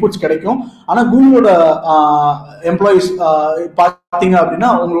நிறைய இன்புட்ஸ் கிடைக்கும். ஆனா கூகுளோட எம்ப்ளாயிஸ் பார்த்தீங்க அப்படின்னா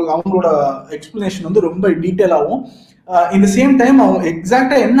அவங்களோட எக்ஸ்பிளனேஷன் வந்து ரொம்ப டீட்டெயிலாகவும் இந்த சேம் டைம் அவங்க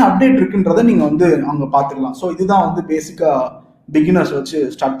எக்ஸாக்டா என்ன அப்டேட் இருக்குன்றதை நீங்க வந்து அவங்க பார்த்துக்கலாம். ஸோ இதுதான் வந்து பேசிக்கா பிகினர்ஸ் வச்சு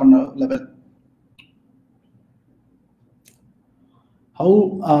ஸ்டார்ட் பண்ண level.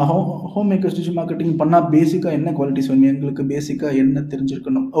 Home makers digital marketing பண்ணால் பேசிக்காக என்ன குவாலிட்டிஸ் வேணும், எங்களுக்கு பேசிக்காக என்ன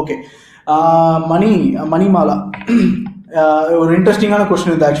தெரிஞ்சிருக்கணும். ஓகே, மணிமாலா ஒரு இன்ட்ரெஸ்டிங்கான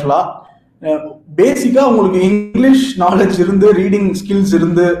கொஸ்டின் இது. ஆக்சுவலாக பேசிக்காக உங்களுக்கு இங்கிலீஷ் நாலேஜ் இருந்து, ரீடிங் ஸ்கில்ஸ்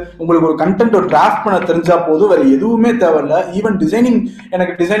இருந்து, உங்களுக்கு ஒரு கண்டென்ட் ஒரு டிராஃப்ட் பண்ண தெரிஞ்சா போதும், வேறு எதுவுமே தேவையில்லை. ஈவன் டிசைனிங்,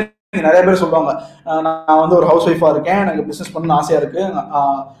 எனக்கு டிசைனிங் நிறைய பேர் சொல்லுவாங்க, நான் வந்து ஒரு ஹவுஸ் ஒய்ஃபாக இருக்கேன், எனக்கு பிஸ்னஸ் பண்ணணும்னு ஆசையாக இருக்கு,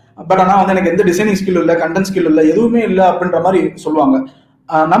 பட் ஆனால் வந்து எனக்கு எந்த டிசைனிங் ஸ்கில் இல்லை, கண்டென்ட் ஸ்கில் இல்லை, எதுவுமே இல்லை அப்படின்ற மாதிரி சொல்லுவாங்க.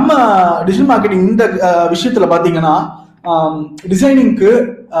 நம்ம டிஜிட்டல் மார்க்கெட்டிங் இந்த விஷயத்துல பாத்தீங்கன்னா டிசைனிங்க்கு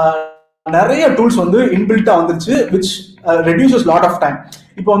நிறைய டூல்ஸ் வந்து இன்பில்ட்டா வந்துருச்சு, which reduces lot of time.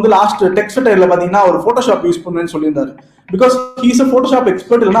 இப்போ வந்து லாஸ்ட் டெக்ஸ்டைல பாத்தீங்கன்னா ஒரு போட்டோஷாப் யூஸ் பண்ணுவேன்னு சொல்லியிருந்தாரு. Because he's a Photoshop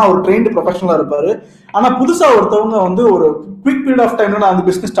expert, இல்லைன்னா ஒரு ட்ரெயின்டு ப்ரொஃபஷனலா இருப்பாரு. ஆனா புதுசா ஒருத்தவங்க வந்து ஒரு குவிக் பீரியட் ஆஃப் டைம்ல நான் வந்து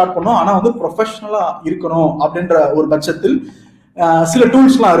பிசினஸ் ஸ்டார்ட் பண்ணோம், ஆனா வந்து ப்ரொஃபஷனலா இருக்கணும் அப்படின்ற ஒரு பட்சத்தில் சில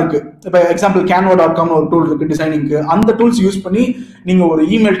டூல்ஸ்லாம் இருக்கு. இப்போ எக்ஸாம்பிள் canva.com ஒரு டூல் இருக்கு டிசைனிங்க்கு. அந்த டூல்ஸ் யூஸ் பண்ணி நீங்க ஒரு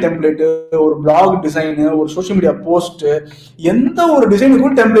இமெயில் டெம்ப்ளேட்டு, ஒரு பிளாக் டிசைனு, ஒரு சோஷியல் மீடியா போஸ்ட், எந்த ஒரு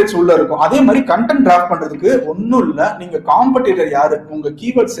டிசைனுக்கும் டெம்ப்ளேட்ஸ் உள்ள இருக்கும். அதே மாதிரி கண்டென்ட் டிராஃப்ட் பண்றதுக்கு ஒன்றும் இல்லை, நீங்க காம்படிட்டர் யாரு, உங்க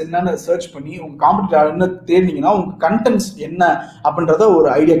கீவேர்ட்ஸ் என்னன்னு சர்ச் பண்ணி உங்க காம்படிட்டர் யாருன்னு தேடினீங்கன்னா உங்க கண்டென்ட்ஸ் என்ன அப்படின்றத ஒரு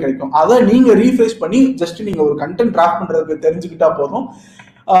ஐடியா கிடைக்கும். அதை நீங்க ரீஃப்ரெஷ் பண்ணி ஜஸ்ட் நீங்க ஒரு கண்டென்ட் டிராஃப்ட் பண்றதுக்கு தெரிஞ்சுக்கிட்டா போதும்.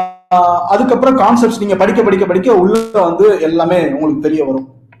 அதுக்கப்புறம் கான்செப்ட்ஸ் நீங்க படிக்க படிக்க படிக்க உள்ள வந்து எல்லாமே உங்களுக்கு தெரிய வரும்.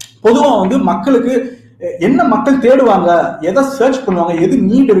 பொதுவா வந்து மக்களுக்கு என்ன மக்கள் தேடுவாங்க, எதை சர்ச் பண்ணுவாங்க, எது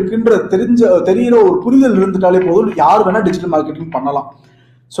நீட் இருக்குன்ற தெரிகிற ஒரு புரிதல் இருந்துட்டாலே போதும், யார் வேணா டிஜிட்டல் மார்க்கெட்டிங் பண்ணலாம்.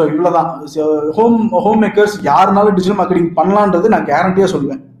 ஸோ இவ்வளவுதான். ஹோம் மேக்கர்ஸ் யாருனாலும் டிஜிட்டல் மார்க்கெட்டிங் பண்ணலான்றது நான் கேரண்டியா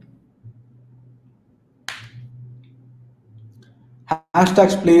சொல்லுவேன்.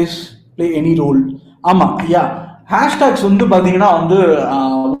 Hashtags play any role. ஆமா, யா, ஹேஷ்டாக்ஸ் வந்து பாத்தீங்கன்னா வந்து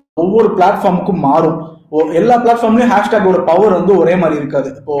ஒவ்வொரு பிளாட்ஃபார்முக்கும் மாறும். எல்லா பிளாட்ஃபார்ம்லயும் ஹேஷ்டாகோட பவர் வந்து ஒரே மாதிரி இருக்காது.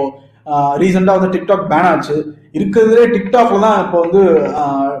 இப்போ ரீசெண்டா வந்து டிக்டாக் பேன் ஆச்சு. இருக்கிறதுலே டிக்டாக்ல தான் இப்போ வந்து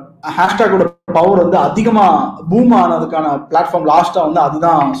ஹேஷ்டாகோட பவர் வந்து அதிகமா பூம் ஆனதுக்கான பிளாட்ஃபார்ம் லாஸ்டா வந்து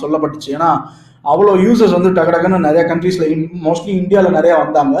அதுதான் சொல்லப்பட்டுச்சு. ஏன்னா அவ்வளோ யூசர்ஸ் வந்து டக்குன்னு நிறைய கண்ட்ரீஸ்ல, மோஸ்ட்லி இந்தியாவில் நிறைய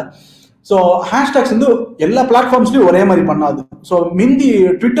வந்தாங்க. ஸோ ஹேஷ்டாக்ஸ் வந்து எல்லா பிளாட்ஃபார்ம்ஸ்லயும் ஒரே மாதிரி பண்ணாது. ஸோ மிந்தி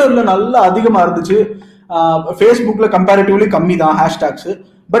ட்விட்டர்ல நல்லா அதிகமா இருந்துச்சு, ஃபேஸ்புக்ல கம்பேரிட்டிவ்லி கம்மி தான் ஹேஷ்டாக்ஸ்.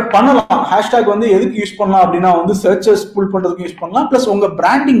 பட் பண்ணலாம். ஹேஷ்டாக் வந்து எதுக்கு யூஸ் பண்ணலாம் அப்படின்னா வந்து சர்ச்சஸ் புல் பண்றதுக்கு யூஸ் பண்ணலாம். பிளஸ் உங்க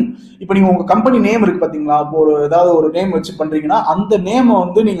பிராண்டிங், இப்போ நீங்க உங்க கம்பெனி நேம் இருக்கு பாத்தீங்களா, இப்போ ஏதாவது ஒரு நேம் வச்சு பண்றீங்கன்னா அந்த நேமை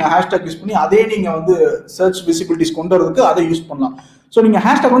வந்து நீங்க ஹேஷ்டாக் யூஸ் பண்ணி அதே நீங்க வந்து சர்ச் விசிபிலிட்டிஸ் கொண்டு வரதுக்கு அதை யூஸ் பண்ணலாம். ஸோ நீங்கள்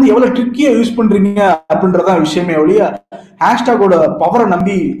ஹேஷ்டாக் வந்து எவ்வளோ ட்ரிக்கியாக யூஸ் பண்ணுறீங்க அப்படின்றதான் விஷயமே ஒழிய ஹேஷ்டாகோட பவரை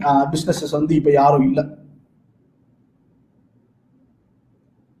நம்பி பிஸ்னஸஸ் வந்து இப்போ யாரும் இல்லை.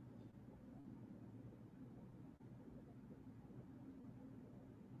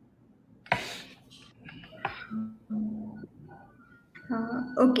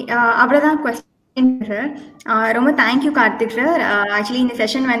 ஓகே, அவ்வளோதான் கொஸ்டின் சார். ரொம்ப தேங்க்யூ கார்த்திக் சார். ஆக்சுவலி இந்த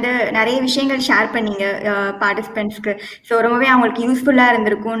செஷன் வந்து நிறைய விஷயங்கள் ஷேர் பண்ணீங்க பார்ட்டிசிபென்ட்ஸ்க்கு. ஸோ ரொம்பவே அவங்களுக்கு யூஸ்ஃபுல்லாக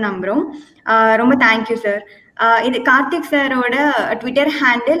இருந்திருக்கும்னு நம்புகிறோம். ரொம்ப தேங்க்யூ சார். இது கார்த்திக் சாரோட ட்விட்டர்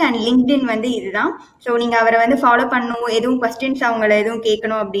ஹேண்டில் அண்ட் லிங்க்டின் வந்து இதுதான். ஸோ நீங்கள் அவரை வந்து ஃபாலோ பண்ணணும், எதுவும் கொஸ்டின்ஸ் அவங்கள எதுவும்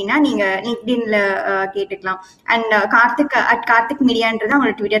கேட்கணும் அப்படின்னா நீங்கள் லிங்க்டின்ல கேட்டுக்கலாம். அண்ட் கார்த்திக் மீடியான்றது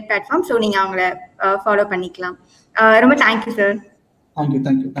அவங்களோட ட்விட்டர் பிளாட்ஃபார்ம். ஸோ நீங்கள் அவங்கள ஃபாலோ பண்ணிக்கலாம். ரொம்ப thank you sir.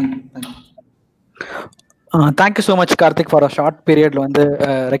 Thank you so much Karthik for a short பீரியட்ல வந்து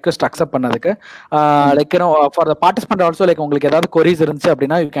ரெக்வஸ்ட் அக்செப்ட் பண்ணதுக்கு. Like for the participant also like உங்களுக்கு ஏதாவது கொரிஸ் இருந்துச்சு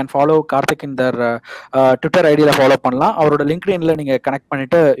அப்படின்னா யூ கேன் ஃபாலோ கார்த்திக் இந்த ட்விட்டர் ஐடியில் ஃபாலோ பண்ணலாம். அவரோட லிங்க்டின்ல நீங்க கனெக்ட்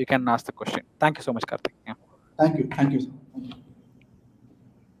பண்ணிட்டு you can ask the question. Thank you so much Karthik. Thank you.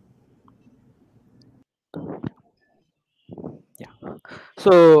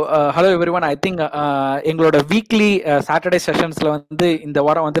 So hello everyone. I think எங்களோட வீக்லி சாட்டர்டே செஷன்ஸ்ல வந்து இந்த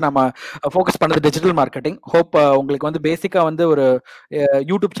வாரம் வந்து நம்ம ஃபோக்கஸ் பண்ணது டிஜிட்டல் மார்க்கெட்டிங். ஹோப் உங்களுக்கு வந்து பேசிக்கா வந்து ஒரு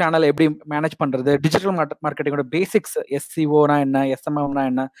யூடியூப் சேனல் எப்படி மேனேஜ் பண்றது, டிஜிட்டல் மார்க்கெட்டிங்கோட பேசிக்ஸ், எஸ்சிஓனா என்ன, எஸ்எம்எம்னா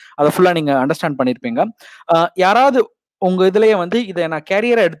என்ன, அதை ஃபுல்லா நீங்க அண்டர்ஸ்டாண்ட் பண்ணிருப்பீங்க. யாராவது உங்க இதுலயே வந்து இதை நான்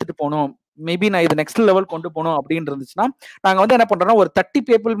கேரியரா எடுத்துட்டு போகணும், மேபி நான் இது நெக்ஸ்ட் லெவல் கொண்டு போகணும் அப்படின்னு இருந்துச்சுன்னா நாங்க வந்து என்ன பண்றோம்னா ஒரு 30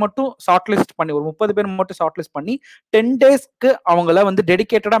 people மட்டும் ஷார்ட் லிஸ்ட் பண்ணி, ஒரு 30 பேர் மட்டும் ஷார்ட் லிஸ்ட் பண்ணி 10 daysக்கு அவங்கள வந்து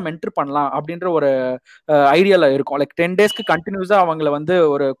டெடிகேட்டடா மென்டர் பண்ணலாம் அப்படின்ற ஒரு ஐடியால இருக்கும். லைக் 10 daysக்கு கண்டினியூஸா அவங்கள வந்து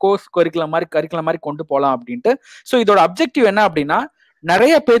ஒரு கோர்ஸ் கரிக்குலம் மாதிரி கொண்டு போகலாம் அப்படின்ட்டு. ஸோ இதோட அப்ஜெக்டிவ் என்ன அப்படின்னா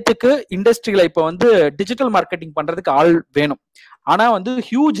நிறைய பேத்துக்கு இண்டஸ்ட்ரியில இப்போ வந்து டிஜிட்டல் மார்க்கெட்டிங் பண்றதுக்கு ஆள் வேணும். ஆனா வந்து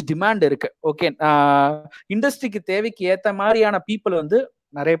ஹியூஜ் டிமாண்ட் இருக்கு. ஓகே, இண்டஸ்ட்ரிக்கு தேவைக்கு ஏத்த மாதிரியான பீப்புள் வந்து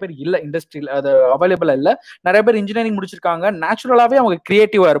நிறைய பேர் இல்ல, இண்டஸ்ட்ரியில அது அவைலபிளா இல்ல. நிறைய பேர் இன்ஜினியரிங் முடிச்சிருக்காங்க, நேச்சுரலாவே அவங்க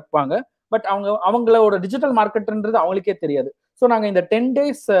கிரியேட்டிவா இருப்பாங்க, பட் அவங்களோட டிஜிட்டல் மார்க்கெட்ன்றது அவங்களுக்கே தெரியாது. ஸோ நாங்க இந்த 10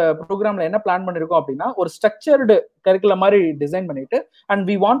 days ப்ரோக்ராம்ல என்ன பிளான் பண்ணிருக்கோம் அப்படின்னா ஒரு ஸ்ட்ரக்சர்டு கரிக்குலம் மாதிரி டிசைன் பண்ணிட்டு and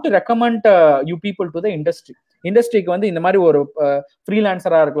we want to recommend you people to the இண்டஸ்ட்ரிக்கு வந்து இந்த மாதிரி ஒரு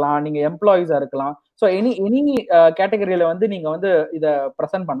ஃப்ரீலான்சரா இருக்கலாம், நீங்க எம்ப்ளாயிஸா இருக்கலாம். ஸோ எனி கேட்டகரியில வந்து நீங்க வந்து இதை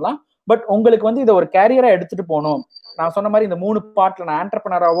ப்ரெசென்ட் பண்ணலாம். பட் உங்களுக்கு வந்து இதை ஒரு கேரியரா எடுத்துட்டு போகணும், நான் சொன்ன மாதிரி இந்த 3 பார்ட்ல நான்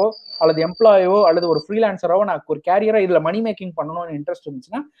ஆண்டர்பிரனராவோ அல்லது எம்ப்ளாயோ அல்லது ஒரு ஃப்ரீலான்சராவோ நான் ஒரு கேரியரா இதுல மணி மேக்கிங் பண்ணணும்னு இன்ட்ரெஸ்ட்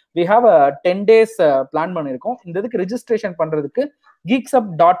இருந்துச்சுன்னா we have a 10 days plan பண்ணிருக்கோம். இந்த இதுக்கு ரிஜிஸ்ட்ரேஷன் பண்றதுக்கு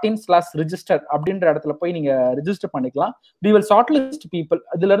geeksup.in/register அப்படின்ற இடத்துல போய் நீங்க ரிஜிஸ்டர் பண்ணிக்கலாம். we will shortlist people.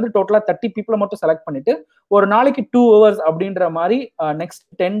 இதுல இருந்து டோட்டலா 30 people மட்டும் செலக்ட் பண்ணிட்டு ஒரு நாளைக்கு 2 hours அப்படின்ற மாதிரி next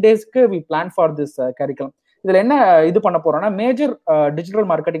 10 daysக்கு we plan for this curriculum. இதுல என்ன இது பண்ண போறோம்னா மேஜர் டிஜிட்டல்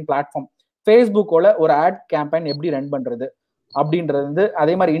மார்க்கெட்டிங் பிளாட்ஃபார்ம் ஃபேஸ்புக்கோட ஒரு ஆட் கேம்பெயின் எப்படி ரன் பண்றது அப்படின்றது வந்து,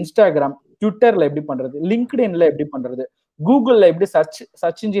 அதே மாதிரி இன்ஸ்டாகிராம், ட்விட்டர்ல எப்படி பண்றது, லிங்க்டின்ல எப்படி பண்றது, கூகுள்ல எப்படி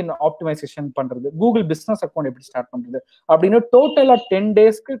சர்ச் இன்ஜின் ஆப்டிமைசேஷன் பண்றது, கூகுள் பிசினஸ் அக்கௌண்ட் எப்படி ஸ்டார்ட் பண்றது அப்படின்னு டோட்டலா 10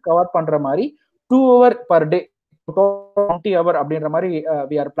 daysக்கு கவர் பண்ற மாதிரி 2 hour per day 20 hour அப்படின்ற மாதிரி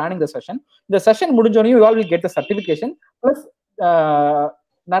we are planning the session. இந்த செஷன் முடிஞ்சோடனே you all will get the certification plus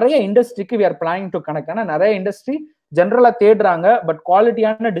நிறைய இண்டஸ்ட்ரிக்கு we are planning to connect. ஆனா நிறைய இண்டஸ்ட்ரி ஜென்ரலா தேடுறாங்க, பட்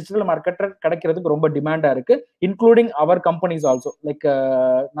குவாலிட்டியான டிஜிட்டல் மார்க்கெட்டர் கிடைக்கிறதுக்கு ரொம்ப டிமாண்டா இருக்கு, இன்க்ளூடிங் அவர் கம்பெனிஸ் ஆல்சோ. லைக்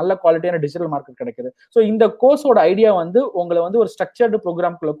நல்ல குவாலிட்டியான டிஜிட்டல் மார்க்கெட் கிடைக்குது. ஸோ இந்த கோர்ஸோட ஐடியா வந்து உங்களை வந்து ஒரு ஸ்ட்ரக்சர்டு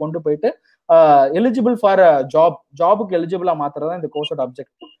ப்ரோக்ராம்குள்ள கொண்டு போயிட்டு எலிஜிபிள் ஃபார் ஜாபுக்கு எலிஜிபிளா மாத்துறதா இந்த கோர்ஸோட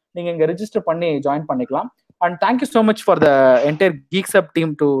அப்ஜெக்டிவ். நீங்க இங்க ரெஜிஸ்டர் பண்ணி ஜாயின் பண்ணிக்கலாம். And thank you so much for the entire GeeksUp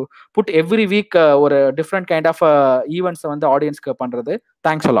team to put every week ஒரு டிஃப்ரெண்ட் கைண்ட் ஆஃப் ஈவெண்ட்ஸ் வந்து ஆடியன்ஸ்க்கு பண்றது.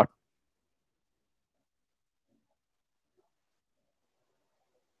 Thanks a lot.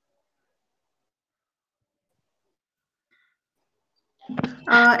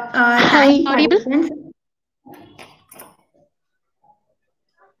 Hi, audible?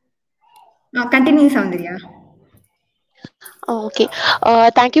 Continue, Soundarya. Okay.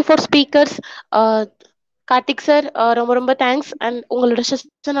 Thank you for speakers. Karthik sir ரொம்ப ரொம்ப thanks. And உங்களோட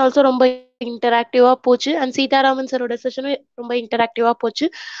session also ரொம்ப இன்டராக்டிவா போச்சு. And Sitharaman சாரோட செஷனும் ரொம்ப இன்டராக்டிவா போச்சு.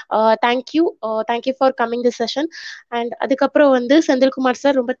 Thank you for coming the session. And அதுக்கப்புறம் வந்து செந்தில்குமார்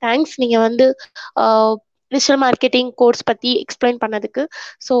சார் ரொம்ப தேங்க்ஸ், நீங்க வந்து டிஜிட்டல் மார்க்கெட்டிங் கோர்ஸ் பத்தி எக்ஸ்பிளைன் பண்ணதுக்கு.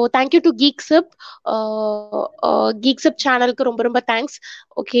 ஸோ தேங்க்யூ டு GeeksUp சேனலுக்கு ரொம்ப ரொம்ப thanks.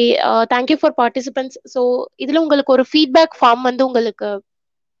 Okay, thank you for participants. So இதுல உங்களுக்கு ஒரு ஃபீட்பேக் ஃபார்ம் வந்து உங்களுக்கு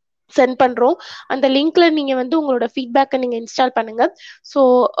சென்ட் பண்றோம். அந்த லிங்க்ல நீங்க வந்து உங்களோட ஃபீட்பேக்கை நீங்க இன்ஸ்டால் பண்ணுங்க. ஸோ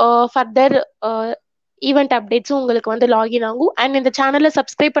ஃபர்தர் ஈவெண்ட் அப்டேட்ஸும் உங்களுக்கு வந்து லாகின் ஆகும். அண்ட் இந்த சேனலை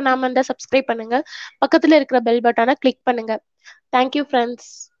சப்ஸ்கிரைப் பண்ணாம இருந்தால் சப்ஸ்கிரைப் பண்ணுங்க, பக்கத்துல இருக்கிற பெல் பட்டனை கிளிக் பண்ணுங்க. Thank you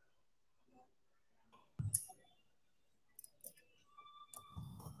friends.